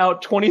pulled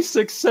out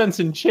 26 cents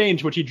in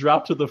change, which he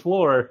dropped to the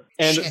floor,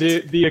 and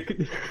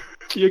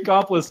the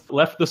accomplice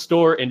left the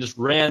store and just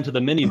ran to the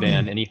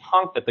minivan, and he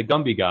honked at the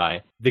Gumby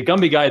guy. The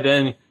Gumby guy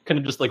then kind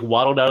of just like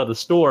waddled out of the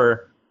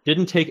store,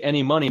 didn't take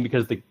any money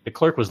because the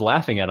clerk was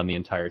laughing at him the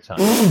entire time.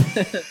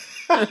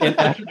 And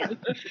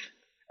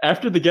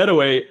after the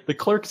getaway, the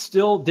clerk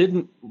still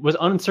was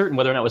uncertain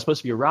whether or not it was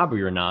supposed to be a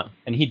robbery or not,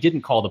 and he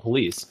didn't call the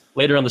police.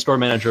 Later on, the store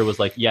manager was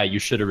like, "Yeah, you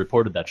should have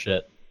reported that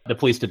shit." The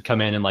police did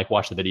come in and like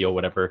watch the video or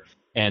whatever,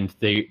 and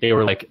they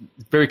were like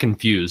very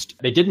confused.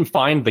 They didn't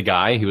find the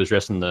guy who was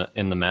dressed in the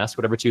mask,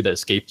 whatever, too, that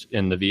escaped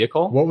in the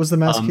vehicle. What was the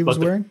mask he was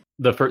wearing?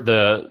 The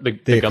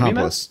Gumby accomplice.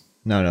 mask?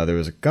 No, there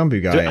was a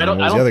Gumby guy. I don't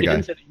the other think guy.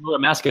 they didn't wore a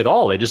mask at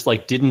all. They just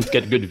like didn't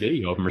get good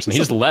video of him or something. He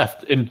just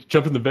left and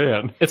jumped in the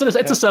van. It's a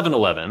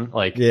 7-Eleven.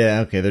 Like,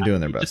 yeah, okay, they're doing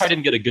their best. If I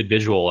didn't get a good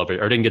visual of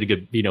it, or didn't get a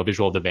good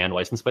visual of the van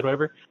license plate, or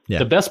whatever. Yeah.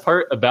 The best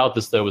part about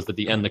this though was that at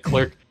the end, the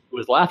clerk who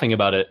was laughing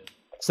about it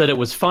said it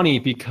was funny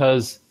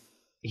because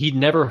he'd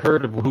never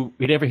heard of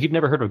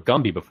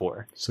Gumby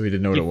before. So he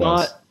didn't know what it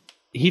was.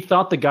 He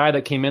thought the guy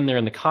that came in there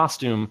in the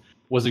costume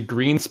was a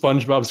green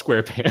SpongeBob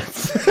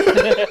SquarePants.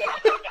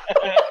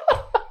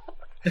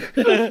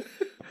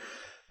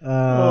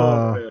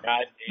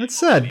 That's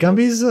sad.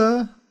 Gumby's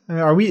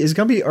are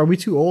we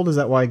too old? Is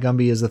that why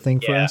Gumby is a thing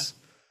for us?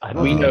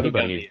 We know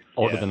anybody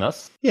older than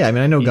us. Yeah, I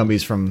mean I know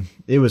Gumby's from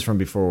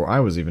before I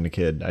was even a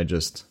kid.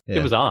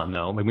 It was on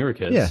though when we were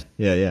kids.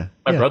 Yeah.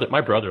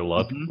 My brother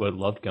loved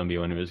Gumby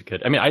when he was a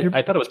kid. I mean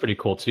I thought it was pretty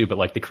cool too, but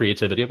like the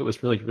creativity of it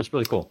was really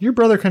cool. Your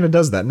brother kind of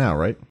does that now,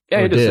 right?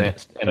 Yeah, he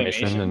does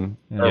animation and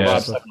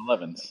Rob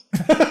 7-Elevens.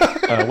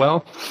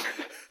 Well,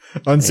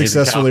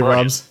 unsuccessfully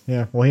robs.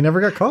 Yeah. Well, he never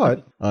got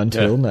caught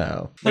until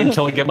now.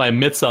 Until I get my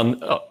mitts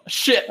on. Oh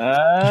shit!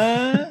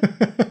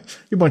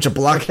 You bunch of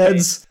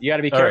blockheads. You got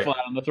to be careful.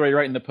 Adam. They'll throw you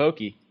right in the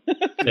pokey.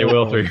 They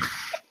will throw you.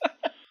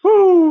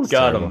 Woo!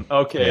 Got him.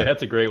 Okay,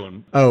 that's a great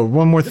one. Oh,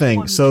 one more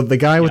thing. So the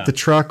guy with the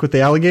truck with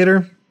the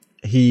alligator,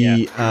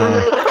 he. Come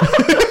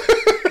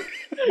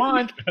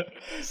on.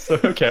 So,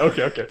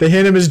 okay. They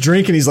hand him his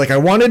drink, and he's like, "I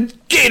wanted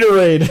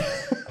Gatorade."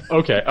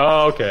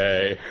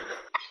 Okay.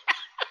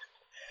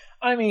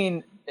 I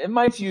mean,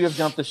 might you have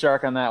jumped the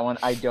shark on that one?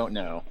 I don't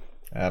know.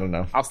 I don't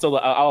know.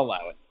 I'll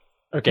allow it.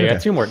 Okay, I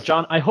got two more.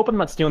 John, I hope I'm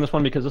not stealing this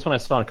one because this one I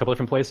saw in a couple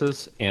different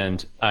places,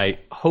 and I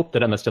hope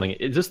that I'm not stealing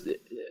it. Do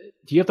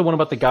you have the one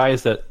about the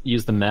guys that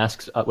use the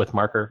masks with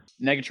marker?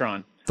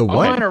 Negatron. The what?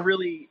 All mine are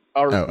really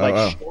short, and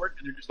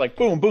they're just like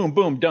boom, boom,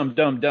 boom, dumb,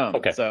 dumb, dumb.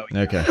 Okay. So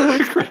Okay.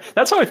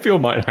 That's how I feel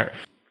mine are.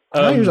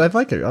 I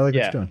like it. I like what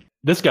you're doing.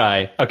 This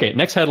guy. Okay,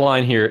 next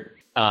headline here.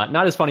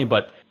 Not as funny,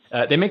 but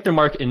they make their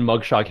mark in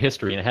mugshot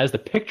history, and it has the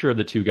picture of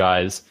the two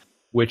guys,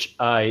 which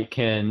I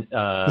can.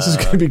 This is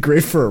going to be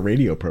great for a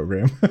radio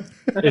program.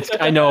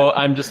 I know.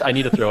 I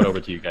need to throw it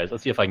over to you guys.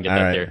 Let's see if I can get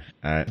that there.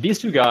 All right. These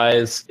two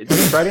guys.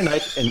 It's Friday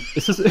night, and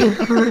this is.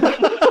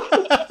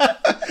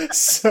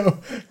 So,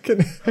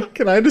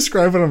 can I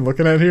describe what I'm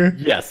looking at here?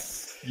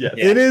 Yes.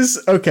 It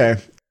is okay.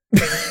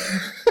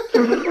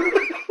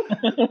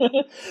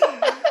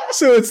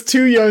 So it's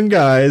two young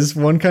guys,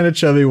 one kind of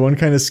chubby, one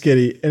kind of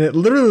skinny, and it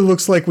literally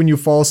looks like when you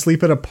fall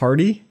asleep at a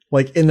party,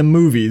 like in the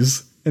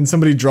movies, and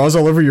somebody draws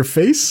all over your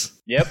face.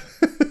 Yep.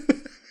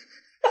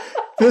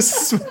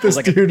 This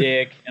like dude, a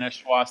dick and a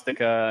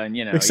swastika, and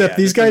Except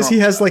these guys, he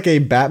has like a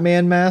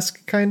Batman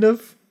mask, kind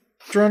of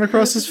drawn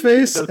across his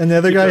face, and the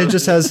other guy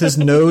just has his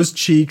nose,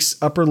 cheeks,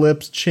 upper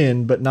lips,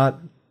 chin, but not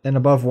and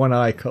above one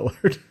eye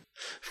colored.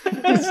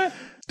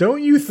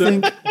 Don't you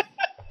think?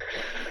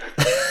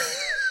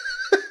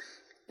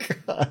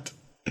 God.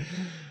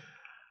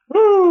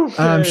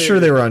 Okay. I'm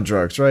sure they were on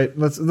drugs, right?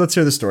 Let's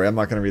hear the story. I'm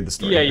not going to read the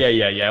story.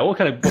 Yeah. We'll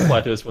kind of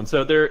apply to this one.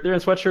 So they're in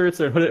sweatshirts,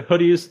 they're in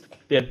hoodies.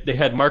 They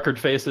had markered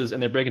faces,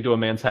 and they break into a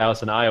man's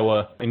house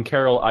in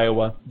Carroll,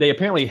 Iowa. They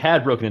apparently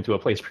had broken into a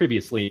place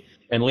previously,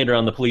 and later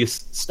on the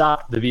police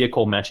stopped the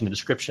vehicle matching the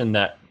description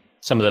that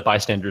some of the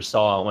bystanders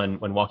saw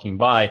when walking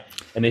by,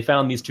 and they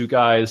found these two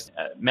guys,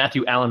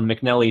 Matthew Allen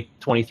McNelly,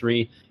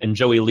 23, and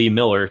Joey Lee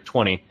Miller,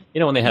 20. You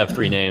know when they have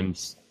three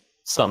names,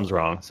 something's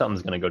wrong.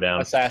 Something's going to go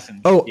down.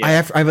 Assassin. Oh, yeah. I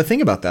have a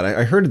thing about that.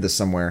 I heard this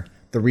somewhere.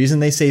 The reason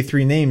they say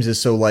three names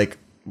is so like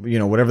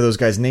whatever those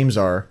guys' names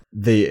are,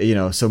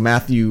 so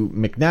Matthew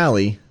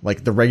McNally,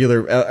 like the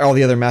regular, all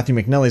the other Matthew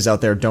McNallys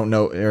out there don't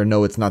know or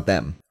know it's not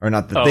them, or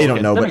not that they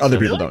don't know, but other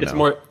people don't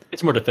know.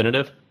 It's more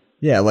definitive.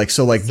 Yeah, like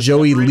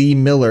Joey Lee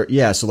Miller.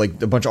 Yeah, so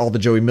like all the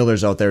Joey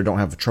Millers out there don't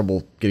have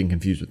trouble getting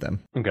confused with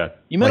them. Okay.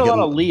 You met a lot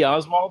of Lee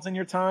Oswalds in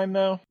your time,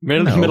 though.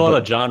 You met a lot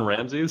of John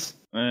Ramseys.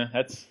 I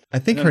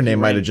think her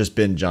name might have just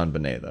been John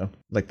Bonet, though.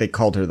 Like they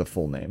called her the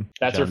full name.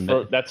 That's her.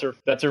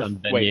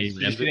 Wait,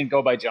 she didn't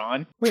go by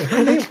John. Wait,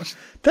 her name?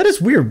 That is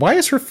weird. Why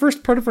is her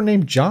first part of her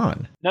name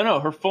John?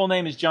 No, her full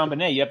name is John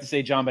Bonet. You have to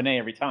say John Bonet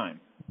every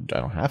time. I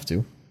don't have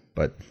to,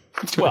 but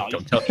well,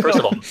 don't tell. First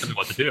of all, tell me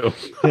what to do.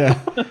 Yeah.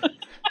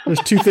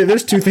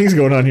 There's two things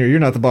going on here. You're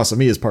not the boss of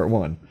me is part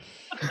 1.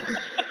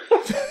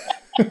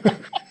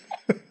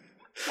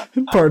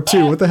 Part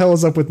 2, what the hell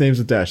is up with names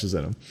with dashes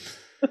in them?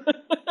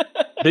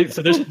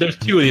 So there's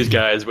 2 of these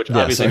guys, which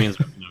obviously means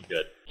no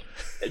good.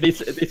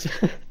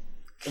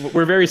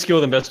 We're very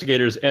skilled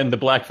investigators, and the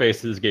black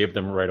faces gave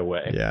them right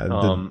away. Yeah,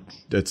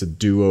 it's a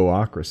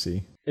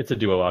duocracy. It's a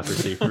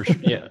duocracy for sure.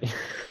 Yeah.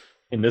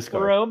 In this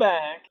card.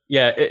 Throwback.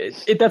 Yeah,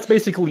 that's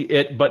basically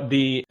it. But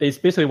they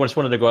basically just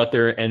wanted to go out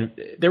there, and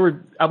they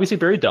were obviously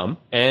very dumb,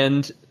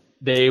 and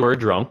they were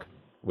drunk,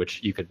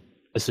 which you could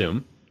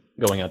assume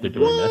going out there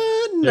doing this.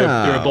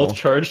 No. They were both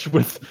charged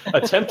with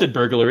attempted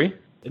burglary.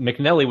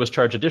 McNally was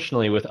charged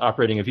additionally with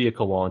operating a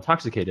vehicle while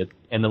intoxicated,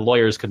 and the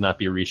lawyers could not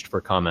be reached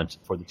for comment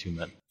for the 2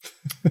 men.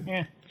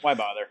 Why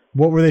bother?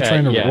 What were they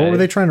trying to? What were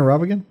they trying to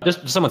rob again?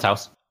 Just someone's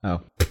house.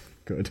 Oh,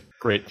 good.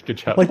 Good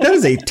job. Like that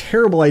is a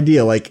terrible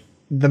idea. Like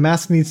the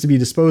mask needs to be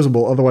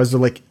disposable, otherwise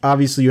they're like,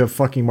 obviously you have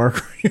fucking mark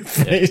on your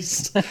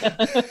face.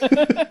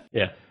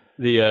 Yeah.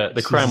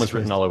 The crime was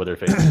written all over their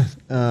faces.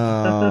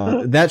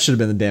 That should have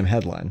been the damn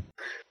headline.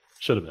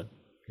 Should have been.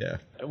 Yeah.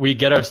 We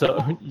get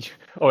ourselves.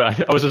 Oh,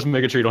 I was just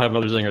making sure you don't have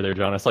another zinger there,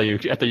 John. I saw you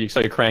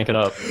cranking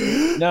up.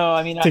 No,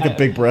 I mean, take a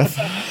big breath.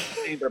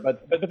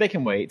 But they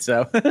can wait.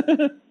 So.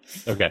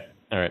 Okay.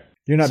 All right.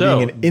 You're not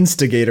being an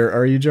instigator,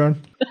 are you,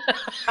 John?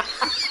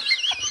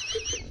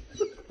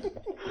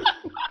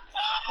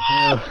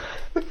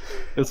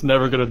 It's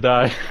never gonna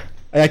die.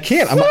 I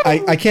can't.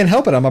 I can't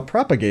help it. I'm a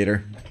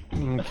propagator.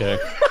 Okay.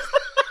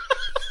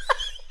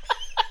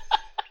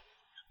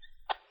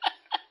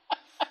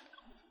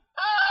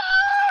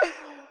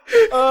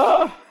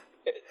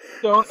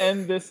 Don't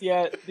end this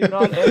yet. Do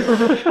not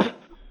end.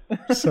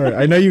 Sorry,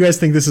 I know you guys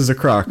think this is a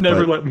crock.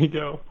 Never let me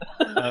go.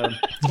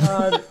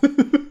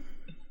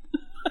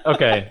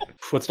 Okay,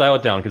 let's dial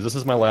it down because this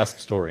is my last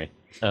story.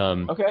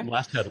 Okay.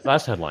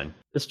 Last headline.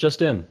 This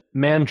just in: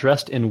 man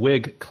dressed in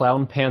wig,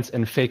 clown pants,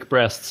 and fake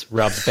breasts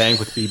robs bank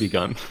with BB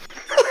gun.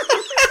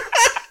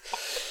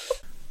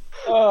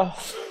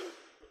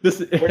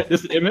 This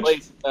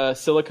image.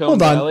 Silicon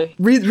Hold on. Valley.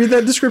 Read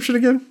that description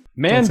again.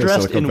 Man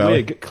dressed Silicon in Valley.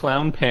 wig,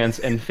 clown pants,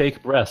 and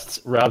fake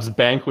breasts robs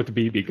bank with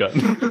BB gun.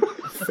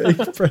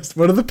 Fake breast.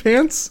 What are the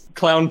pants?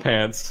 Clown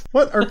pants.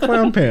 What are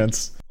clown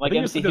pants? Like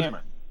MC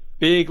Hammer.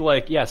 Big,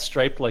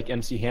 striped like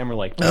MC Hammer,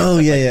 like. Oh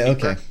yeah,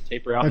 okay.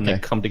 Taper out and then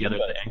come together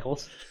at the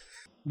ankles.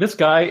 This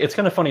guy, it's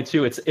kind of funny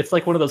too. It's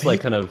like one of those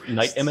like kind of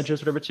night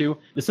images, or whatever too.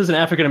 This is an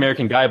African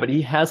American guy, but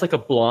he has like a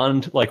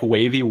blonde, like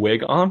wavy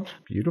wig on.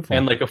 Beautiful.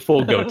 And like a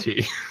full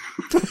goatee.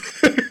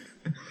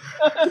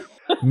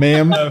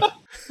 Ma'am.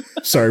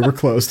 Sorry, we're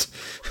closed.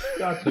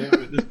 God damn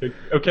it, this picture.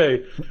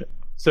 Okay.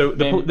 So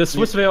the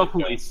Swissvale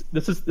police,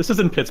 this is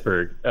in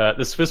Pittsburgh. The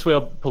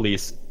Swissvale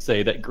police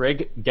say that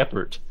Greg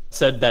Geppert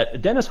said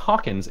that Dennis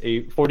Hawkins,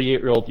 a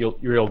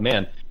 48-year-old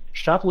man,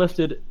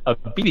 shoplifted a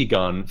BB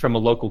gun from a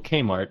local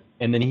Kmart,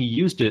 and then he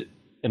used it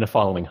in a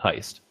following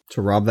heist.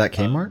 To rob that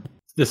Kmart?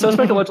 The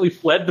suspect allegedly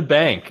fled the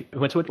bank.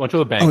 Went to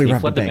a bank. Oh, he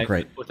fled robbed the bank,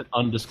 right. with an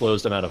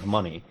undisclosed amount of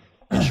money.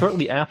 And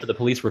shortly after the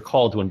police were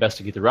called to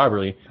investigate the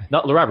robbery,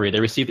 they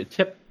received a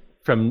tip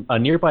from a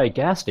nearby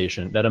gas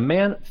station that a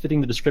man fitting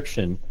the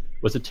description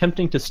was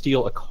attempting to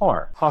steal a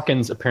car.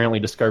 Hawkins apparently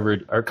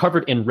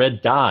covered in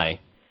red dye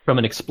from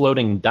an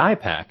exploding dye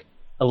pack,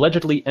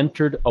 allegedly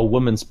entered a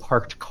woman's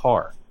parked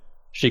car.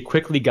 She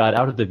quickly got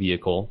out of the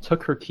vehicle,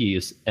 took her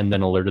keys, and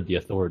then alerted the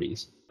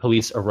authorities.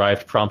 Police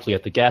arrived promptly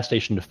at the gas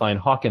station to find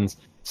Hawkins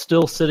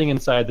still sitting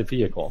inside the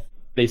vehicle.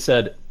 They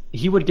said,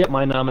 "He would get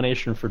my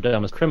nomination for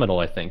dumbest criminal,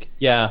 I think."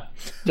 "Yeah,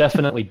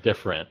 definitely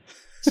different,"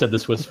 said the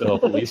Swissvale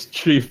police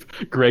chief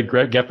Greg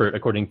Geppert,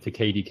 according to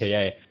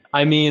KDKA.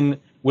 I mean,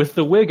 with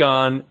the wig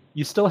on,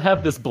 you still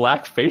have this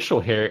black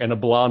facial hair and a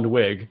blonde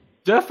wig.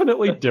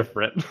 Definitely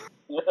different.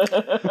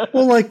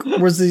 Well, like,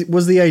 was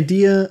the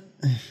idea?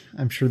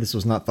 I'm sure this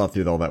was not thought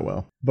through all that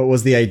well. But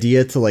was the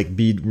idea to like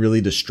be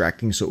really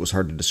distracting, so it was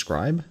hard to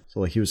describe? So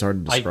like he was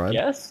hard to describe. I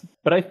guess,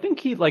 but I think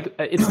he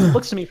it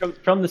looks to me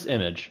from this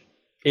image.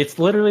 It's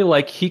literally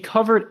like he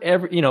covered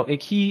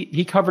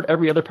he covered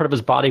every other part of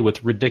his body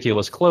with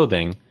ridiculous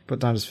clothing,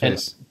 but not his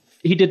face.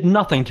 He did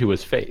nothing to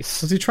his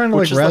face. Was he trying to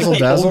like razzle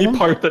dazzle the him? only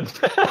part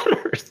that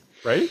matters,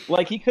 right?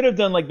 Like he could have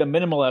done like the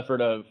minimal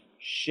effort of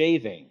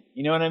shaving.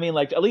 You know what I mean?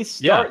 Like at least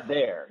start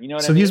there. You know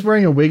what I mean? So he's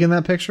wearing a wig in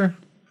that picture?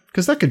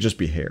 Because that could just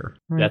be hair.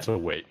 Right? That's a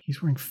wig.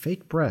 He's wearing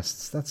fake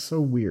breasts. That's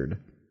so weird.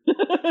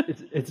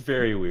 It's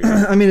very weird.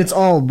 I mean, it's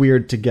all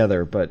weird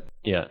together, but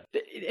Yeah,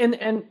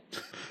 and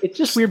it's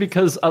just weird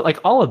because like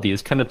all of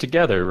these kind of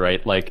together,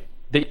 right? Like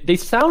they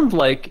sound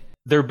like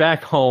they're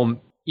back home,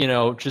 you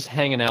know, just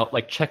hanging out,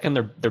 like checking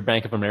their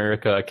Bank of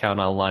America account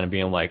online and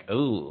being like,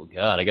 oh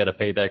God, I got to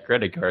pay that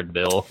credit card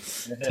bill.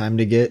 time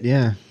to go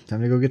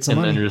get some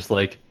And money. then you're just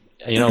like,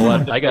 you know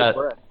what?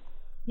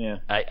 Yeah.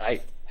 I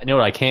know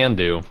what I can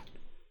do.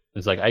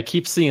 It's like I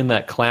keep seeing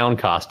that clown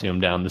costume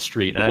down the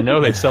street, and I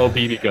know they sell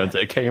BB guns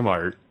at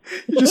Kmart.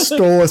 You just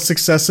stole a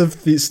successive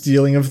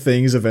stealing of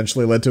things,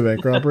 eventually led to a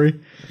bank robbery.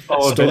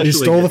 He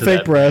stole the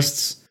fake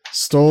breasts,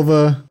 stole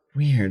the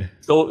weird.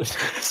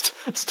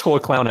 Stole a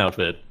clown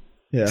outfit.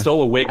 Yeah.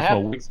 Stole a wig from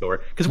a wig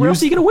store. Because where else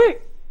do you get a wig?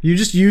 You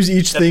just use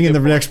each thing in the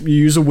next. You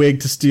use a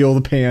wig to steal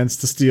the pants,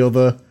 to steal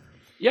the.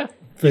 Yeah.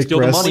 Fake You steal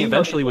the breasts. money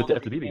eventually with the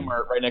FBB.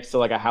 Kmart right next to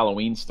like a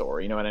Halloween store.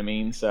 You know what I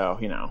mean? So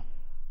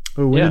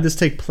Oh, when Yeah. did this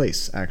take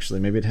place? Actually,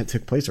 maybe it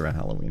took place around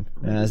Halloween.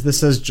 As this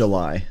says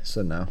July,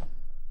 so no.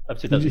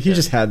 He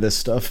just had this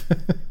stuff.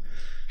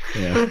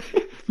 Yeah.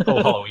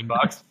 Oh, Halloween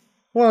box.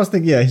 Well, I was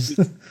thinking, yeah.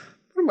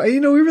 We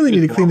really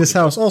need to clean this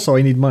house. Also,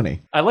 I need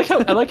money. I like how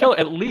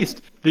at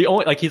least the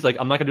only like he's like,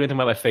 I'm not gonna do anything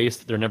about my face.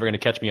 They're never gonna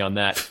catch me on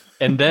that.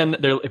 And then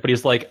but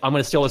he's like, I'm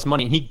gonna steal this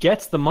money. And he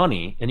gets the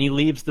money and he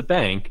leaves the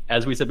bank.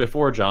 As we said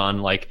before, John,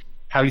 like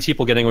how are these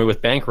people getting away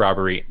with bank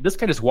robbery? This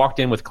guy just walked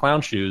in with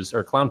clown shoes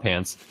or clown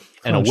pants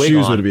and a wig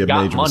Shoes on. would be a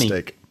got major money.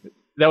 mistake.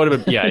 That would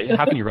have been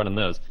how can you run in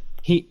those?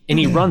 He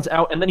runs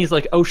out and then he's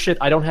like, oh shit,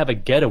 I don't have a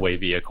getaway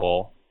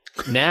vehicle.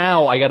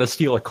 Now I gotta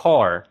steal a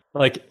car.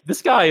 Like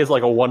this guy is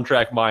like a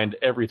one-track mind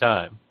every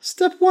time.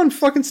 Step one,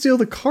 fucking steal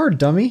the car,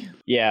 dummy.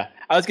 yeah.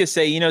 I was gonna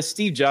say,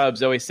 Steve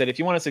Jobs always said, if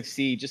you want to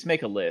succeed, just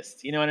make a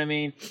list. You know what I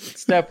mean?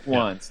 Step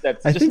one. I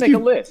Just think make a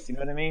list. You know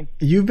what I mean?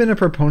 You've been a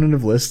proponent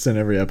of lists in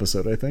every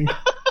episode, I think.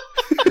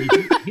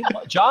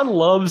 John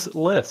loves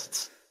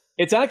lists.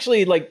 It's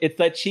actually like it's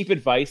that cheap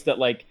advice that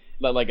like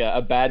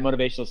a bad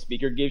motivational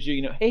speaker gives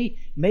you. Hey,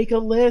 make a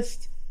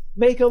list.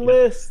 Make a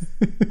list.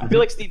 I feel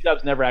like Steve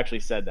Jobs never actually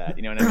said that.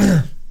 You know what I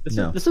mean?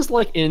 This is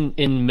like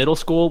in middle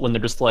school when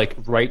they're just like,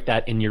 write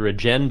that in your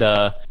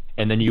agenda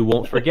and then you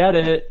won't forget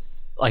it.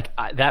 Like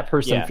that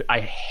person, Yeah. I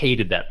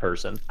hated that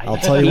person. I'll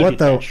tell you what,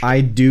 though,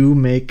 I do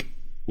make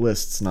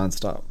lists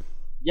nonstop.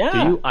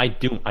 Yeah. Do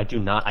you? I do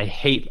not. I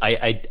hate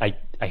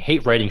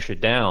writing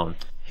shit down.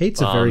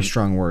 Hate's a very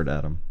strong word,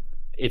 Adam.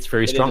 It's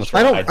very strong.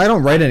 I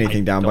don't write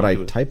anything down, but I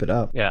do it. type it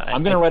up. Yeah,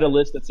 I'm gonna write a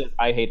list that says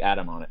I hate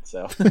Adam on it.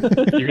 So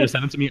You're gonna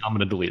send it to me. I'm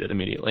gonna delete it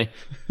immediately.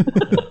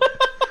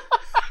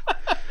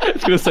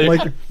 It's gonna say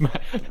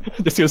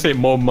it's gonna say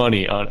Mo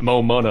Mona on it.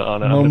 No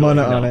money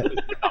on it.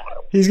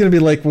 He's gonna be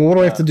like, well, what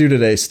do I have to do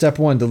today? Step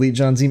one, delete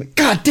John's email.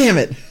 God damn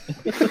it!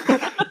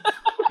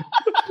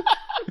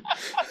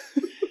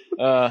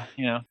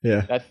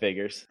 Yeah. that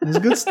figures. It was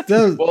good.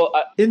 That was Well, I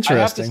have to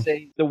interesting.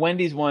 say the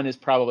Wendy's one is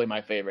probably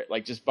my favorite.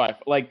 Like just by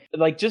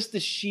like just the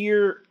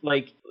sheer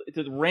like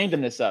the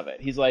randomness of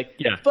it. He's like,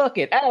 Yeah. fuck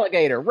it,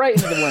 alligator, right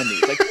into the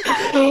Wendy's. Like,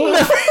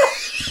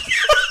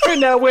 Right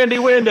now, Wendy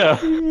window.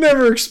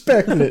 Never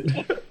expected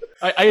it.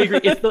 I agree.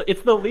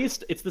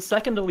 It's the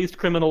second to least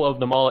criminal of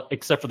them all,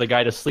 except for the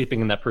guy just sleeping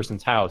in that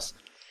person's house.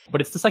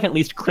 But it's the second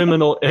least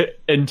criminal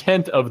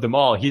intent of them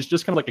all. He's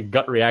just kind of like a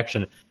gut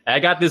reaction. I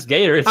got this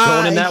gator. It's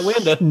going in that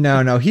window.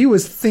 No, he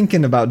was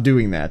thinking about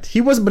doing that. He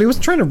wasn't, but he was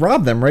trying to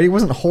rob them, right? He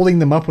wasn't holding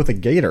them up with a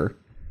gator.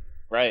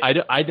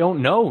 right. I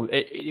don't know.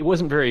 It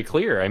wasn't very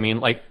clear. I mean,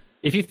 like,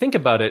 if you think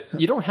about it,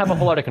 you don't have a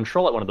whole lot of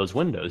control at one of those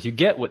windows. You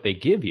get what they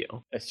give you.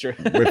 That's true.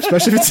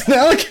 Especially if it's an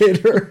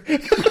alligator.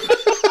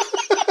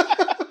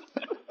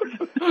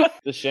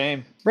 It's a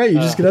shame. Right, you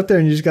just get up there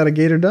and you just got a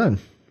gator done.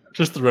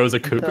 Just throws a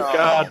coop.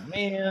 God,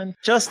 man,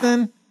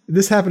 Justin.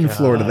 This happened in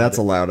Florida. That's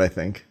allowed, I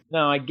think.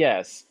 No, I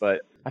guess,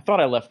 but I thought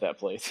I left that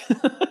place.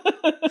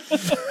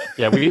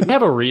 Yeah, we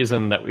have a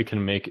reason that we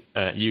can make,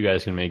 you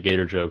guys can make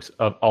gator jokes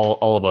of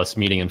all of us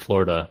meeting in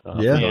Florida.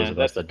 Yeah. For those of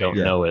us that don't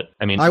know it.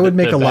 I mean, I would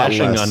make a lot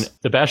bashing less.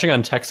 the bashing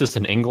on Texas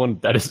and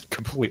England, that is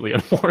completely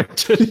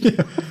unwarranted.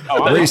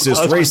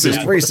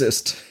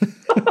 Racist.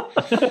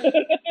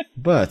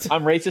 But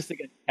I'm racist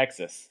against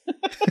Texas.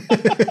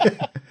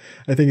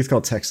 I think it's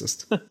called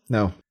Texas.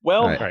 No.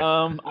 Well, All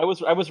right.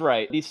 I was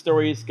right. These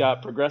stories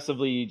got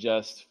progressively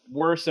just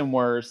worse and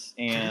worse,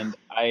 and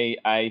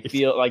I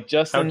feel like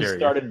Justin dare you.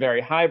 started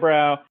very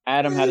highbrow.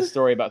 Adam had a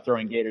story about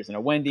throwing gators in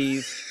a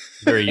Wendy's.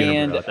 Very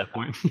And- unibrow at that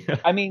point.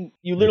 I mean,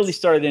 you literally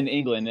started in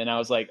England, and I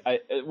was like,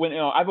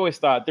 I've always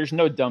thought there's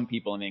no dumb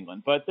people in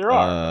England, but there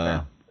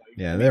are.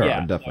 Yeah, there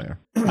Yeah. are. Definitely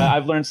are.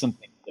 I've learned some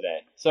things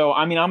today. So,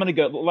 I mean, I'm going to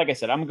go, like I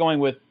said, I'm going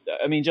with,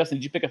 Justin,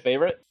 did you pick a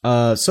favorite?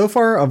 So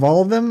far, of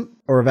all of them,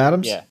 or of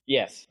Adams? Yeah.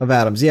 Yes. Of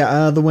Adams.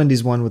 Yeah, the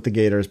Wendy's one with the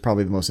gator is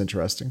probably the most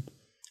interesting.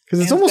 Because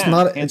it's Hands almost down,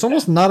 not. hands It's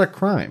almost not a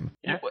crime.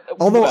 Yeah.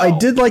 Although I Well,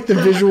 did like the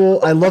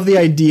visual. I love the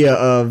idea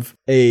of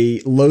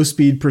a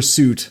low-speed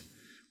pursuit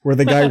where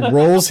the guy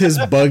rolls his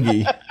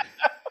buggy.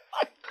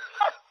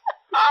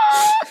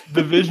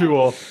 The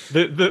visual,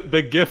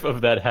 the gif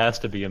of that has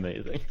to be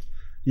amazing.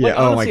 Yeah. Like,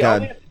 oh honestly, my all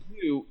god. they have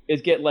to do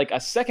is get like a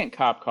second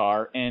cop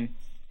car and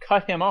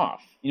cut him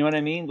off. You know what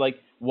I mean?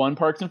 Like one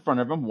park's in front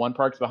of him, one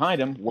park's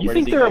behind him. You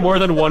think there are more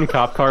than one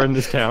cop car in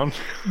this town?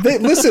 They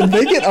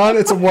get on.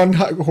 It's a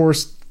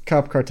one-horse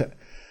cop car.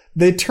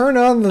 They turn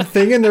on the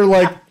thing and they're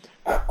like,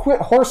 "Quit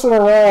horsing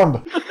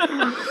around."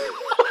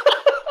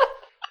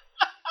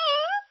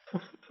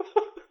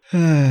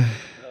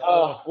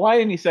 Oh, why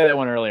didn't you say that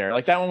one earlier?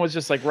 Like that one was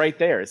just like right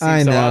there. It seems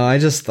I so know. obvious. I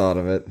just thought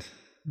of it.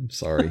 I'm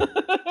sorry.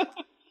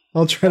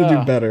 I'll try to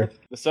do better.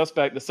 The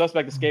suspect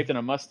escaped in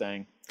a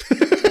Mustang.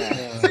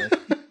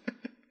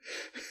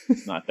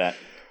 It's not that.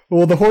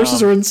 Well, the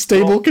horses are in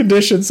stable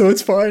condition, so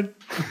it's fine.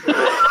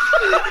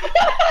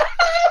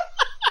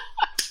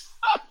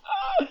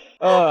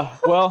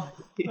 Well,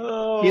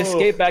 he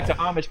escaped back to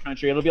Amish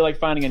country. It'll be like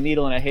finding a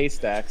needle in a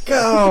haystack. So.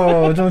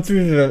 Oh, don't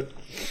do that.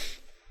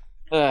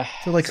 They're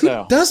like,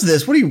 who does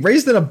this? What are you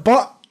raised in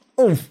a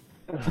Oh.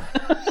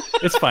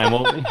 It's fine.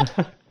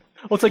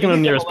 We'll take him to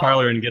the nearest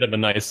parlor and get him a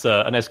nice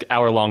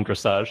hour-long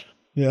dressage.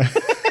 Yeah.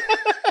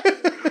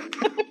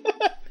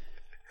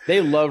 They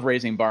love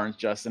raising barns,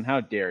 Justin.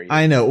 How dare you?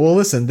 I know. Well,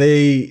 listen,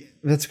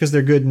 that's because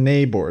they're good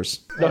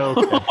neighbors.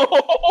 Okay.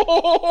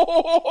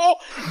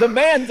 The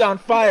man's on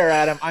fire,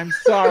 Adam. I'm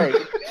sorry.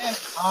 The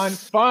man's on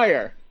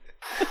fire.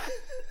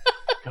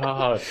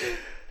 God.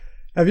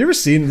 Have you ever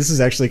seen, this is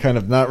actually kind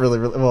of not really,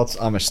 well, it's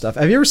Amish stuff.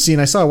 Have you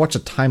ever I watched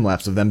a time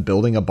lapse of them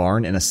building a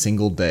barn in a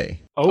single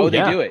day. Oh,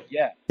 they do it,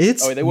 yeah.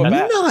 It's they went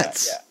back.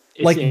 nuts. Yeah.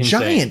 It's Like insane.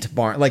 giant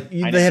barn. Like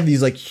they have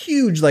these like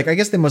huge, like I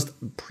guess they must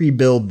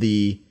pre-build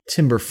the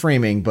timber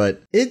framing,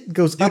 but it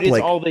goes up it's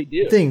like all they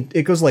do.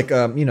 It goes like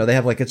they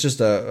have like it's just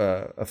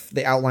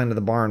the outline of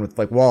the barn with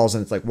like walls,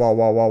 and it's like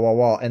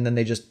wall, and then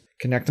they just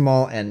connect them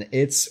all, and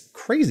it's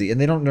crazy. And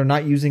they're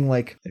not using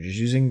they're just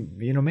using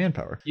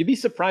manpower. You'd be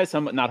surprised how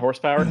much, not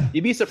horsepower.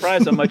 You'd be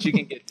surprised how much you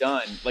can get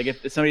done. Like if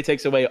somebody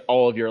takes away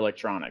all of your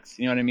electronics,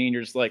 you know what I mean?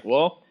 You're just like,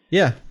 well,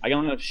 Yeah, I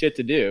got enough shit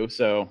to do,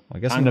 so I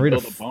guess time I'm to gonna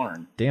read build a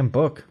barn. damn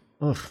book.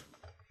 Ugh.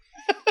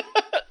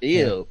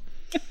 Ew.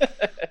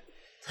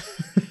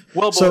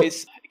 Well, So-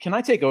 boys, can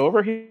I take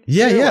over here?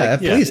 Yeah,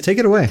 please take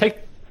it away.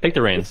 Take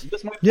the reins. Is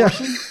this my Yeah.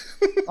 portion?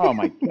 Oh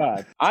my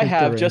god! I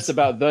have just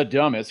about the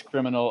dumbest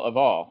criminal of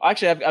all.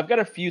 Actually, I've got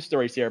a few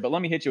stories here, but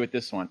let me hit you with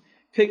this one.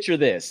 Picture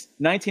this: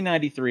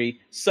 1993,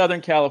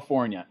 Southern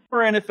California.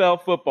 An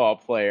NFL football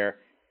player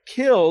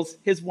kills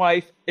his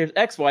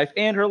ex-wife,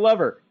 and her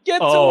lover.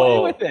 Gets away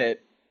with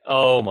it.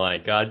 Oh my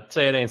God!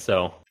 Say it ain't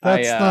so.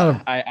 That's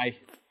I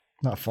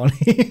not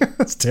funny.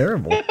 That's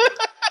terrible.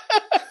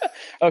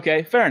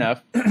 Okay, fair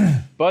enough.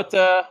 But,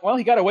 well,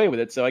 he got away with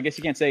it, so I guess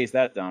you can't say he's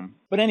that dumb.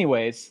 But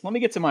anyways, let me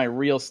get to my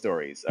real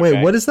stories. Okay?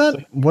 Wait, what is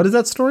that? What is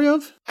that story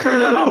of?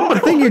 The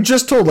thing you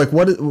just told,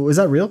 was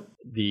that real?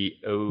 The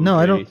No,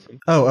 I don't.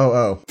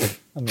 Oh.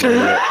 I'm not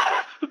idiot.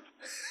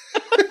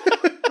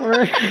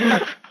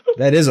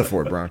 That is a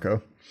Ford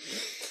Bronco.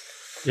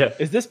 Yeah.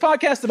 Is this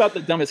podcast about the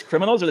dumbest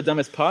criminals or the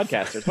dumbest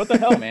podcasters? What the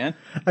hell, man?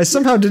 I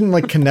somehow didn't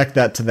connect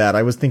that to that.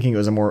 I was thinking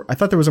I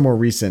thought there was a more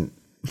recent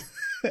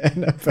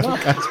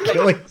NFL guys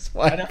killing his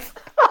wife.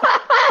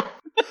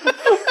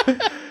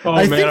 Oh,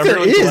 I man, think I'm there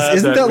really is. glad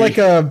Isn't that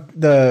that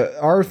the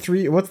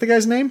R3? What's the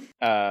guy's name?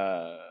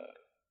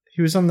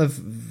 He was on the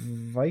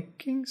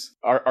Vikings.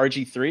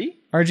 RG3?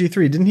 RG3.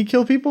 Didn't he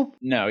kill people?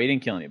 No, he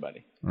didn't kill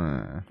anybody.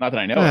 Not that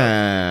I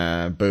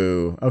know of.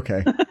 Boo.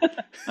 Okay.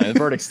 The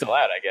verdict's still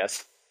out, I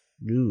guess.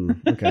 Ooh,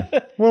 okay.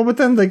 Well, but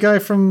then the guy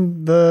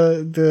from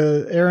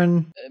the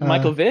Aaron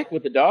Michael Vick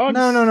with the dogs?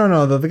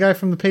 No. The guy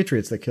from the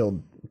Patriots that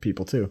killed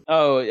people too.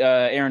 Oh,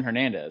 Aaron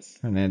Hernandez.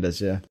 Hernandez,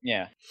 yeah.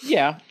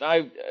 Yeah.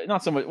 I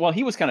not so much. Well,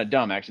 he was kind of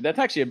dumb actually. That's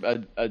actually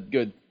a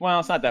good.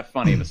 Well, it's not that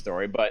funny of a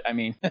story, but I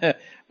mean,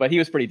 but he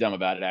was pretty dumb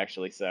about it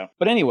actually. So,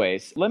 but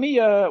anyways, let me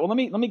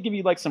give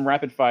you some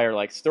rapid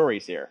fire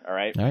stories here. All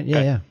right. All right.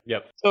 Yeah.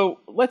 Yep. So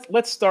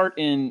let's start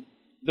in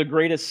the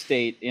greatest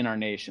state in our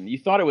nation. You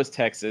thought it was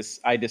Texas.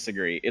 I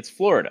disagree. It's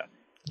Florida.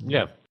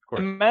 Yeah. Of course.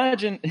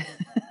 Imagine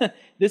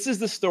this is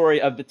the story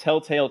of the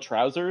telltale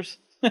trousers.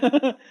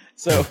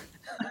 So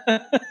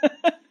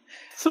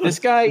this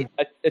guy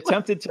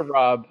attempted to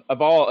rob of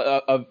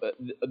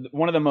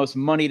one of the most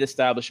moneyed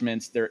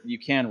establishments there you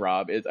can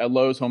rob is a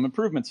Lowe's home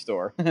improvement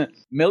store.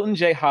 Milton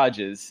J.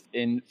 Hodges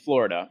in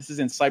Florida. This is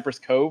in Cypress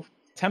Cove.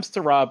 Attempts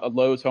to rob a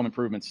Lowe's home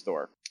improvement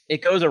store.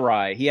 It goes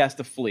awry. He has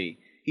to flee.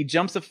 He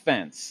jumps a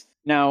fence.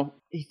 Now,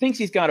 he thinks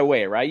he's got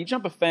away, right? You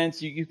jump a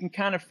fence, you can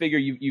kind of figure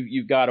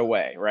you got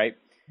away, right?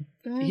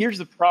 Here's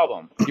the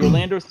problem. The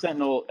Orlando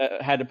Sentinel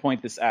had to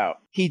point this out.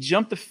 He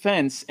jumped the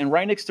fence, and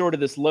right next door to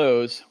this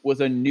Lowe's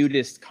was a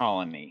nudist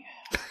colony.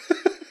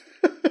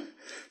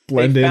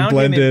 Blend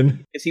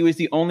in. Because he was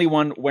the only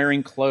one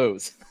wearing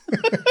clothes.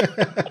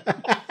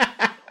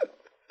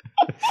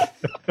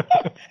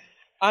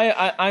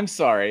 I'm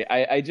sorry.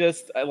 I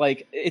just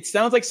it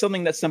sounds like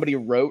something that somebody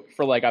wrote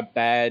for a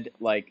bad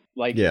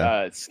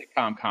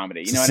sitcom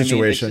comedy. You know what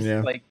situation,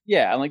 I mean?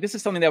 It's this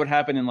is something that would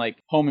happen in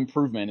Home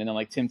Improvement, and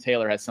then Tim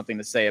Taylor has something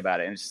to say about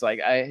it, and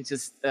it's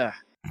just it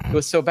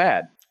was so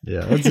bad.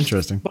 Yeah, that's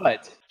interesting.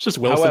 But It's just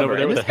Wilson however, over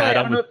there with a this guy, hat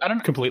I don't on,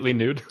 know- completely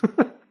nude.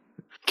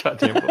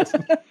 Goddamn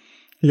Wilson.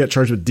 He got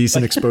charged with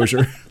decent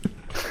exposure.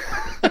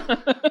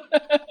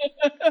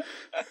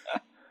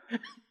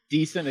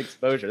 Decent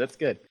exposure. That's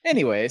good.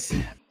 Anyways,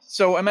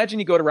 so imagine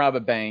you go to rob a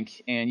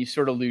bank and you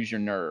sort of lose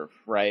your nerve,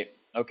 right?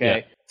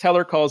 Okay. Yeah.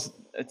 Teller calls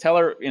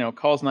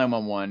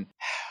 911.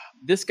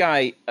 This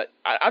guy,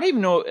 I don't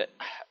even know.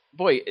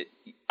 Boy,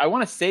 I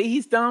want to say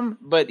he's dumb,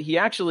 but he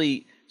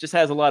actually just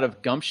has a lot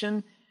of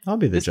gumption. I'll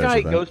be the This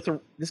judge guy of that.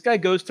 this guy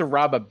goes to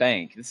rob a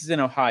bank. This is in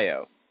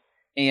Ohio,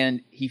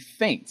 and he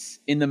faints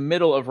in the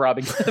middle of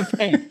robbing the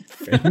bank.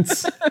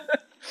 Faints.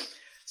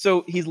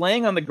 So he's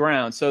laying on the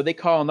ground. So they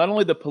call not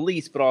only the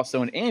police but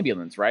also an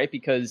ambulance, right?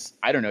 Because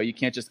I don't know, you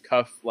can't just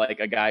cuff like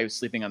a guy who's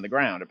sleeping on the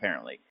ground,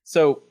 apparently.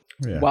 So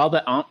Yeah. while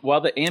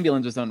the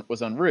ambulance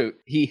was en route,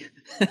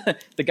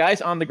 the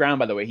guy's on the ground.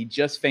 By the way, he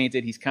just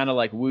fainted. He's kind of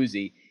like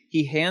woozy.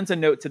 He hands a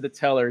note to the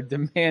teller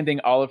demanding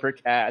all of her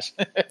cash.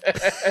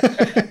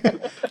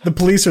 The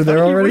police are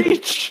there already?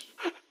 Reach.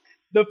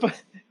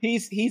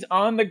 He's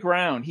on the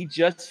ground. He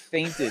just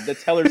fainted. The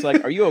teller's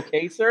like, "Are you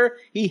okay, sir?"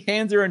 He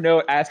hands her a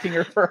note asking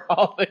her for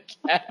all the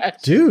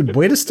cash. Dude,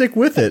 way to stick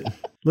with it.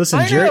 Listen,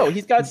 I know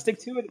he's got to stick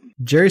to it.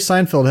 Jerry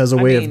Seinfeld has a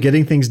way mean- of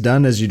getting things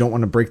done as you don't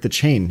want to break the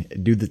chain.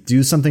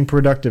 Do something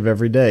productive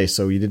every day.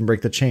 So you didn't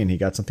break the chain. He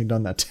got something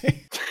done that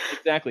day.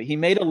 Exactly. He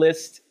made a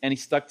list and he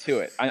stuck to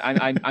it.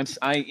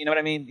 You know what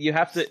I mean? You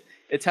have to.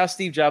 It's how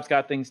Steve Jobs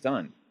got things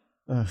done.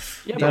 Yeah,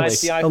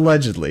 That's I-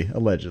 allegedly.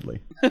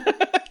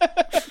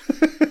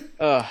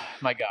 Oh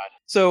my God.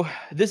 So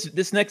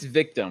this next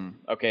victim,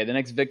 okay, the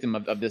next victim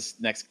of this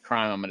next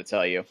crime I'm going to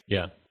tell you.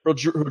 Yeah. Her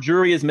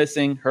jewelry is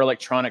missing. Her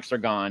electronics are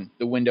gone.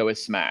 The window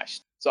is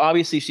smashed. So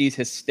obviously she's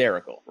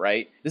hysterical,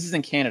 right? This is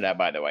in Canada,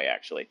 by the way,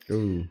 actually.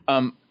 Ooh.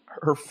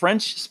 Her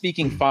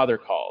French-speaking father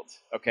called.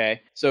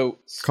 Okay,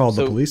 Called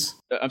the police?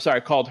 I'm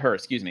sorry, called her.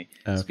 Excuse me.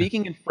 Okay.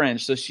 Speaking in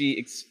French, so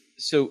she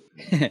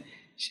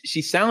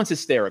sounds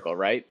hysterical,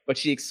 right? But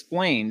she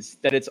explains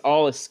that it's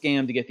all a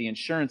scam to get the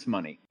insurance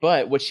money.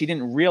 But what she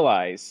didn't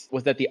realize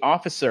was that the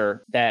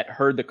officer that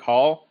heard the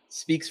call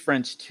speaks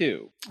French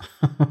too.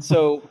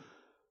 So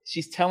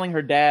she's telling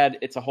her dad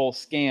it's a whole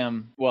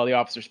scam. Well, the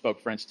officer spoke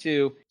French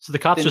too. So the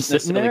cop's Didn't just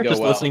sitting there, necessarily go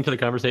just well. listening to the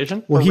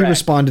conversation? Well, he Correct.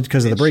 responded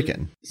because of the And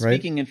break-in, right?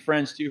 Speaking in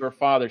French to her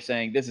father,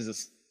 saying this is a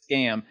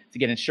scam to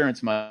get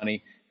insurance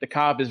money. The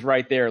cop is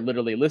right there,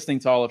 literally listening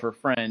to all of her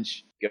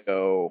French.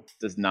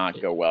 Does not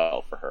go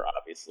well for her,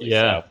 obviously.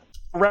 Yeah.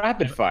 So,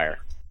 rapid fire.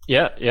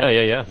 Yeah.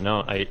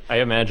 No, I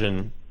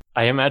imagine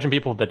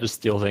people that just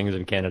steal things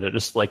in Canada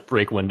just like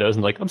break windows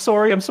and like, I'm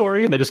sorry,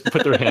 and they just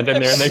put their hand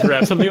in there and they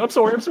grab something. I'm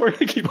sorry,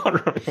 and keep on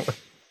running away.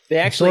 They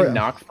actually sorry.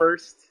 knock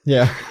first.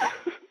 Yeah.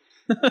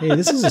 Hey,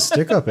 this is a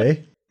stick-up, eh?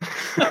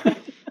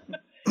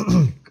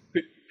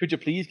 Could you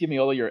please give me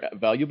all of your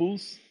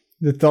valuables?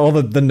 All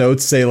the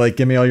notes say, like,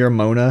 give me all your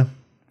Mona.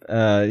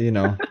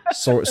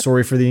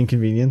 Sorry for the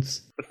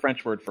inconvenience. The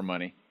French word for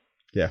money.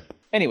 Yeah.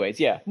 Anyways,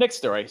 yeah, next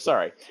story.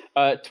 Sorry.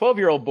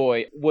 12-year-old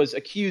boy was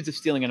accused of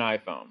stealing an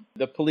iPhone.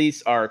 The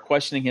police are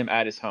questioning him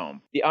at his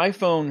home. The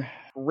iPhone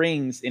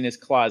rings in his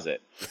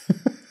closet.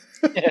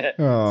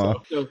 Oh,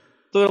 So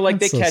they're like,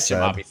 That's they so catch sad.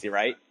 him, obviously,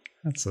 right?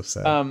 that's so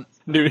sad.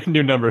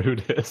 New number, who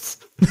dis?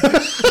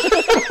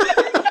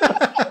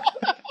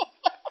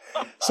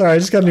 Sorry, I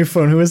just got a new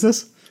phone. Who is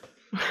this?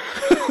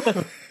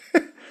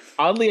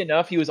 Oddly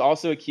enough, he was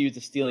also accused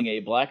of stealing a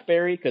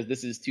BlackBerry because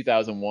this is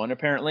 2001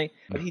 apparently,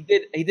 but he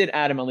did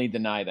adamantly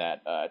deny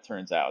that. It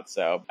turns out,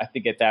 so I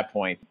think at that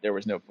point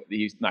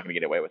he's not going to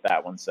get away with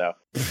that one. So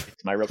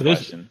it's my real So they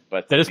question.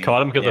 But They just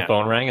caught him because yeah, the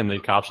phone rang and the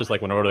cops just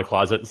like went over to the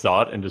closet,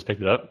 saw it, and just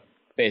picked it up.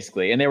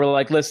 basically, and they were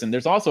like, "Listen,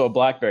 there's also a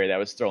BlackBerry that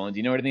was stolen. Do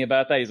you know anything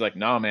about that?" He's like,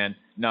 "Nah, man,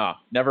 nah,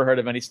 never heard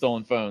of any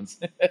stolen phones."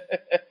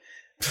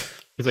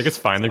 He's like, it's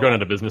fine. They're going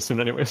out of business soon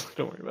anyways.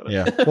 Don't worry about it.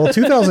 Yeah. Well,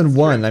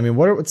 2001. I mean,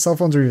 what cell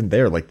phones are even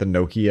there? Like the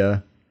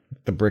Nokia,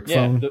 the brick Yeah,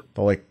 phone.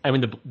 the- like, I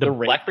mean, the The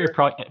BlackBerry Razr?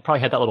 probably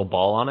had that little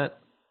ball on it.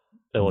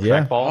 The little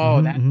Yeah. trackball.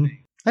 Oh, that Mhm. thing.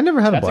 I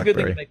never had That's a a good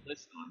thing BlackBerry. to make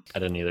lists on. I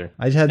didn't either.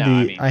 I had No, the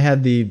I mean- I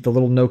had the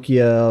little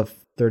Nokia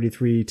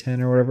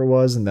 3310 or whatever it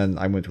was, and then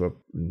I went to a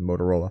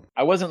Motorola.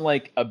 I wasn't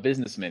like a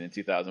businessman in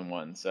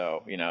 2001,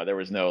 so there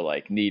was no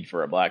like need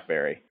for a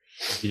BlackBerry.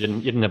 You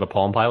didn't have a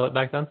Palm Pilot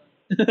back then?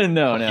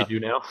 no, You do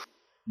now?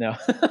 no.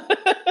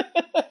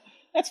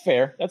 That's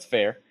fair. That's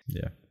fair.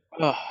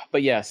 Yeah.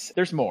 But yes,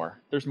 there's more.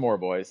 There's more,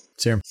 boys.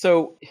 It's here.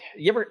 So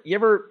you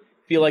ever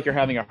feel like you're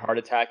having a heart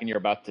attack and you're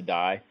about to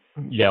die?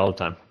 Yeah, all the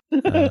time.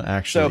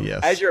 Actually, So yes.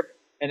 as you're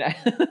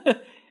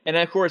and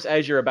of course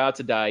as you're about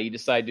to die, you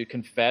decide to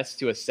confess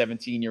to a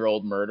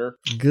 17-year-old murder.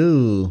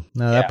 Goo.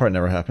 No, that Yeah. part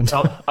never happened.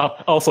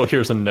 Also,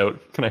 here's a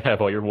note. Can I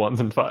have all your 1s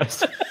and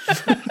 5s?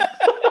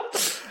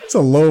 It's a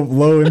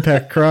low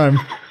impact crime.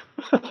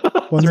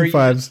 Ones Sir, and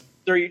fives.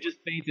 Sir, you just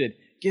fainted.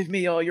 Give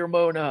me all your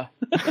Mona.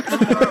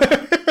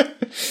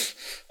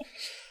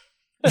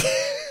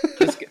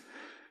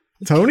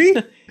 Tony?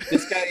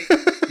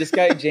 This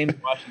guy, James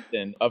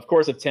Washington, of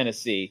course, of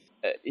Tennessee,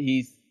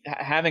 he's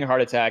having a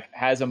heart attack,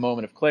 has a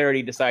moment of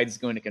clarity, decides he's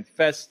going to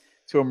confess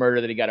to a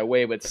murder that he got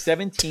away with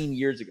 17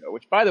 years ago,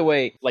 which, by the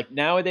way, like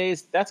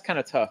nowadays, that's kind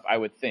of tough, I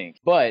would think.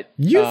 But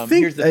You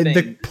think here's the thing.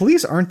 the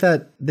police aren't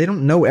they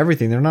don't know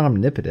everything. They're not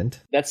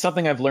omnipotent. That's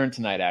something I've learned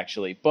tonight,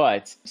 actually.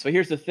 But so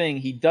here's the thing.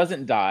 He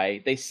doesn't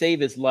die. They save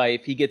his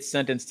life. He gets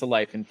sentenced to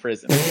life in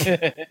prison.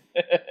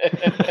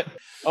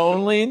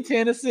 Only in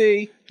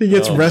Tennessee. He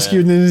gets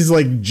rescued and he's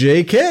like,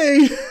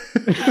 JK.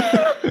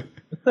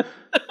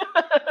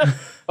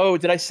 Oh,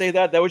 did I say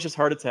that? That was just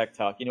heart attack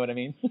talk. You know what I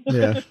mean?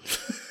 Yeah.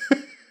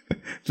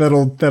 that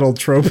old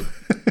trope.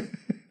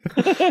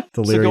 So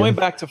Delirium.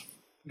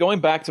 going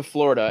back to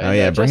Florida. Oh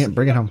yeah, bring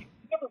it home.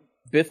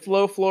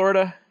 Bithlo,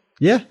 Florida.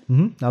 Yeah,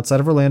 outside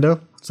of Orlando.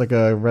 It's like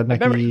a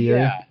rednecky area.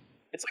 Yeah,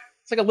 it's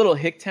like a little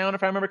hick town,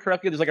 if I remember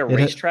correctly. There's like a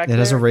racetrack. It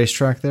has a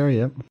racetrack there.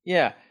 Yep.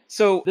 Yeah.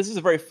 So this is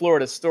a very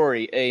Florida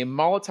story. A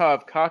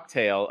Molotov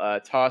cocktail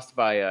tossed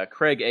by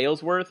Craig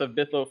Aylesworth of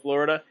Bithlo,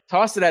 Florida,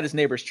 tossed it at his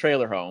neighbor's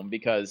trailer home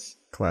because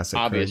classic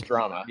obvious Craig.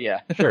 drama. Yeah,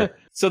 sure.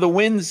 So the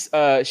winds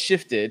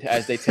shifted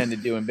as they tend to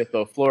do in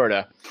Bithlo,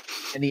 Florida,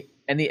 and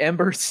the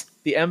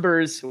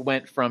embers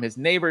went from his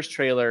neighbor's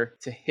trailer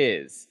to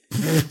his.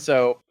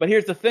 But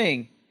here's the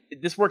thing.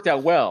 This worked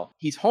out well.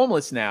 He's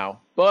homeless now,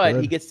 but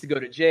he gets to go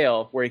to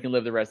jail where he can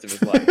live the rest of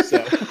his life.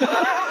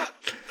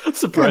 So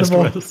Surprise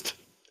twist.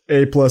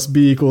 A plus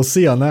B equals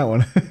C on that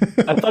one.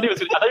 I thought you were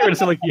going to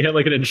say like he had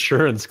like an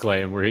insurance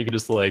claim where he could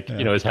just like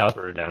his house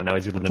burned down. Now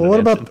he's living in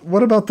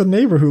what about the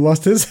neighbor who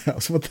lost his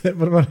house? What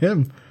about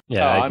him?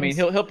 Yeah, I mean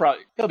he'll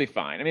be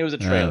fine. I mean it was a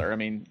trailer. Yeah. I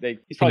mean he's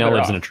he probably now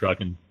lives off. in a truck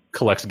and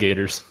collects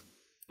gators.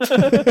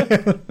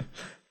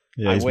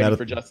 Yeah, I'm waiting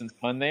for Justin's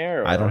pun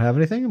there. Or? I don't have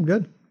anything. I'm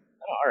good.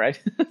 Oh, all right.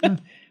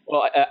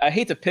 Well, I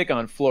hate to pick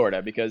on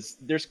Florida because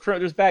there's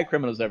bad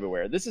criminals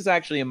everywhere. This is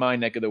actually in my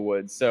neck of the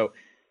woods. So,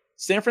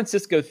 San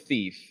Francisco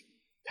thief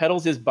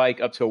pedals his bike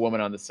up to a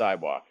woman on the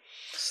sidewalk,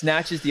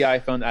 snatches the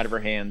iPhone out of her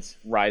hands,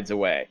 rides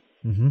away.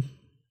 Mm-hmm.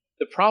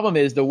 The problem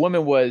is the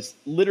woman was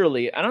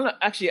literally, I don't know,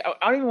 actually, I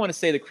don't even want to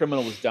say the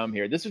criminal was dumb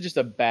here. This was just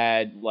a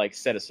bad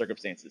set of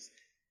circumstances.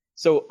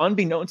 So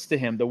unbeknownst to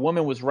him, the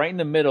woman was right in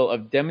the middle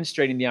of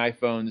demonstrating the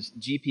iPhone's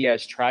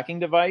GPS tracking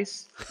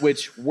device,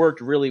 which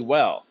worked really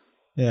well.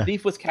 Yeah. The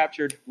thief was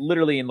captured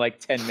literally in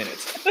 10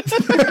 minutes.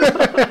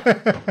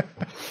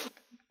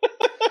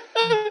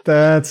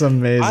 That's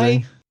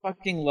amazing. I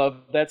fucking love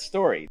that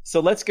story. So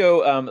let's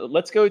go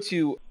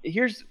to,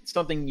 here's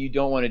something you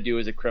don't want to do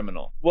as a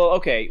criminal. Well,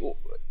 okay.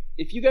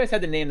 If you guys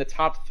had to name the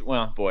top,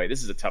 well, boy,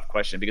 this is a tough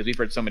question because we've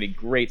heard so many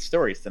great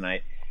stories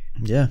tonight.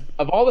 Yeah.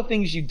 Of all the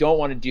things you don't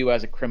want to do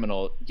as a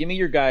criminal, give me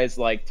your guys'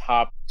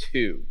 top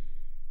 2.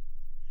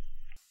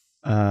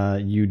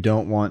 You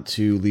don't want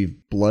to leave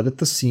blood at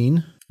the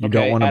scene. You Okay,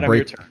 don't want to Adam,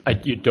 break. your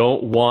turn. You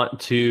don't want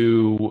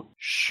to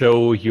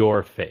show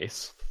your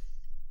face.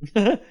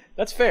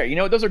 That's fair. You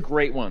know, those are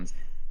great ones.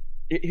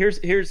 Here's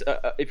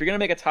if you're gonna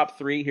make a top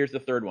 3, here's the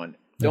third one.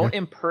 Don't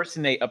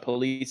impersonate a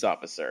police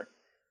officer.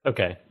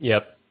 Okay.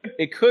 Yep.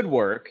 It could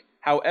work.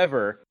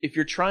 However, if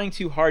you're trying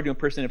too hard to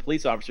impersonate a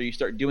police officer, you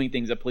start doing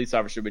things a police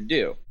officer would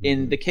do.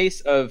 In the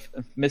case of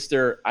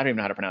Mr. I don't even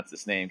know how to pronounce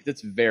this name because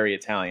it's very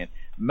Italian,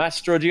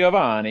 Mastro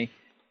Giovanni.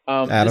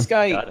 This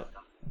guy, Got it.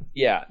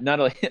 yeah, not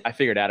only I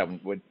figured Adam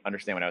would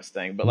understand what I was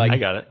saying, but I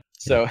got it.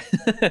 so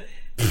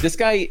this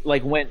guy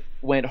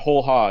went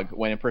whole hog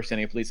when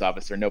impersonating a police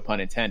officer, no pun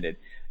intended.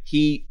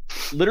 He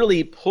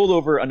literally pulled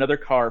over another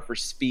car for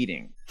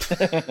speeding.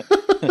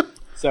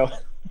 So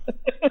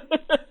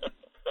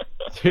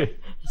Is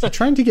he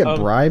trying to get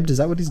bribed? Is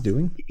that what he's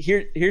doing?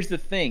 here's the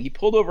thing. He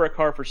pulled over a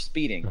car for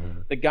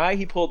speeding. The guy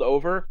he pulled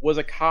over was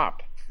a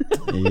cop.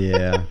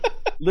 Yeah.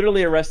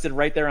 Literally arrested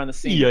right there on the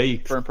scene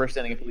Yikes. for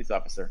impersonating a police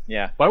officer.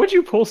 Yeah. Why would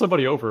you pull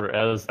somebody over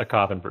as a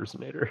cop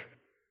impersonator?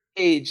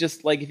 Hey,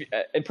 just if you,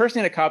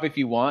 impersonate a cop if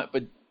you want,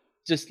 but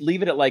just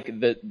leave it at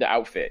the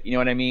outfit. You know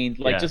what I mean?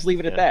 Just leave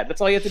it at that. That's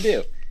all you have to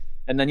do.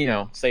 And then,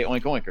 say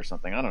oink oink or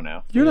something. I don't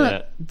know. You're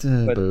not.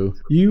 Boo.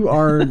 You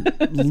are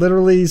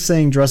literally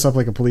saying dress up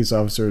like a police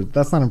officer.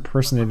 That's not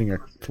impersonating a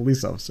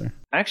police officer.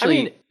 Actually,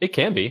 I mean, it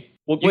can be.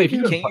 Well, wait,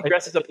 can you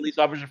dress as a police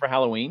officer for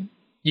Halloween?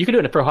 You can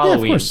do it for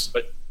Halloween, course.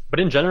 but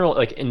in general,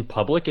 in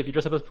public, if you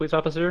dress up as a police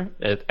officer,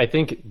 I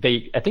think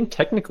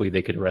technically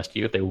they could arrest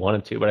you if they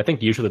wanted to, but I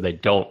think usually they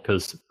don't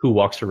because who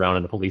walks around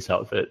in a police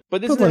outfit?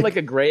 But isn't there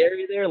a gray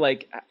area there?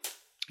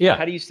 Yeah.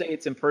 How do you say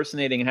it's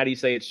impersonating, and how do you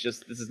say it's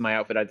just this is my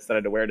outfit I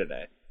decided to wear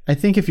today? I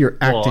think if you're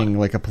acting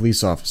like a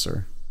police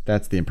officer,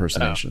 that's the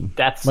impersonation.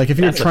 That's if you're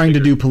that's a trying to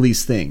figure. do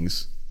police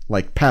things,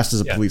 past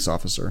as a police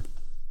officer.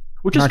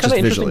 Which is not kind just of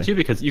interesting visually. too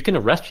because you can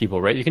arrest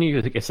people, right? You can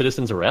use a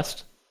citizen's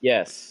arrest.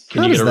 Yes.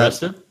 Can you get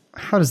arrested?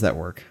 How does that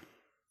work?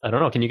 I don't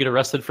know. Can you get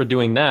arrested for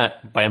doing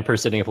that by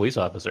impersonating a police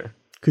officer?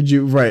 Could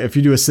you, if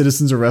you do a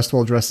citizen's arrest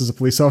while dressed as a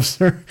police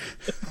officer,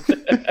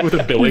 With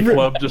a billy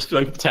club just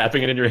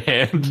tapping it in your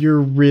hand? you're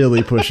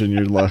really pushing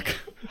your luck.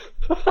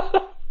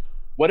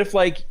 What if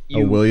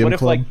you A William what if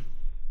Club?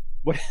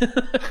 what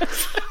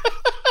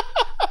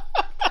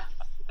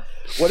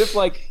What if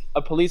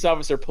a police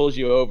officer pulls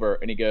you over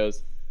and he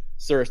goes,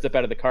 "Sir, step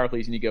out of the car,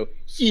 please," and you go,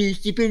 "Sir,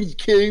 step out of the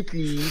car,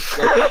 please."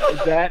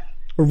 Is that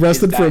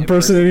Arrested for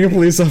impersonating a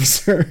police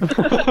officer.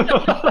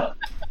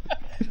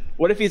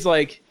 What if he's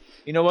like,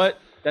 you know what?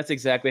 That's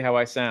exactly how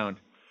I sound.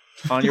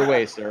 On your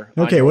way, sir.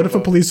 Okay, what if a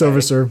police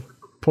officer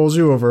pulls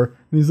you over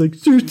and he's like,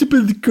 "Sir, step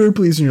out of the car,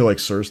 please," and you're like,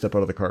 "Sir, step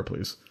out of the car,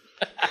 please."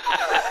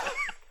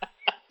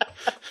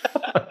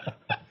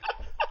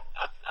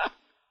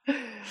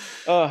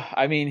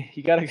 I mean,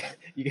 you gotta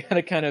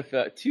kind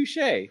of touche.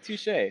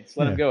 Just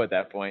let him go at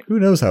that point. Who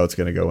knows how it's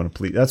going to go when a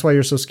police? That's why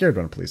you're so scared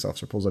when a police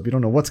officer pulls up. You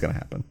don't know what's going to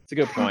happen. It's a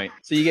good point.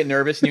 So you get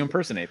nervous and you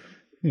impersonate them.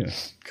 Yeah.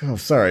 Oh,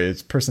 sorry,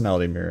 it's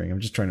personality mirroring. I'm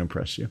just trying to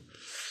impress you.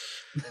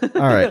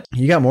 All right,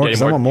 you got more?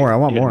 Because I want more. I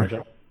want more.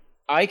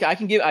 I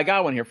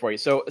got one here for you.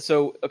 So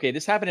okay,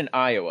 this happened in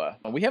Iowa.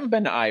 We haven't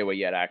been to Iowa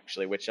yet,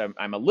 actually, which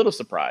I'm a little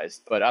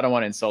surprised, but I don't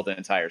want to insult an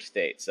entire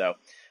state. So,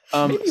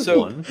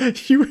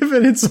 you have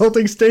been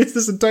insulting states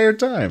this entire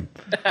time.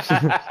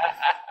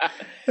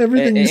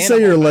 Everything you say,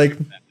 you're like,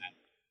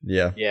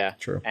 yeah,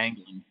 true.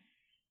 Angling.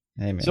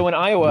 Hey, man. So in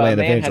Iowa, a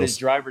man had his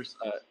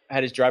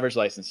driver's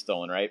license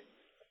stolen, right?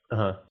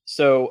 Uh-huh.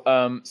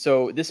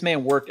 So this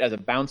man worked as a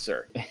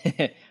bouncer.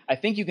 I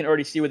think you can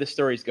already see where the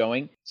story's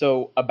going.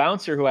 So a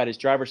bouncer who had his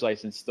driver's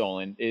license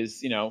stolen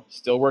is,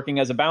 still working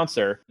as a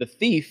bouncer. The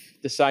thief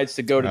decides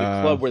to go to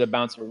the club where the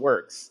bouncer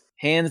works,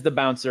 hands the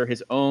bouncer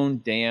his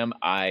own damn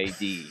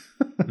ID.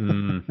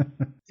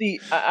 See,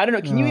 I don't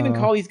know. Can you even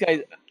call these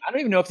guys? I don't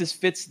even know if this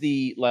fits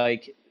the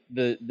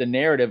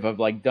narrative of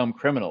like dumb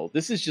criminals.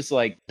 This is just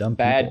like dumb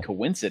bad people.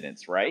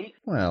 Coincidence, right?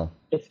 Well,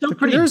 it's still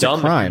pretty dumb.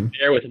 A crime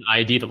there with an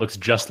ID that looks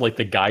just like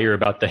the guy you're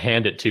about to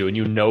hand it to, and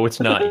you know it's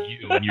not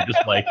you, and you're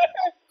just like,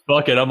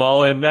 "Fuck it, I'm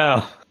all in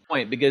now."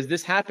 Point, because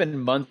this happened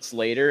months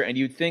later, and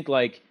you'd think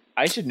like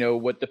I should know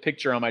what the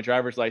picture on my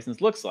driver's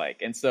license looks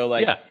like, and so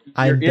like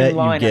you're in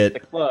line at the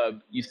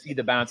club, you see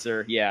the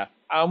bouncer. Yeah,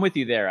 I'm with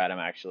you there, Adam.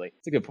 Actually,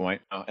 it's a good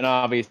point. And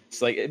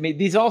obviously,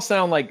 these all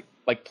sound like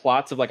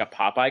plots of like a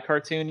Popeye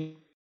cartoon.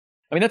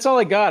 I mean, that's all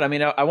I got. I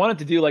mean, I wanted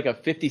to do like a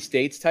 50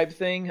 states type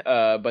thing,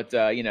 but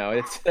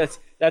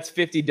that's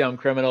 50 dumb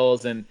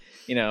criminals, and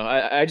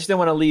I just didn't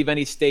want to leave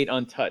any state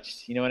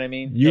untouched. You know what I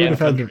mean? You would have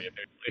had to.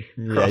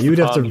 You would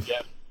have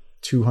to.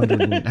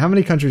 200. How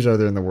many countries are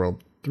there in the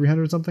world?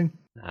 300 something?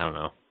 I don't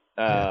know.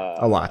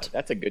 A lot.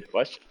 That's a good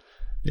question.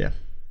 Yeah,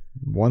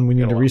 one we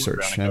need to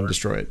research and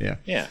destroy it. Yeah.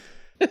 Yeah.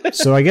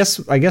 So I guess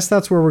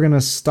that's where we're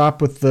gonna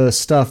stop with the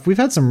stuff. We've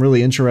had some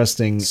really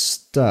interesting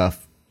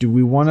stuff. Do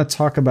we want to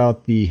talk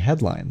about the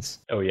headlines?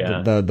 Oh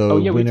yeah,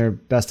 the winner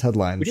best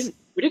headlines.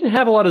 We didn't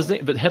have a lot of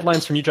but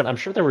headlines from you, John. I'm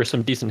sure there were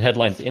some decent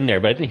headlines in there,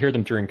 but I didn't hear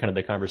them during kind of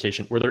the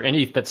conversation. Were there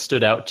any that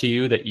stood out to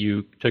you that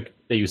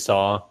you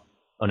saw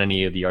on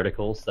any of the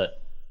articles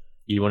that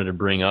you wanted to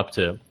bring up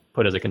to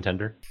put as a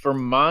contender? For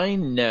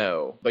mine,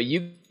 no. But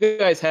you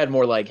guys had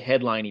more like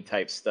headliney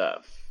type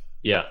stuff.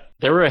 Yeah,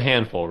 there were a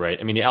handful, right?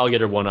 I mean, the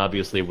alligator one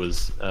obviously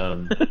was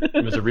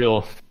it was a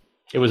real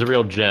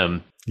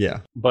gem.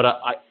 Yeah,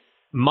 but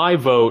my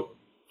vote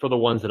for the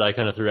ones that I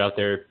kind of threw out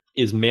there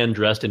is man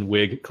dressed in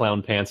wig,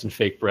 clown pants, and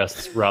fake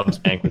breasts robs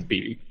bank with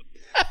BB.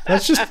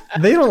 That's just,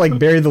 they don't like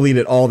bury the lead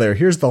at all there.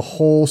 Here's the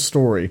whole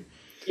story.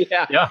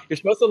 Yeah. You're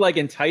supposed to like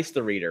entice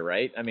the reader,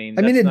 right? I mean,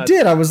 it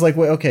did. I was like,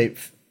 wait, okay.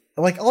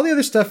 Like all the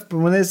other stuff, but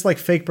when it's like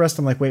fake breast,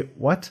 I'm like, wait,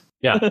 what?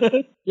 Yeah.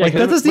 Like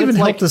that doesn't even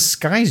help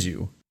disguise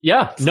you.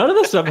 Yeah. None of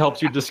this stuff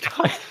helps you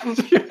disguise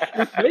your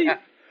face.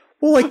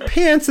 Well, like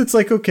pants, it's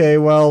like, okay,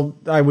 well,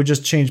 I would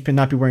just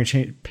not be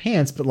wearing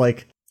pants, but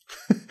like,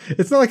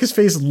 it's not like his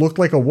face looked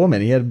like a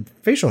woman. He had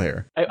facial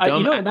hair. Now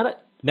that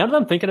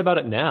I'm thinking about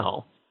it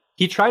now,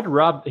 he tried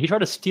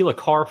to steal a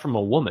car from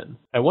a woman.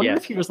 I wonder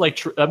if he was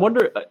like,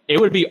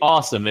 it would be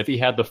awesome if he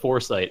had the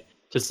foresight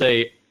to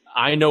say,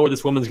 I know where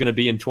this woman's going to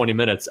be in 20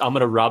 minutes. I'm going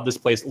to rob this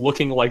place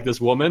looking like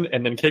this woman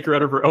and then kick her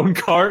out of her own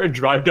car and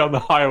drive down the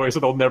highway so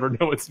they'll never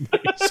know it's me.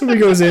 So he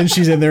goes in,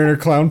 she's in there in her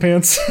clown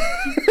pants.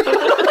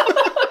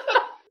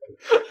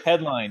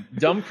 Headline: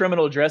 dumb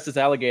criminal dressed as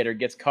alligator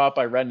gets caught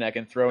by redneck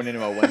and thrown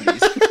into a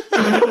Wendy's.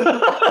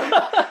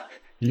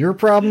 Your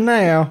problem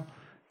now.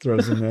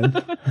 Throws him in.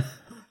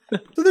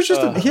 So there's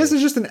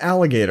just an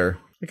alligator.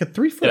 Like a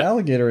 3-foot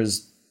alligator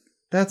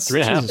that's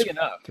 3.5. Big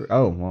enough.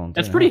 Oh, well.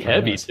 That's pretty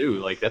heavy too.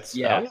 Like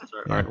alligators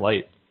aren't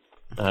light.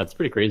 It's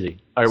pretty crazy.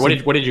 All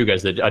right, what did you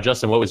guys do?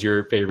 Justin, what was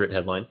your favorite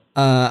headline?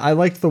 I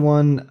liked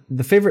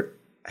the favorite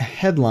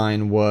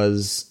headline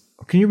was,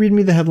 can you read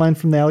me the headline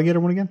from the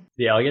alligator one again?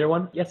 The alligator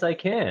one? Yes, I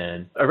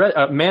can.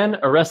 A man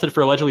arrested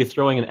for allegedly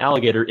throwing an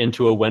alligator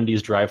into a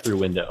Wendy's drive-thru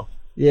window.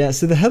 Yeah,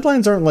 so the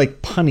headlines aren't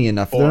like punny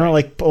enough. They're not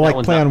like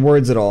play on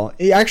words at all.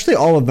 Actually,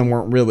 all of them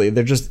weren't really.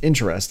 They're just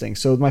interesting.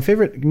 So my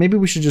favorite, maybe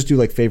we should just do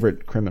like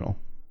favorite criminal.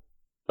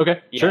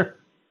 Okay, sure.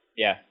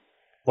 Yeah.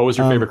 What was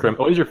your favorite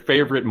criminal? What was your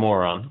favorite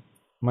moron?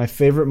 My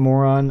favorite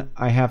moron,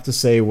 I have to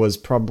say, was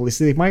probably,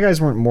 my guys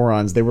weren't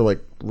morons. They were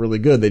like really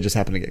good. They just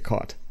happened to get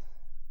caught.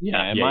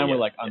 Yeah, and mine were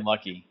like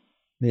unlucky.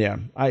 Yeah.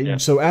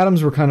 So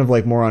Adams were kind of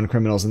like moron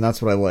criminals, and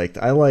that's what I liked.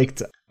 I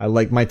liked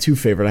my two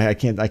favorite. I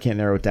can't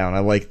narrow it down. I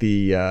like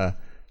the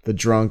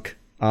drunk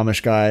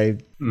Amish guy,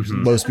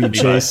 low speed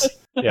chase.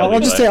 Yeah,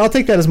 I'll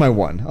take that as my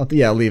one.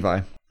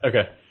 Levi.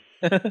 Okay.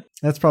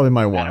 That's probably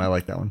my one. I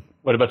like that one.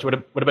 What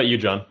about you,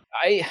 John?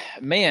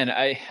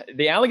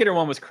 The alligator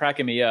one was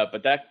cracking me up,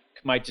 but that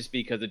might just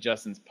be because of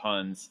Justin's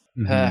puns.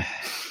 And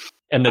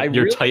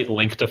your tight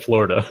link to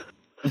Florida.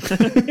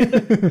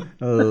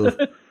 Oh,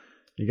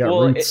 you got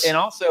roots. And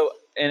also,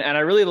 and I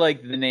really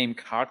like the name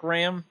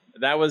Cockram.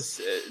 That was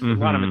a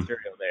lot of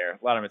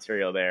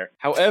material there.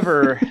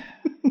 However,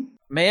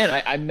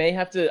 man, I may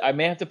have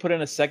to put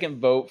in a second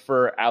vote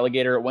for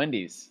alligator at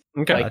Wendy's.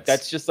 Okay,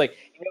 that's just like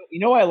you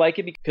know why I like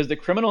it, because the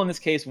criminal in this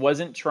case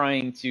wasn't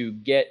trying to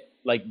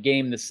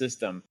game the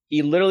system.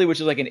 He literally was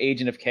just like an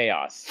agent of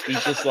chaos.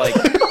 He's just like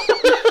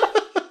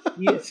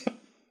he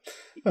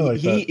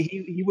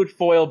would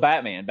foil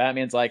Batman.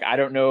 Batman's like, I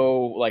don't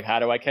know, like, how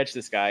do I catch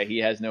this guy? He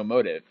has no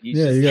motive. He's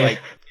like,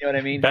 you know what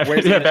I mean?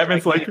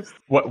 Batman's like,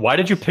 why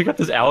did you pick up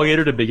this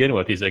alligator to begin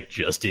with? He's like,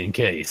 just in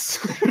case.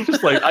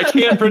 Just like, I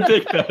can't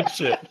predict that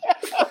shit.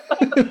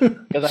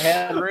 Because I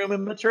had room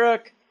in the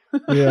truck.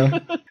 Yeah,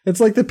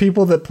 it's like the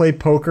people that play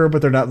poker,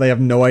 but they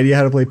have no idea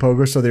how to play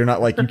poker, so they're not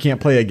like, you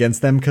can't play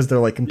against them because they're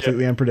like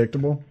completely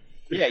unpredictable.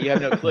 Yeah, you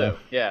have no clue.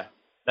 Yeah.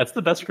 That's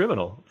the best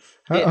criminal.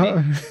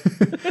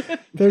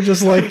 They're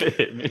just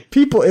like,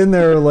 people in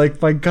there are like,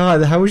 my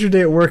God, how was your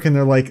day at work? And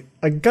they're like,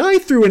 a guy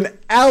threw an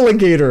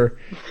alligator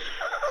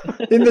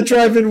in the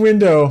drive-in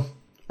window.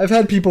 I've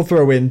had people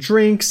throw in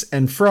drinks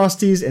and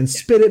Frosties and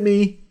spit at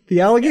me. The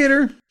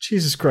alligator?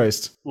 Jesus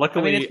Christ.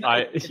 Luckily,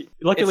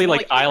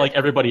 like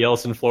everybody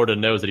else in Florida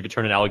knows that if you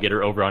turn an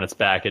alligator over on its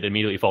back, it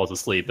immediately falls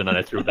asleep, and then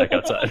I threw it back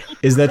outside.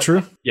 Is that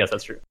true? Yes,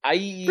 that's true.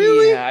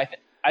 Really? Yeah,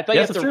 I thought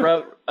you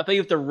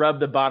have to rub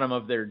the bottom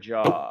of their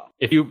jaw.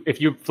 If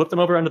you flip them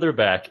over onto their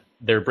back,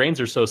 their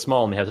brains are so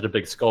small and they have such a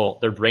big skull,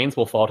 their brains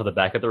will fall to the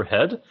back of their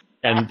head,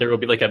 and there will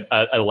be like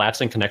a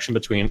lapsing connection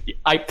between.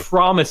 I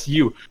promise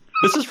you,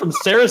 this is from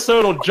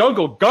Sarasota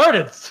Jungle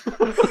Gardens.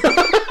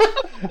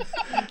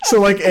 So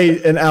like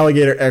an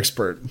alligator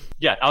expert.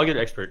 Yeah, alligator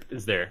expert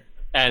is there.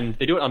 And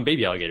they do it on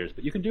baby alligators,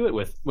 but you can do it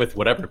with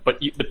whatever. But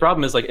the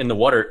problem is, like, in the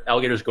water,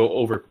 alligators go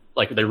over,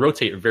 like, they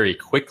rotate very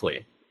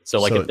quickly.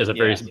 So there's a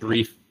very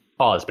brief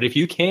pause. But if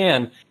you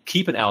can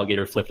keep an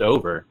alligator flipped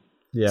over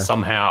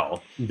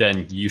somehow,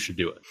 then you should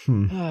do it.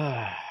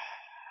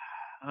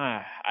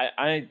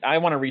 I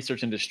want to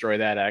research and destroy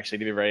that, actually,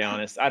 to be very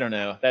honest. I don't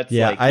know. That's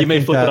you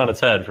may flip it on its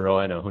head for all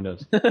I know. Who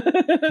knows?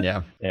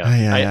 Yeah.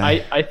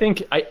 I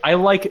think I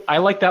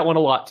like that one a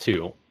lot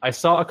too. I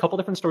saw a couple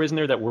different stories in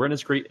there that weren't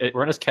as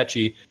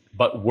catchy,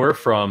 but were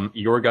from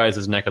your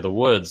guys' neck of the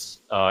woods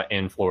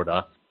in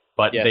Florida.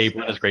 But they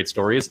weren't as great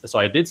stories. So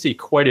I did see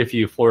quite a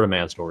few Florida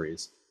man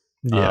stories.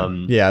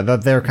 Yeah,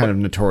 they're kind of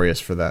notorious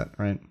for that,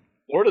 right?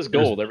 Florida's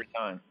gold every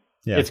time.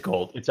 Yeah. It's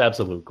gold. It's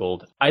absolute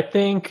gold. I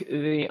think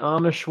the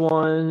Amish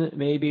one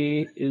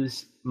maybe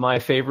is my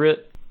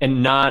favorite,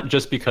 and not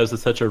just because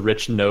it's such a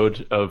rich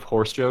node of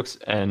horse jokes,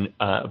 and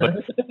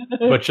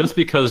but just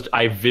because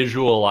I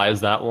visualize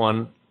that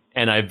one,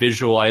 and I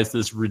visualize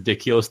this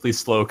ridiculously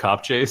slow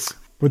cop chase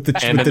with the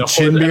chin beard.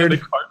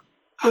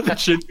 The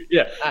chin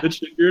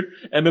beard,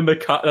 and then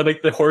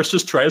the horse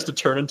just tries to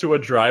turn into a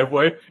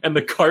driveway, and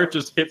the cart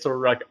just hits a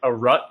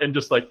rut and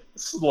just like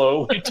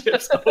slowly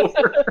tips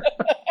over.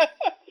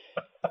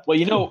 Well,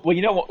 you know,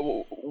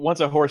 once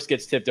a horse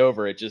gets tipped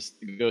over, it just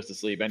goes to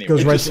sleep anyway.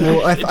 Goes right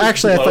to. I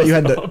thought you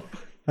had to.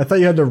 I thought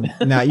you had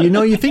to. Now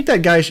you think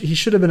that guy. He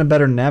should have been a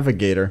better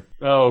navigator.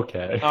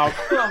 Okay. Oh,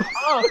 come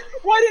on!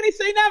 Why didn't he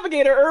say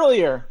navigator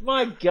earlier?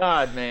 My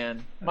God,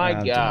 man!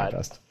 My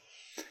God.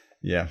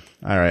 Yeah.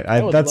 All right.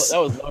 That was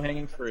low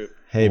hanging fruit.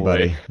 Hey,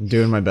 buddy, I'm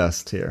doing my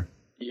best here.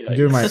 Yeah. I'm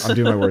doing my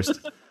worst.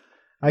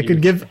 I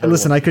could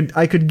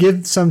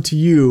give some to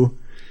you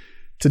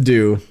to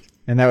do.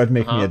 And that would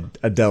make me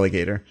a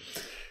delegator.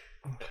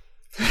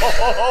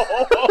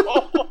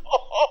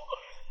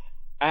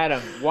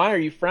 Adam, why are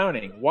you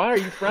frowning? I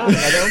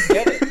don't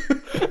get it.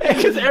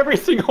 Because every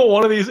single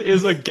one of these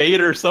is a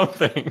gate or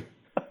something.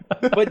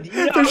 But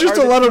there's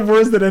just a lot of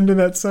words that end in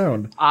that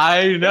sound.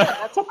 I know.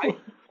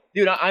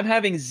 Dude, I'm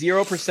having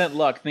 0%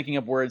 luck thinking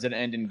of words that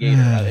end in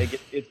gator.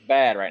 It's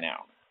bad right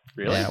now.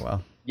 Really? Yeah,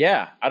 well.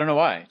 Yeah, I don't know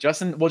why.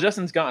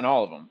 Justin's gotten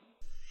all of them.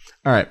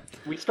 All right.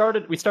 We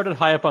started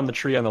high up on the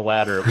tree on the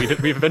ladder.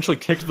 We've eventually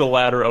kicked the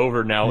ladder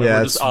over now, and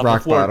we're just on the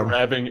floor bottom,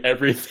 grabbing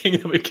everything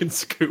that we can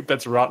scoop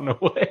that's rotten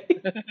away.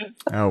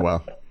 Oh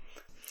well.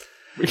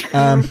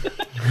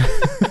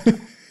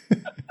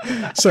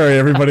 Sorry,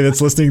 everybody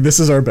that's listening.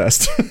 This is our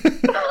best.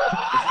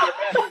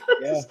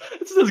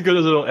 This is as good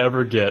as it'll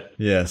ever get.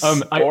 Yes.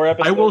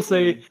 I will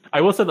say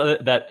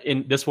that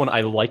in this one,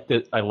 I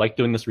liked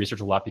doing this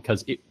research a lot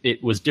because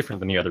it was different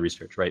than the other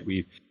research, right?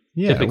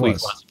 Typically,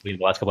 in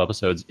the last couple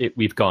episodes,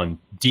 we've gone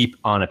deep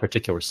on a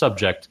particular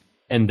subject,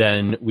 and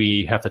then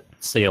we have to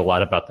say a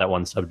lot about that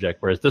one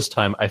subject. Whereas this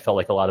time, I felt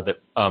like a lot of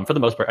it, for the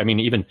most part, I mean,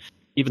 even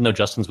though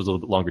Justin's was a little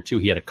bit longer too,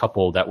 he had a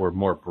couple that were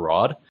more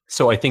broad.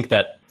 So I think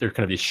that they're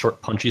kind of these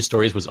short, punchy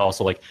stories was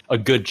also like a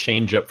good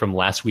change up from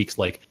last week's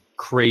like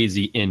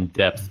crazy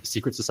in-depth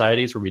secret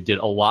societies, where we did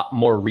a lot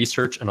more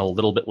research and a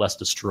little bit less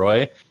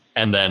destroy.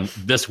 And then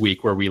this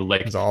week where we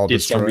It's all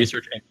did some destroyed.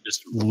 research and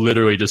just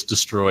literally just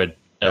destroyed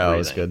everything. That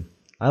was good.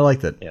 I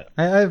liked it. Yeah.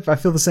 I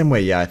feel the same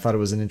way. Yeah, I thought it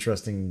was an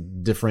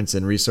interesting difference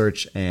in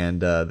research,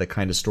 and the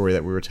kind of story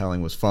that we were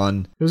telling was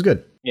fun. It was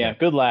good. Yeah,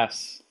 good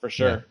laughs for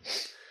sure.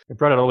 We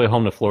brought it all the way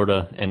home to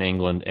Florida and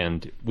England,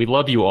 and we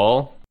love you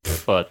all,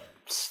 but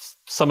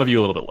some of you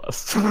a little bit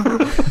less.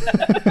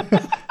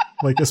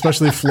 Like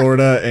especially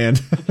Florida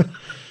and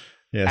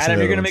yeah. Adam,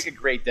 you're gonna make a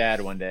great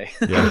dad one day.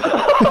 Yeah.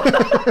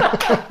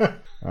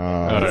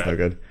 That's no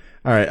good.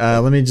 All right,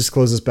 let me just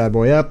close this bad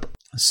boy up.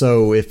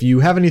 So if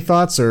you have any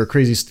thoughts or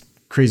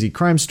crazy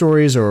crime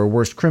stories or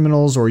worst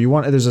criminals, or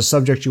there's a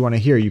subject you want to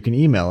hear, you can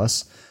email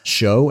us,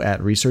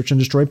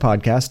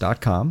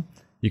 show@researchanddestroypodcast.com.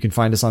 You can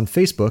find us on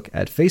Facebook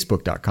at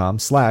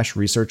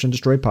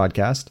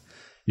facebook.com/researchanddestroypodcast.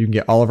 You can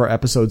get all of our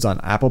episodes on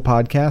Apple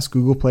Podcasts,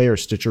 Google Play, or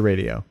Stitcher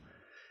Radio.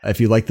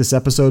 If you like this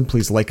episode,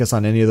 please like us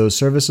on any of those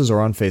services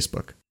or on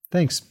Facebook.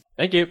 Thanks.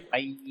 Thank you.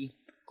 Bye.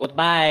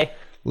 Goodbye.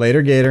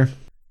 Later, Gator.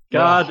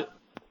 God.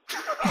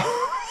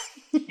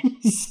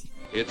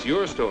 It's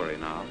your story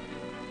now.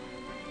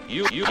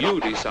 You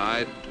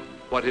decide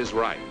what is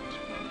right.